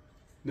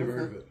 Never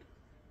heard of it.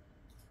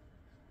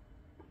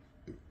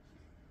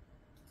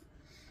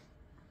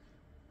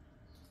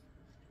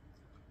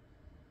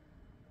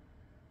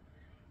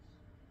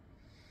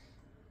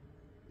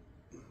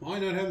 Why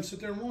not have him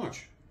sit there and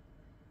watch?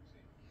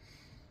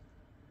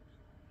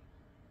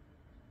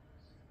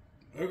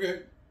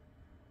 Okay.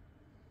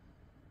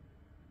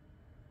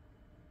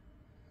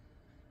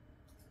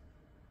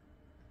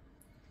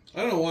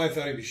 I don't know why I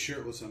thought he'd be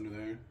shirtless under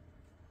there.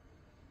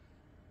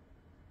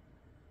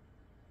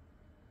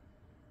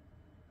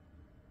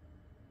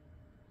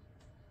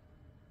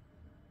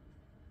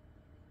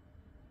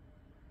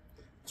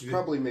 It's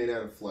probably made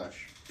out of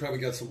flesh. Probably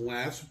got some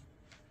laughs.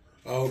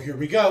 Oh, here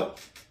we go.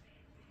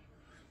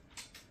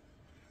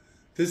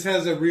 This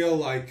has a real,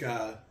 like,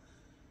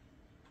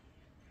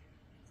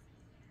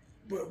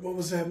 what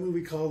was that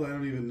movie called? I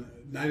don't even...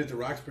 Night at the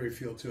Roxbury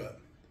feel to it.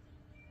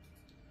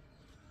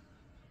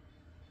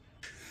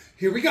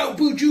 Here we go.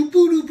 Boo-doo,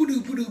 boo-doo, boo-doo,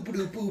 boo-doo,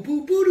 boo-doo, boo-doo,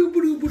 boo-doo,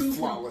 boo-doo, boo-doo.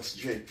 Flawless,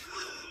 Jake.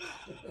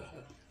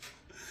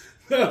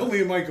 Not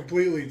only am I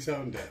completely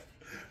tone deaf,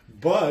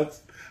 but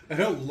I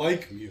don't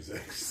like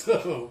music,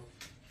 so...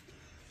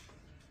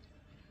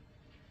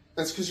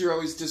 That's because you're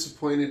always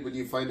disappointed when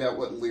you find out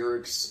what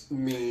lyrics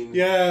mean.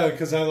 Yeah,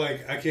 because I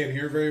can't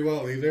hear very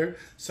well either,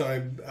 so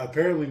I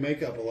apparently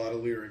make up a lot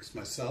of lyrics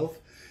myself,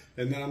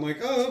 and then I'm like,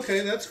 oh,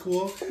 okay, that's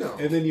cool. No.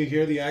 And then you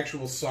hear the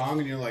actual song,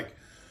 and you're like,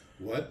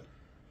 what?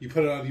 You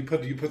put it on. You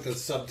put the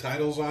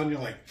subtitles on.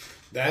 You're like,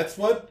 that's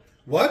what?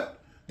 What?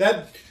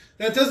 That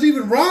doesn't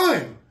even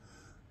rhyme.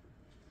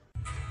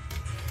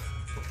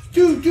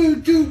 Do.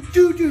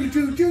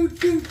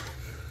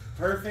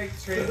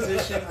 Perfect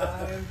transition,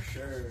 I'm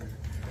sure.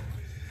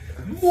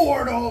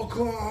 Mortal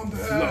Kombat.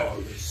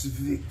 Flawless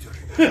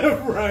victory.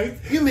 Right?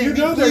 You made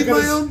me bleed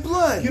my own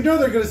blood. You know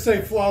they're going to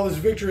say flawless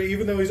victory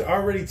even though he's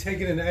already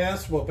taken an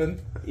ass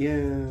whooping.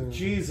 Yeah.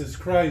 Jesus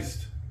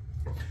Christ.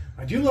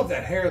 I do love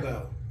that hair,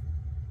 though.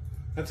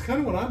 That's kind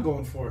of what I'm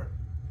going for.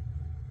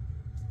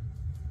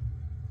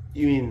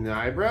 You mean the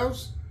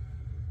eyebrows?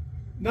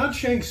 Not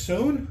Shang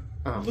Tsung.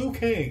 Oh. Liu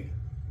Kang.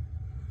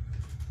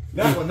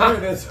 That one. There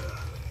it is.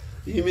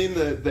 You mean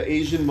the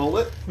Asian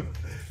mullet?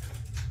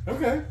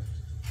 Okay.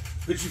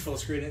 Could you full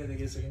screen it in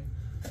a second?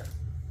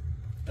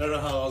 I don't know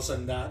how all of a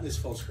sudden that is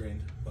full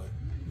screened, but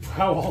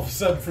How all of a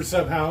sudden, for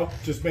somehow,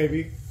 just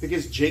maybe.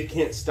 Because Jake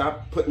can't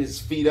stop putting his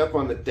feet up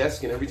on the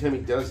desk, and every time he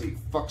does, he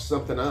fucks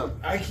something up.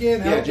 I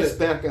can't help it. Yeah, just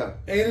back up.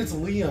 And it's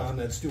Leon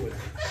that's doing it.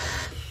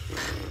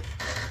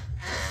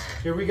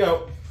 Here we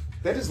go.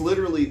 That is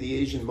literally the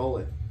Asian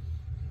mullet.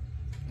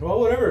 Well,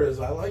 whatever it is,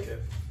 I like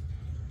it.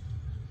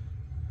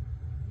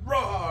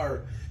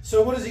 Roar!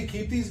 So what does he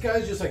keep these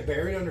guys just like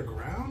buried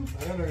underground?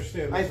 I don't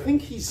understand. I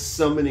think he's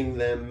summoning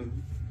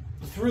them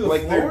through the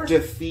like floor? they're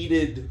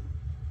defeated.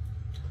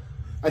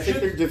 I think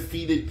they're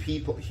defeated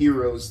people,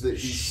 heroes that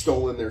he's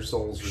stolen their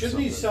souls. Or Shouldn't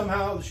something. he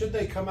somehow? Should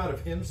they come out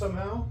of him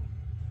somehow?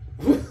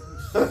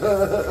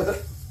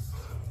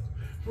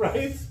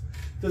 Right?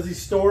 Does he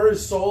store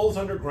his souls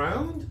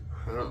underground?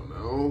 I don't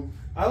know.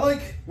 I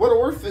like. What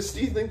orifice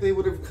do you think they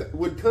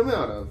would come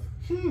out of?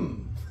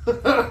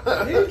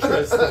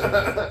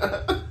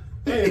 Interesting.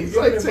 Hey, He's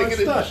like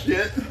taking a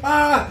shit.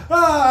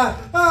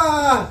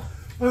 Ah!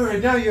 All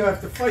right, now you have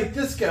to fight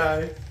this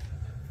guy.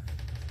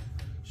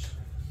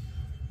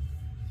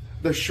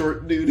 The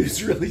short dude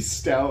is really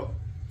stout.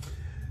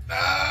 It's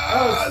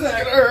that's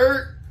gonna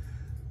hurt.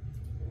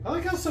 I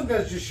like how some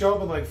guys just show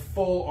up in like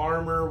full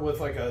armor with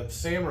like a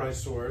samurai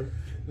sword.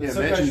 And Yeah,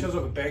 some guy imagine- shows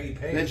up with baggy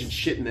pants. Imagine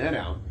shitting that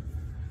out.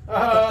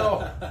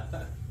 Oh,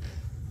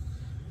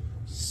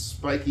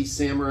 Spiky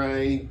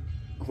samurai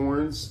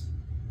horns.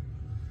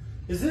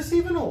 is this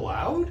even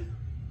allowed?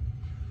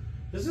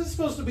 Is this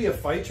supposed to be a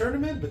fight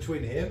tournament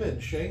between him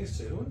and Shang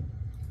Tsung?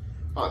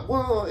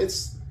 Well,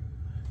 it's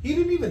He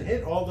didn't even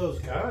hit all those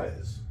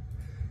guys.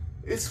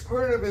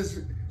 part of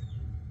his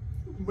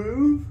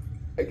move,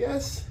 I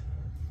guess.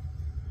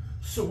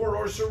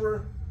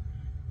 Sorcerer.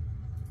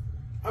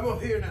 I'm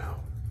up here now.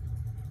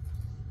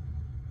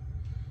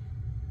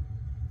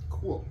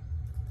 Cool.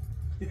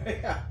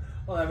 Yeah.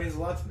 Well, that means a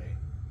lot to me.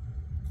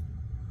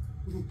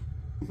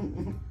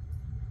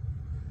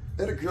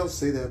 I had a girl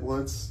say that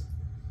once.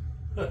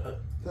 Thought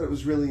it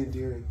was really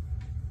endearing.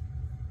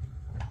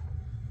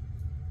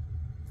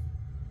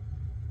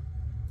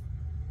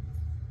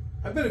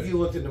 I bet if you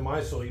looked into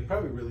my soul, you'd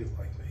probably really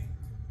like me.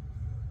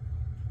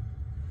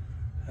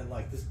 And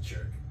like this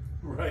jerk.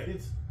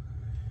 Right?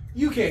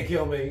 You can't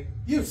kill me.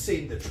 You've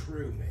seen the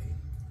true me.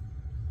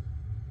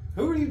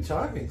 Who are you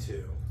talking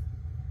to?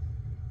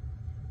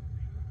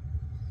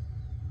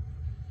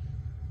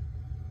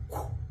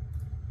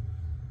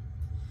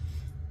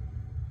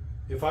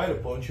 If I had a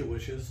bunch of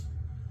wishes,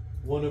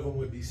 one of them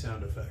would be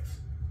sound effects.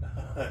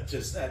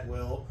 Just at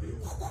will.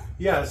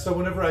 Yeah, so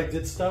whenever I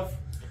did stuff,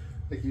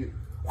 Like you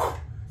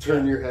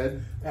turn your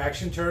head.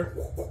 action turn,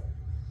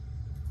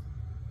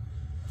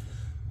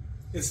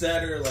 It's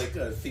that or like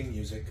theme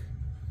music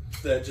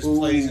that just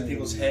plays in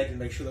people's head and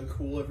makes you look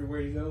cool everywhere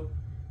you go.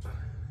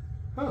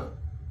 huh.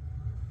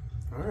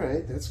 All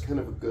right, that's kind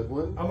of a good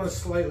one. I'm going to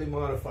slightly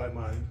modify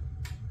mine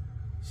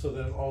so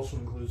that it also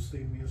includes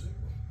theme music.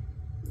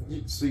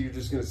 So you're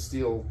just going to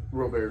steal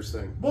Robert's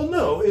thing. Well,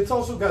 no, it's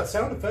also got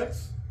sound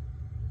effects.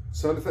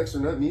 Sound effects are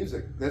not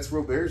music. That's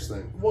Robert's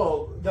thing.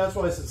 Well, that's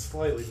why I said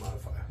slightly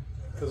modify.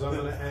 Because I'm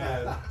going to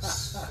add...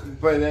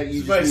 By that,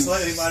 you By just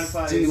slightly mean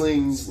modified,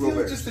 stealing steal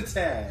Robert. just a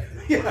tad.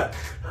 Yeah,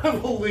 I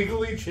will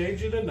legally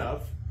change it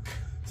enough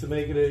to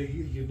make it a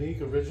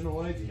unique, original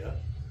idea,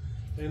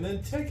 and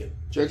then take it.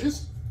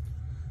 Judges?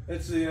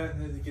 It's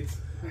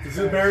Is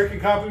it American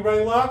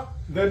copyright law?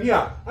 Then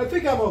yeah, I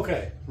think I'm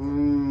okay.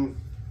 And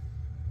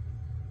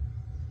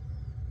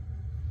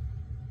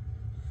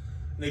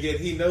again,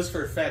 he knows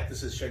for a fact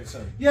this is Shang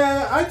Tsung.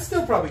 Yeah, I'd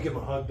still probably give him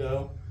a hug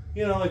though.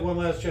 You know, like one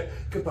last check.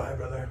 Goodbye,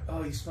 brother.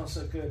 Oh, you smell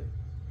so good.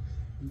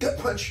 Gut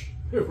punch.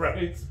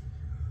 Right.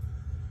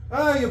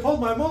 Ah, you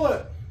pulled my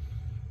mullet.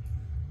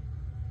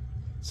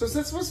 So is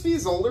that supposed to be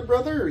his older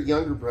brother or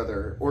younger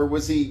brother? Or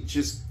was he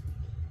just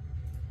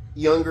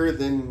younger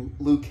than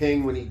Liu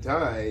Kang when he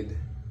died?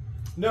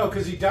 No,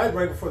 because he died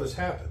right before this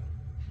happened.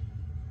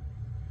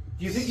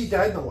 Do you think he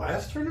died in the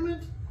last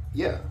tournament?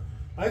 Yeah.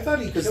 I thought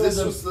he Because killed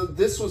this him.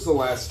 this was the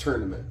last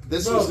tournament.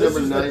 This No, was this number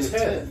was 9 the and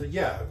 10th. 10.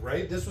 Yeah,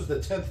 right? This was the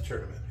 10th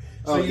tournament.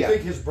 So Oh, you yeah.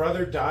 think his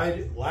brother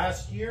died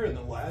last year in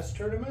the last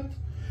tournament?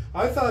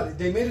 I thought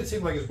they made it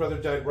seem like his brother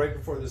died right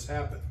before this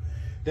happened.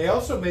 They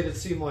also made it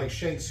seem like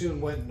Shang Tsung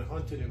went and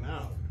hunted him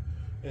out.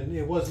 And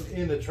it wasn't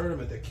in the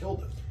tournament that killed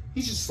him.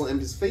 He just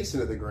slammed his face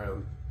into the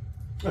ground.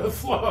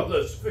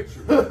 Flawless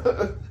victory.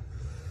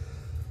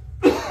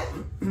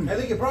 I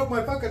think it broke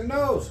my fucking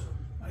nose.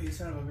 Oh, you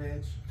son of a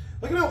bitch.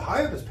 Look at how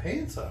high up his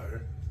pants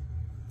are.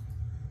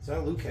 Is that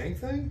a Liu Kang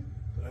thing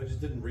that I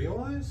just didn't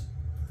realize?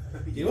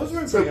 He was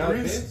wearing pretty high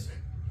pants.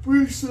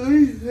 Bruce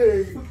Lee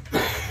thing.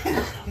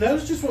 That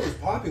was just what was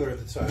popular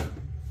at the time.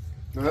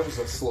 No, that was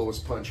the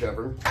slowest punch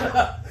ever.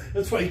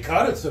 That's why he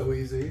caught it so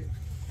easy.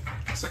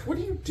 It's like, what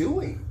are you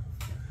doing?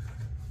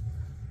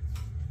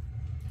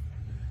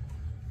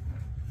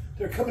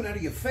 They're coming out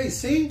of your face.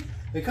 See?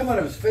 They come out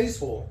of his face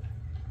hole.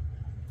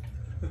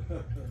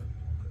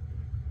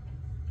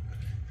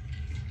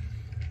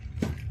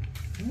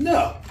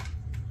 No.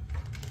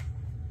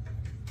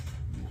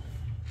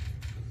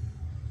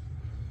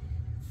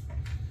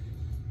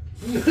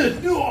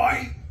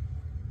 Die.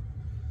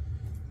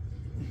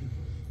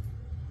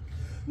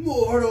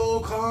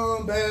 Mortal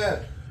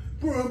Kombat.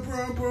 Brum,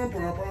 brum, brum,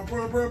 brum, brum,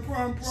 brum, brum,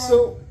 brum.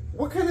 So,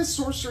 what kind of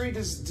sorcery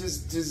does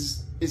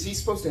is he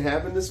supposed to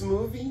have in this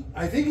movie?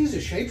 I think he's a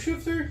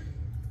shapeshifter.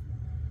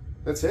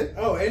 That's it?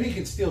 Oh, and he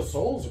can steal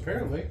souls,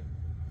 apparently.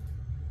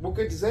 What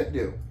good does that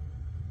do?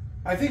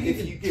 I think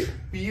If you get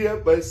beat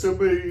up by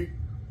somebody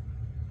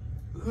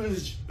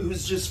who's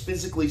just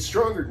physically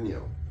stronger than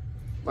you.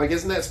 Like,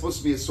 isn't that supposed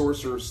to be a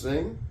sorcerer's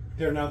thing?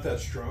 they're not that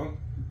strong.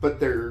 But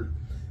their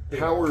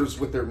powers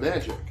with their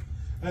magic.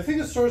 I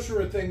think a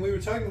sorcerer thing, we were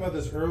talking about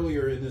this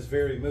earlier in this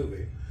very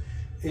movie,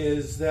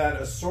 is that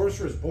a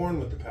sorcerer is born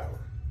with the power.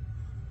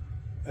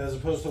 As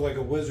opposed to like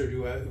a wizard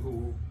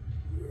who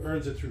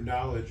earns it through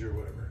knowledge or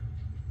whatever.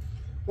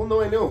 Well,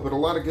 no, I know, but a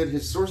lot of good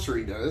his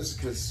sorcery does,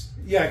 because...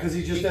 Yeah, because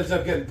he just ends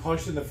up getting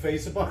punched in the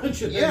face a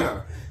bunch. And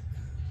Yeah.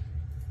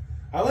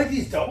 I like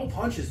these double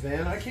punches,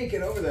 man. I can't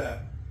get over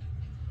that.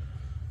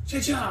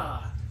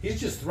 Cha-cha! He's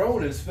just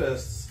throwing his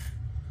fists.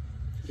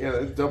 Yeah,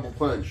 that double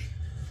punch.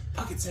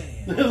 Pocket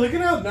sand. Look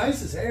at how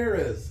nice his hair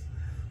is.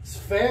 It's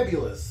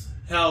fabulous.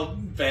 How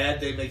bad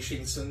they make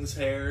Shang Tsung's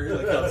hair.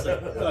 Like how it's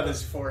like on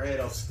his forehead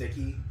all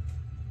sticky.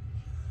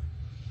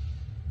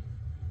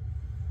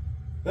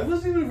 That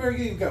wasn't even very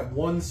good. You've got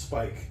one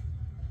spike.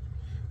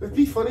 It'd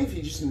be funny if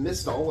you just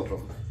missed all of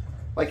them.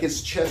 Like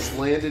his chest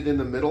landed in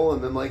the middle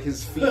and then like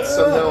his feet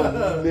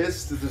somehow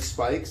missed the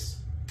spikes.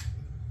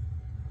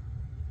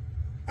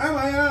 Ah,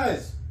 my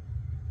eyes!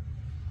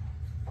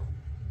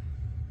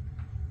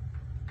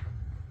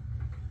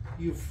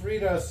 You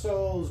freed our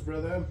souls,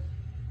 brother.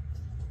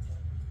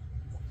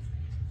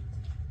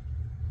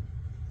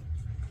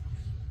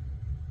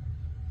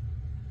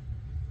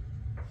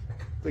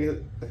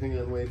 Hang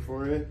on, wait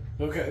for it.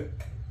 Okay.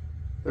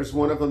 There's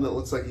one of them that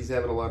looks like he's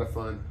having a lot of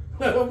fun.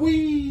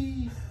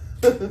 Wee!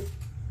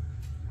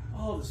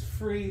 All this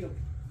freedom.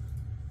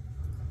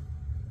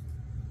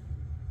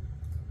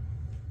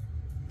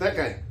 That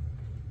guy.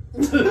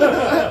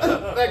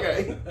 That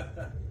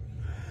guy.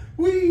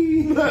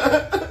 Wee!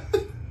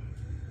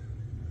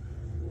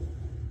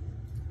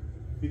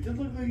 He did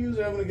look like he was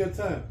having a good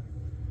time.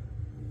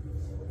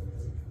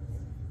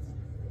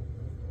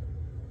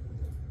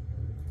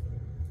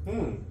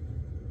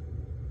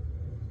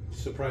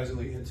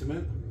 Surprisingly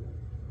intimate.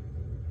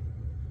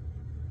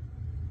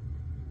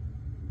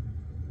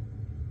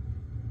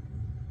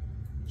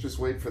 Just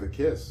wait for the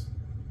kiss.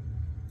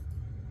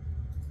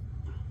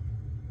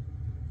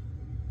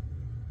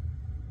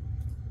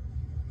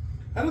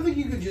 I don't think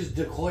you can just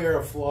declare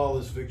a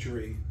flawless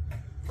victory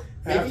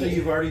after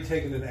you've already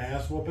taken an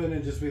ass whooping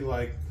and just be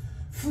like,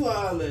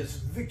 flawless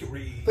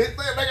victory.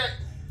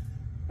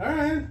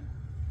 Alright.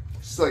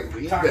 Just like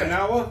leave that.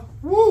 Takanawa.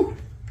 Woo!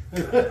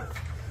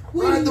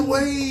 Wee. Ride the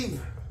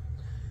wave.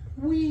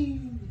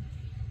 Wee.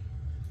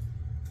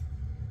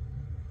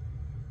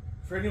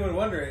 For anyone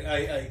wondering,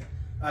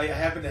 I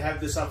happen to have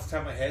this off the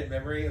top of my head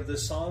memory of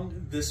this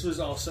song. This was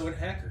also in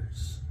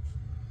Hackers.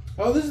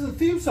 Oh, this is the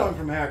theme song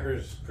from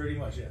Hackers. Pretty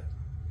much, yeah.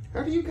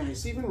 How do you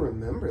guys even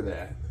remember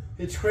that?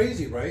 It's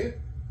crazy, right?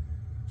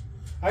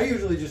 I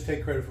usually just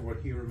take credit for what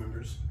he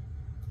remembers.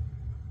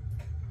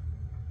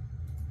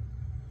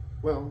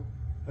 Well,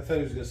 I thought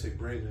he was going to say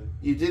Brandon.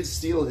 you did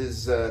steal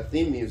his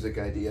theme music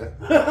idea.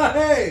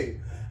 Hey!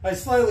 I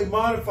slightly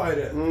modified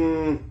it.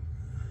 Mm.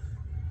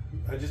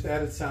 I just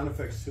added sound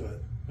effects to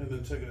it and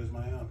then took it as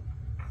my own.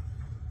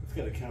 It's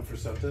got to count for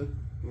something.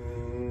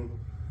 Mm.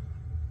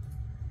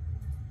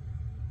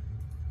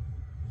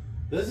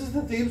 This is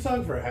the theme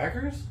song for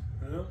Hackers?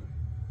 Yeah.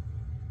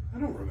 I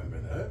don't remember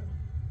that.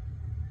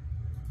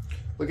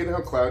 Look at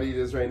how cloudy it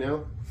is right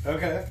now.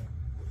 Okay.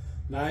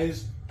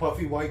 Nice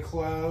puffy white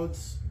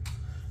clouds.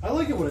 I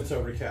like it when it's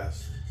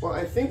overcast. Well,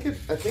 I think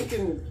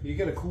in... You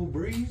get a cool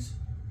breeze.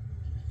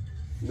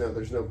 No,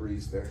 there's no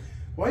breeze there.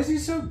 Why is he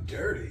so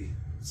dirty?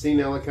 See,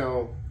 now look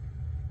how...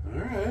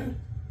 Alright.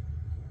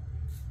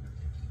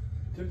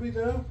 Did we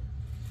though?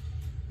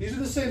 These are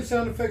the same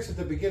sound effects at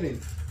the beginning.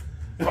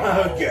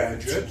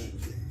 Gadget.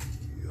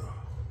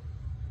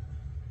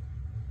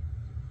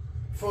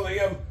 For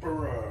the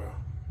Emperor.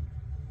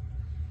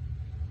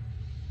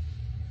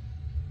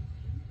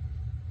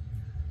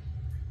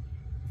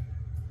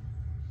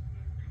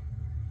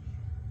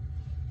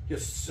 Your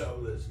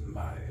soul is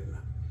mine.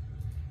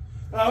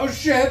 Oh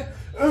shit!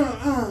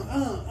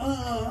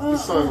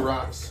 This song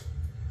rocks.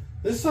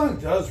 This song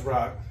does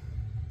rock.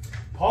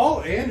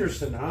 Paul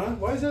Anderson, huh?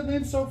 Why is that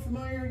name so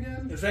familiar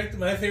again? In fact,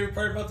 my favorite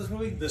part about this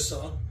movie, this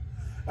song.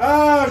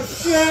 Oh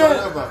shit!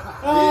 Son of a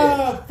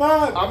Oh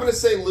fuck! I'm gonna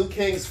say Liu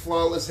Kang's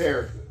flawless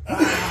hair.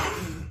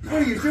 What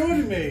are you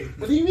doing to me?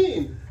 What do you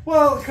mean?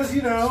 Well, because,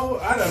 you know,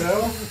 I don't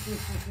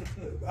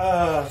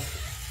know.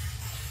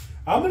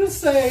 I'm going to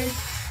say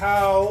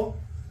how,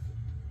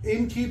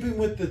 in keeping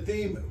with the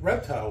theme,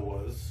 Reptile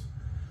was.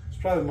 It's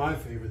probably my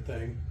favorite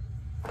thing.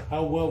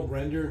 How well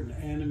rendered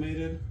and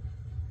animated.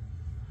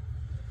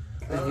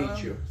 I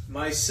hate you.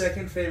 My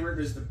second favorite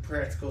is the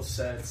practical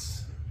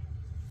sets.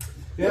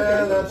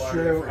 Yeah, that's Why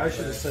true. different I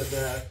should have than- said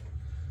that.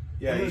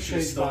 Yeah, I'm you gonna should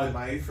have change stolen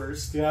mine. mine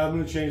first. Yeah, I'm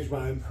going to change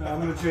mine.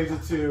 I'm going to change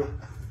it to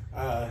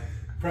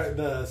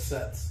the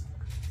sets.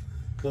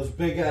 Those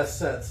big-ass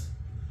sets.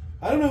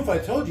 I don't know if I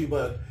told you,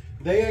 but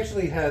they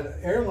actually had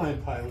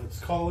airline pilots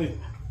calling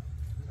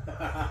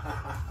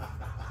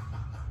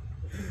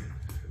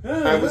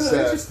I was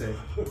interesting.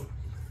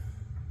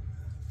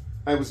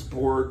 I was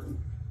bored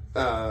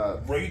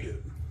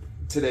Rated.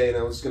 today, and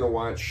I was gonna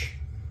watch.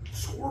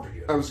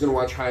 Scorpion. I was gonna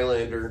watch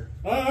Highlander,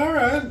 All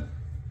right.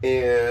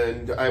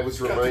 and I was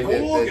Got the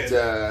reminded Morgan.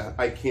 that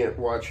I can't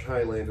watch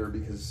Highlander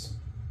because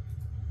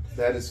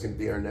that is going to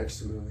be our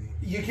next movie.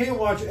 You can't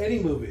watch any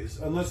movies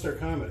unless they're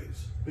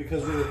comedies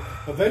because we're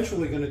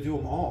eventually going to do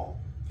them all.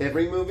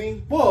 Every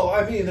movie? Well,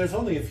 I mean, there's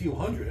only a few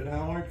hundred.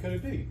 How hard could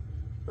it be?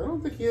 I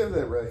don't think you have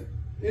that right.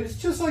 It's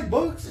just like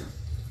books.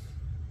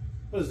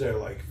 What is there,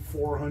 like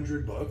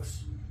 400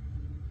 books?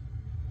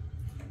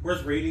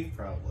 Worth reading?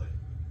 Probably.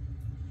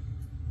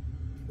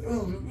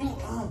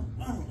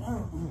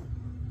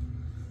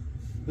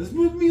 This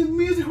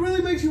music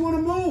really makes you want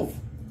to move.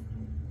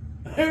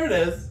 There it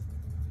is.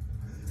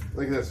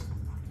 Like this.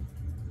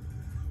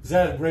 Is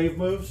that rave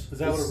moves? Is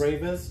that what a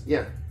rave is?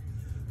 Yeah.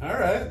 All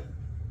right.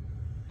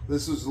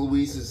 This was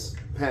Luis's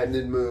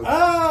patented move.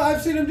 Ah,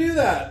 I've seen him do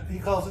that. He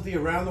calls it the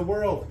around the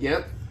world.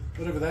 Yep.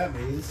 Whatever that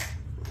means.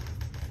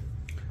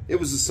 It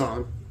was a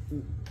song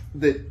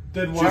that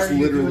Then why just are you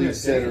doing literally it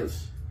said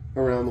dance?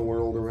 around the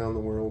world, around the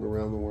world,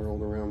 around the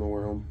world, around the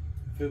world.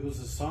 If it was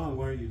a song,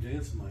 why are you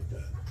dancing like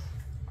that?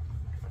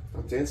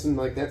 I'm dancing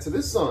like that to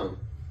this song.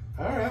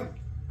 All right.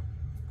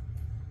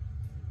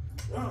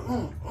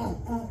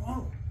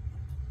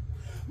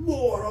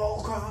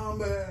 Mortal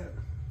Kombat.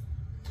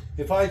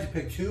 If I had to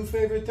pick two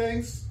favorite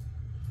things,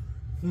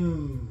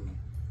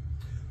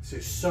 say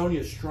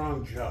Sonya's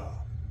strong jaw.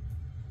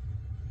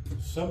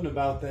 Something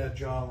about that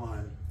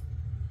jawline,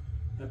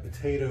 that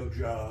potato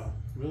jaw,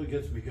 really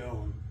gets me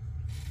going.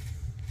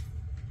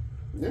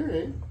 All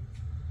right.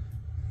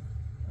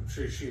 I'm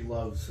sure she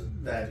loves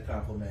that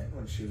compliment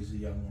when she was a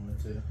young woman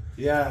too.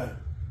 Yeah,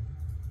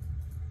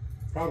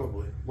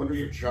 probably. Wonder if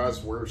your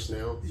jaw's worse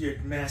now. Your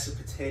massive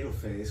potato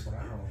face. Wow.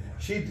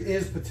 She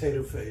is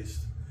potato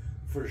faced,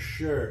 for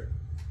sure.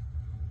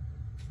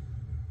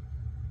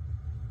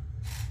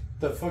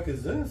 The fuck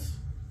is this?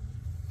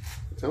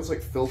 It sounds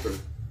like Filter.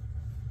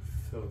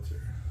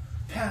 Filter.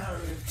 Power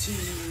of two.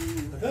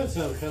 I thought it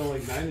sounded kind of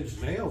like 9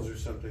 Inch Nails or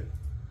something.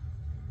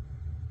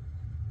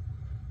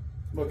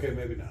 Okay,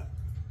 maybe not.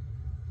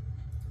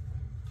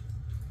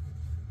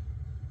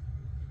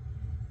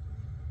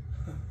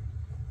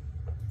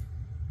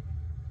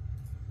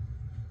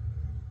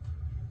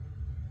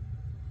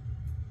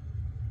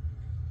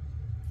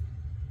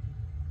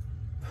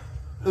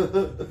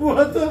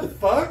 What the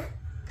fuck?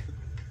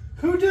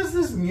 Who does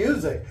this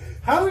music?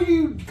 How do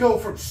you go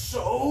from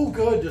so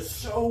good to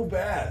so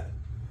bad?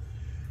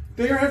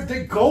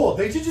 They gold.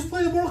 They should just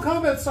play the Mortal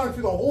Kombat song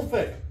through the whole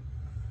thing.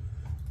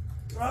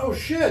 Oh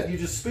shit, you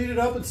just speed it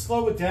up and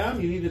slow it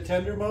down. You need a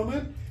tender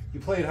moment. You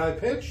play it high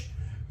pitch.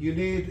 You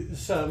need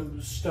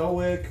some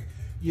stoic,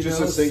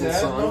 Just a single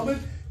sad song?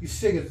 moment. You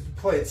sing it,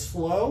 play it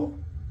slow.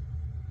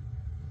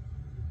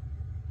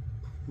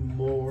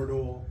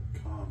 Mortal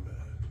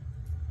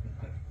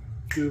Kombat.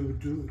 Do,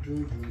 do, do,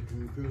 do,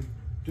 do, do,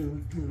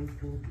 do, do,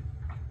 do.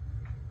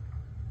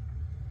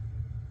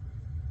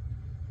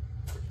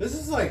 This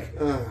is like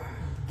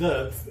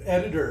the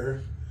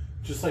editor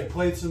just like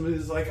played some.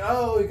 Is like,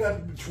 oh, we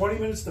got 20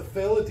 minutes to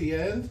fill at the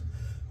end.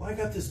 Well, I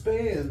got this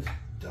band,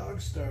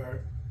 Dogstar.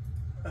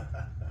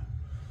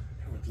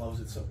 Everyone loves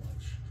it so much.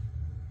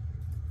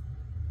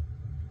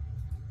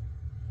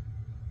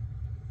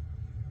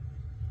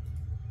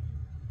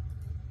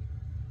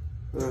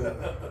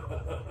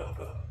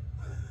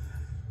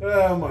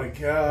 Oh my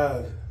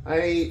god!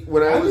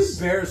 When I I'm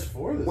was embarrassed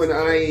for this. when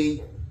I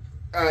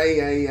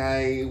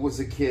was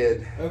a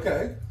kid,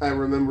 Okay. I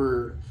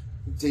remember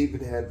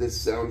David had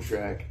this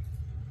soundtrack,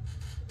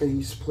 and he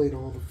used to play it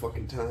all the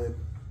fucking time.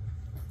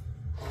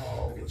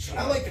 Oh,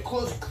 I like the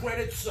close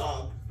credits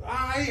song.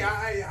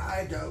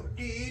 I don't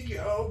need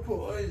your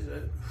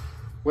poison.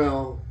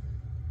 Well,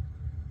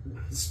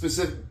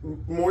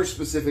 more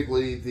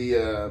specifically,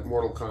 the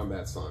Mortal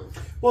Kombat song.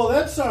 Well,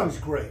 that song's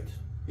great.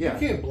 Yeah.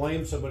 You can't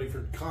blame somebody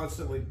for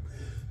constantly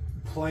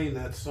playing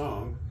that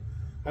song.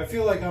 I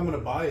feel like I'm going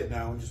to buy it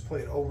now and just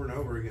play it over and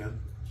over again.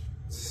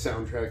 It's a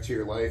soundtrack to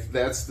your life.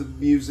 That's the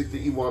music that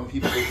you want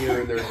people to hear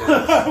in their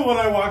heads. When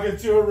I walk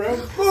into a room,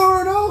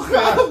 Mortal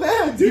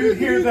Kombat! you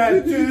hear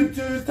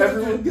that.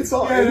 Everyone gets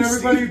all and angsty.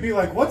 everybody would be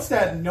like, what's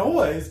that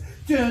noise?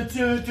 And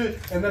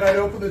then I'd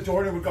open the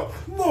door and it would go,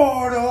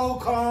 Mortal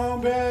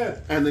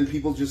Kombat! And then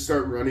people just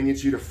start running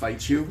at you to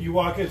fight you. You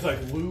walk in, it's like,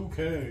 Liu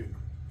Kang.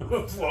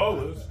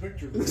 Flawless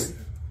victory.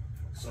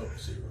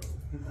 Sub-Zero.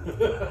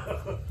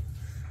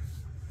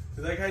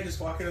 Did that guy just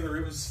walk into the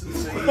room and say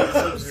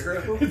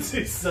Sub-Zero? It's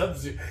a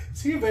Sub-Zero.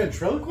 Is he a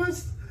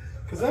ventriloquist?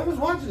 Because I was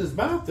watching his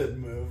mouth didn't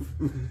move.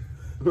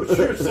 It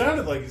sure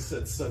sounded like he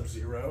said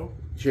Sub-Zero.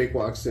 Jake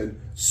walks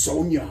in.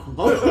 Sonya.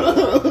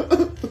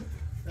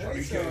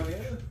 That's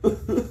Sonya.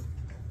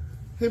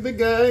 Hey, big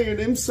guy, your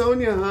name's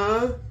Sonya,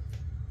 huh?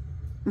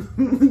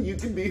 You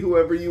can be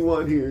whoever you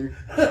want here.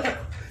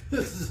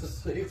 This is a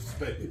safe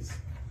space.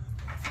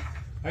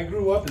 I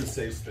grew up in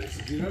safe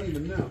spaces. You don't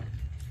even know.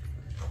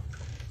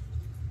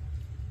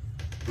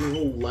 Your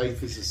whole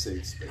life is a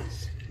safe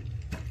space.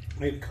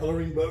 I had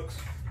coloring books.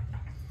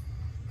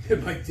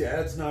 And my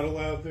dad's not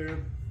allowed there.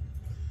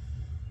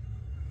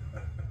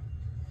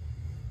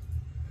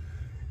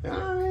 I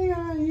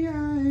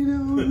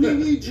don't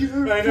need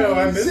your I know,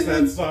 I miss that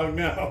poison. song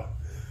now.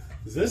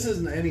 This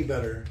isn't any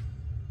better.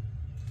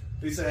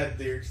 At least I had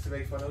lyrics to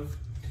make fun of.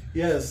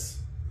 Yes.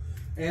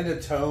 And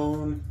a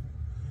tone.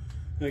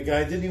 And the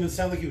guy didn't even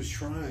sound like he was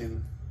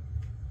trying.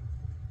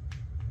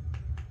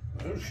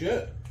 Oh,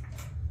 shit.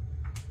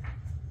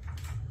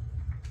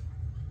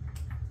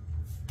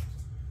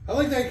 I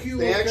like that cute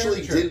They little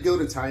actually caricature. did go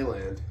to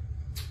Thailand.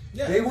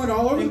 Yeah. They went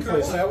all over the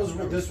place. Incredible. That was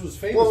what this was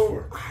famous Well,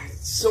 for.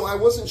 so I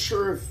wasn't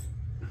sure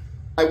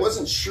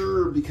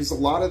because a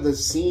lot of the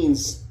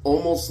scenes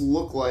almost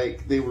look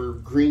like they were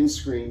green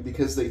screen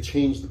because they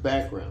changed the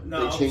background.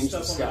 No, they changed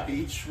the stuff sky. on the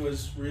beach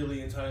was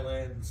really in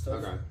Thailand and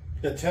stuff. Okay.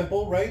 The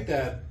temple, right?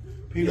 That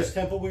penis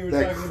temple we were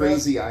That talking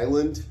crazy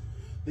island.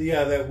 about?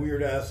 Yeah, that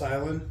weird ass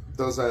island.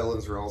 Those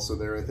islands are also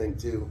there, I think,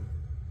 too.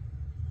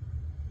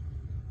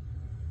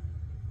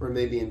 Or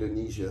maybe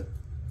Indonesia.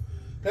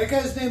 That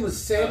guy's name was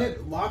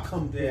Sanit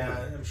Lakham. Yeah,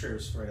 I'm sure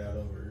it's spread out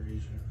over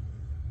Asia.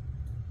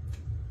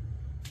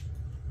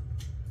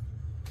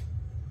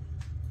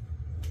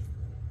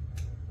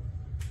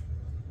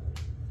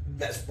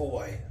 Best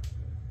boy.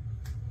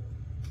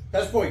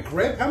 Best boy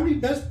grip? How many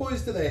best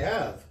boys do they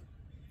have?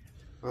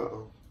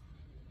 Uh-oh.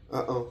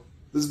 Uh-oh.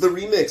 This is the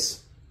remix.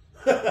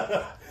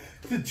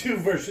 The two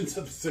versions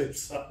of the same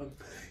song.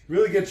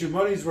 Really get your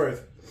money's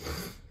worth.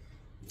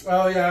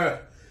 Oh, yeah.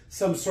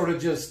 Some sort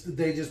of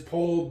they just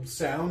pulled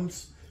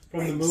sounds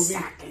from the movie.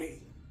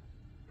 Exactly.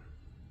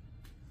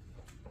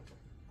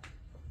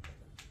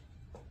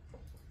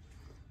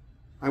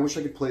 I wish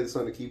I could play this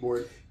on a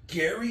keyboard.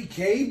 Gary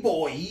K.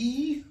 Boy.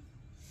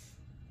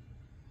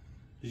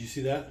 Did you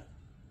see that?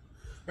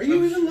 Are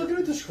you even looking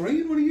at the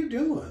screen? What are you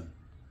doing?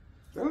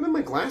 I don't have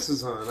my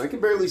glasses on. I can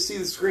barely see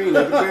the screen.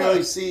 I can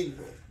barely see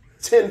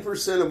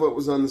 10% of what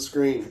was on the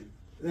screen.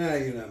 Nah,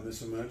 you're not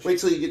missing much. Wait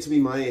till you get to be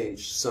my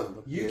age, son of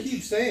a You bitch.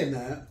 keep saying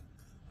that.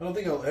 I don't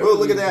think I'll ever Oh,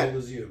 look be at as that. old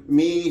as you.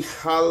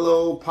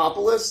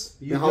 Mihalopoulos?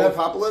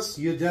 Mihalopoulos?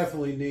 You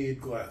definitely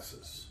need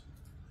glasses.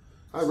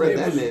 I read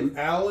that was name.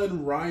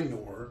 Alan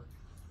Reinor.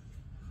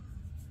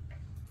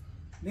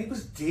 His name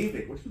was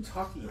David. What are you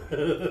talking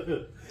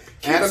about?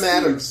 Adam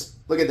Adams.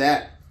 Look at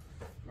that.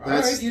 All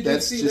right, you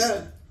did see just-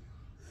 that.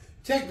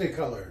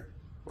 Technicolor.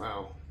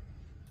 Wow.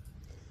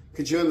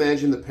 Could you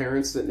imagine the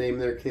parents that name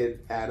their kid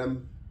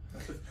Adam?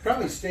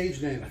 Probably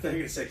stage name. I thought you were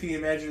going to say, can you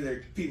imagine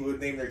there people would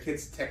name their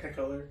kids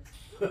Technicolor?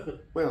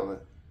 Well,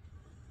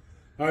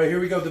 All right, here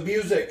we go. The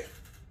music.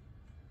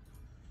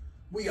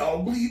 We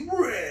all bleed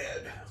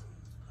red.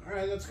 All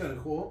right, that's kind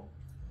of cool.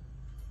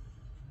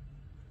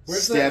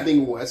 Where's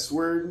Stabbing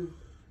Westward.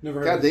 Never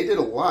heard God, of they did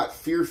a lot.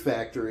 Fear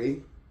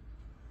Factory.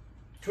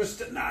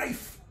 Twisted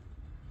Knife.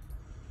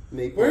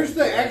 Napalm Where's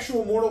the Death,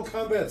 actual Mortal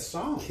Kombat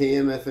song?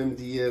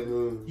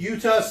 KMFMD.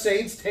 Utah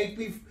Saints Take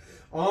Me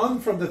On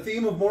from the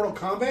theme of Mortal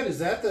Kombat? Is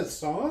that the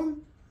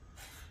song?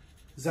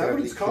 Is that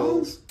what it's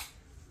called?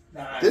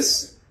 Nah,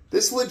 This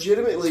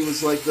legitimately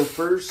was like the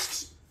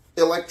first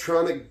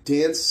electronic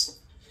dance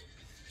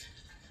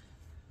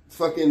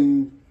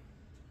fucking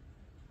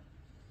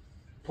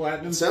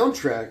Platinum?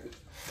 soundtrack.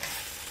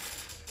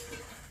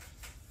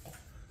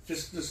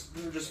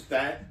 just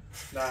that,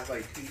 not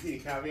like any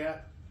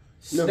caveat.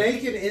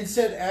 Snake and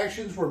insect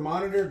actions were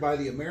monitored by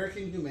the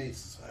American Humane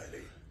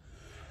Society.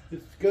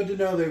 It's good to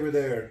know they were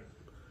there.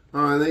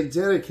 Oh, and they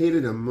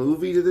dedicated a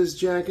movie to this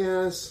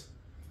jackass?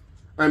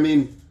 I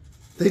mean,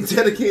 they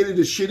dedicated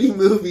a shitty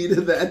movie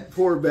to that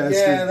poor bastard.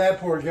 Yeah, that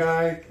poor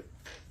guy.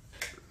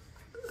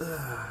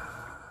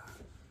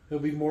 He'll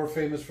be more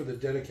famous for the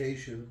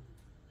dedication.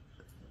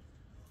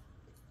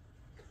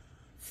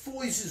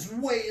 Voices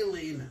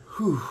wailing.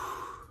 Whew.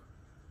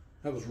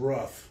 That was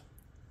rough.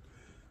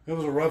 That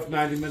was a rough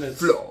 90 minutes.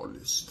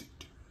 Flawless.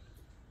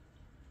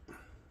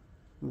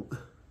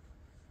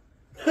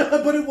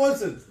 But it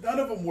wasn't. None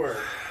of them were.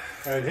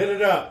 All right, hit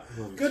it up.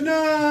 Good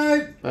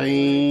night.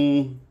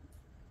 Bye.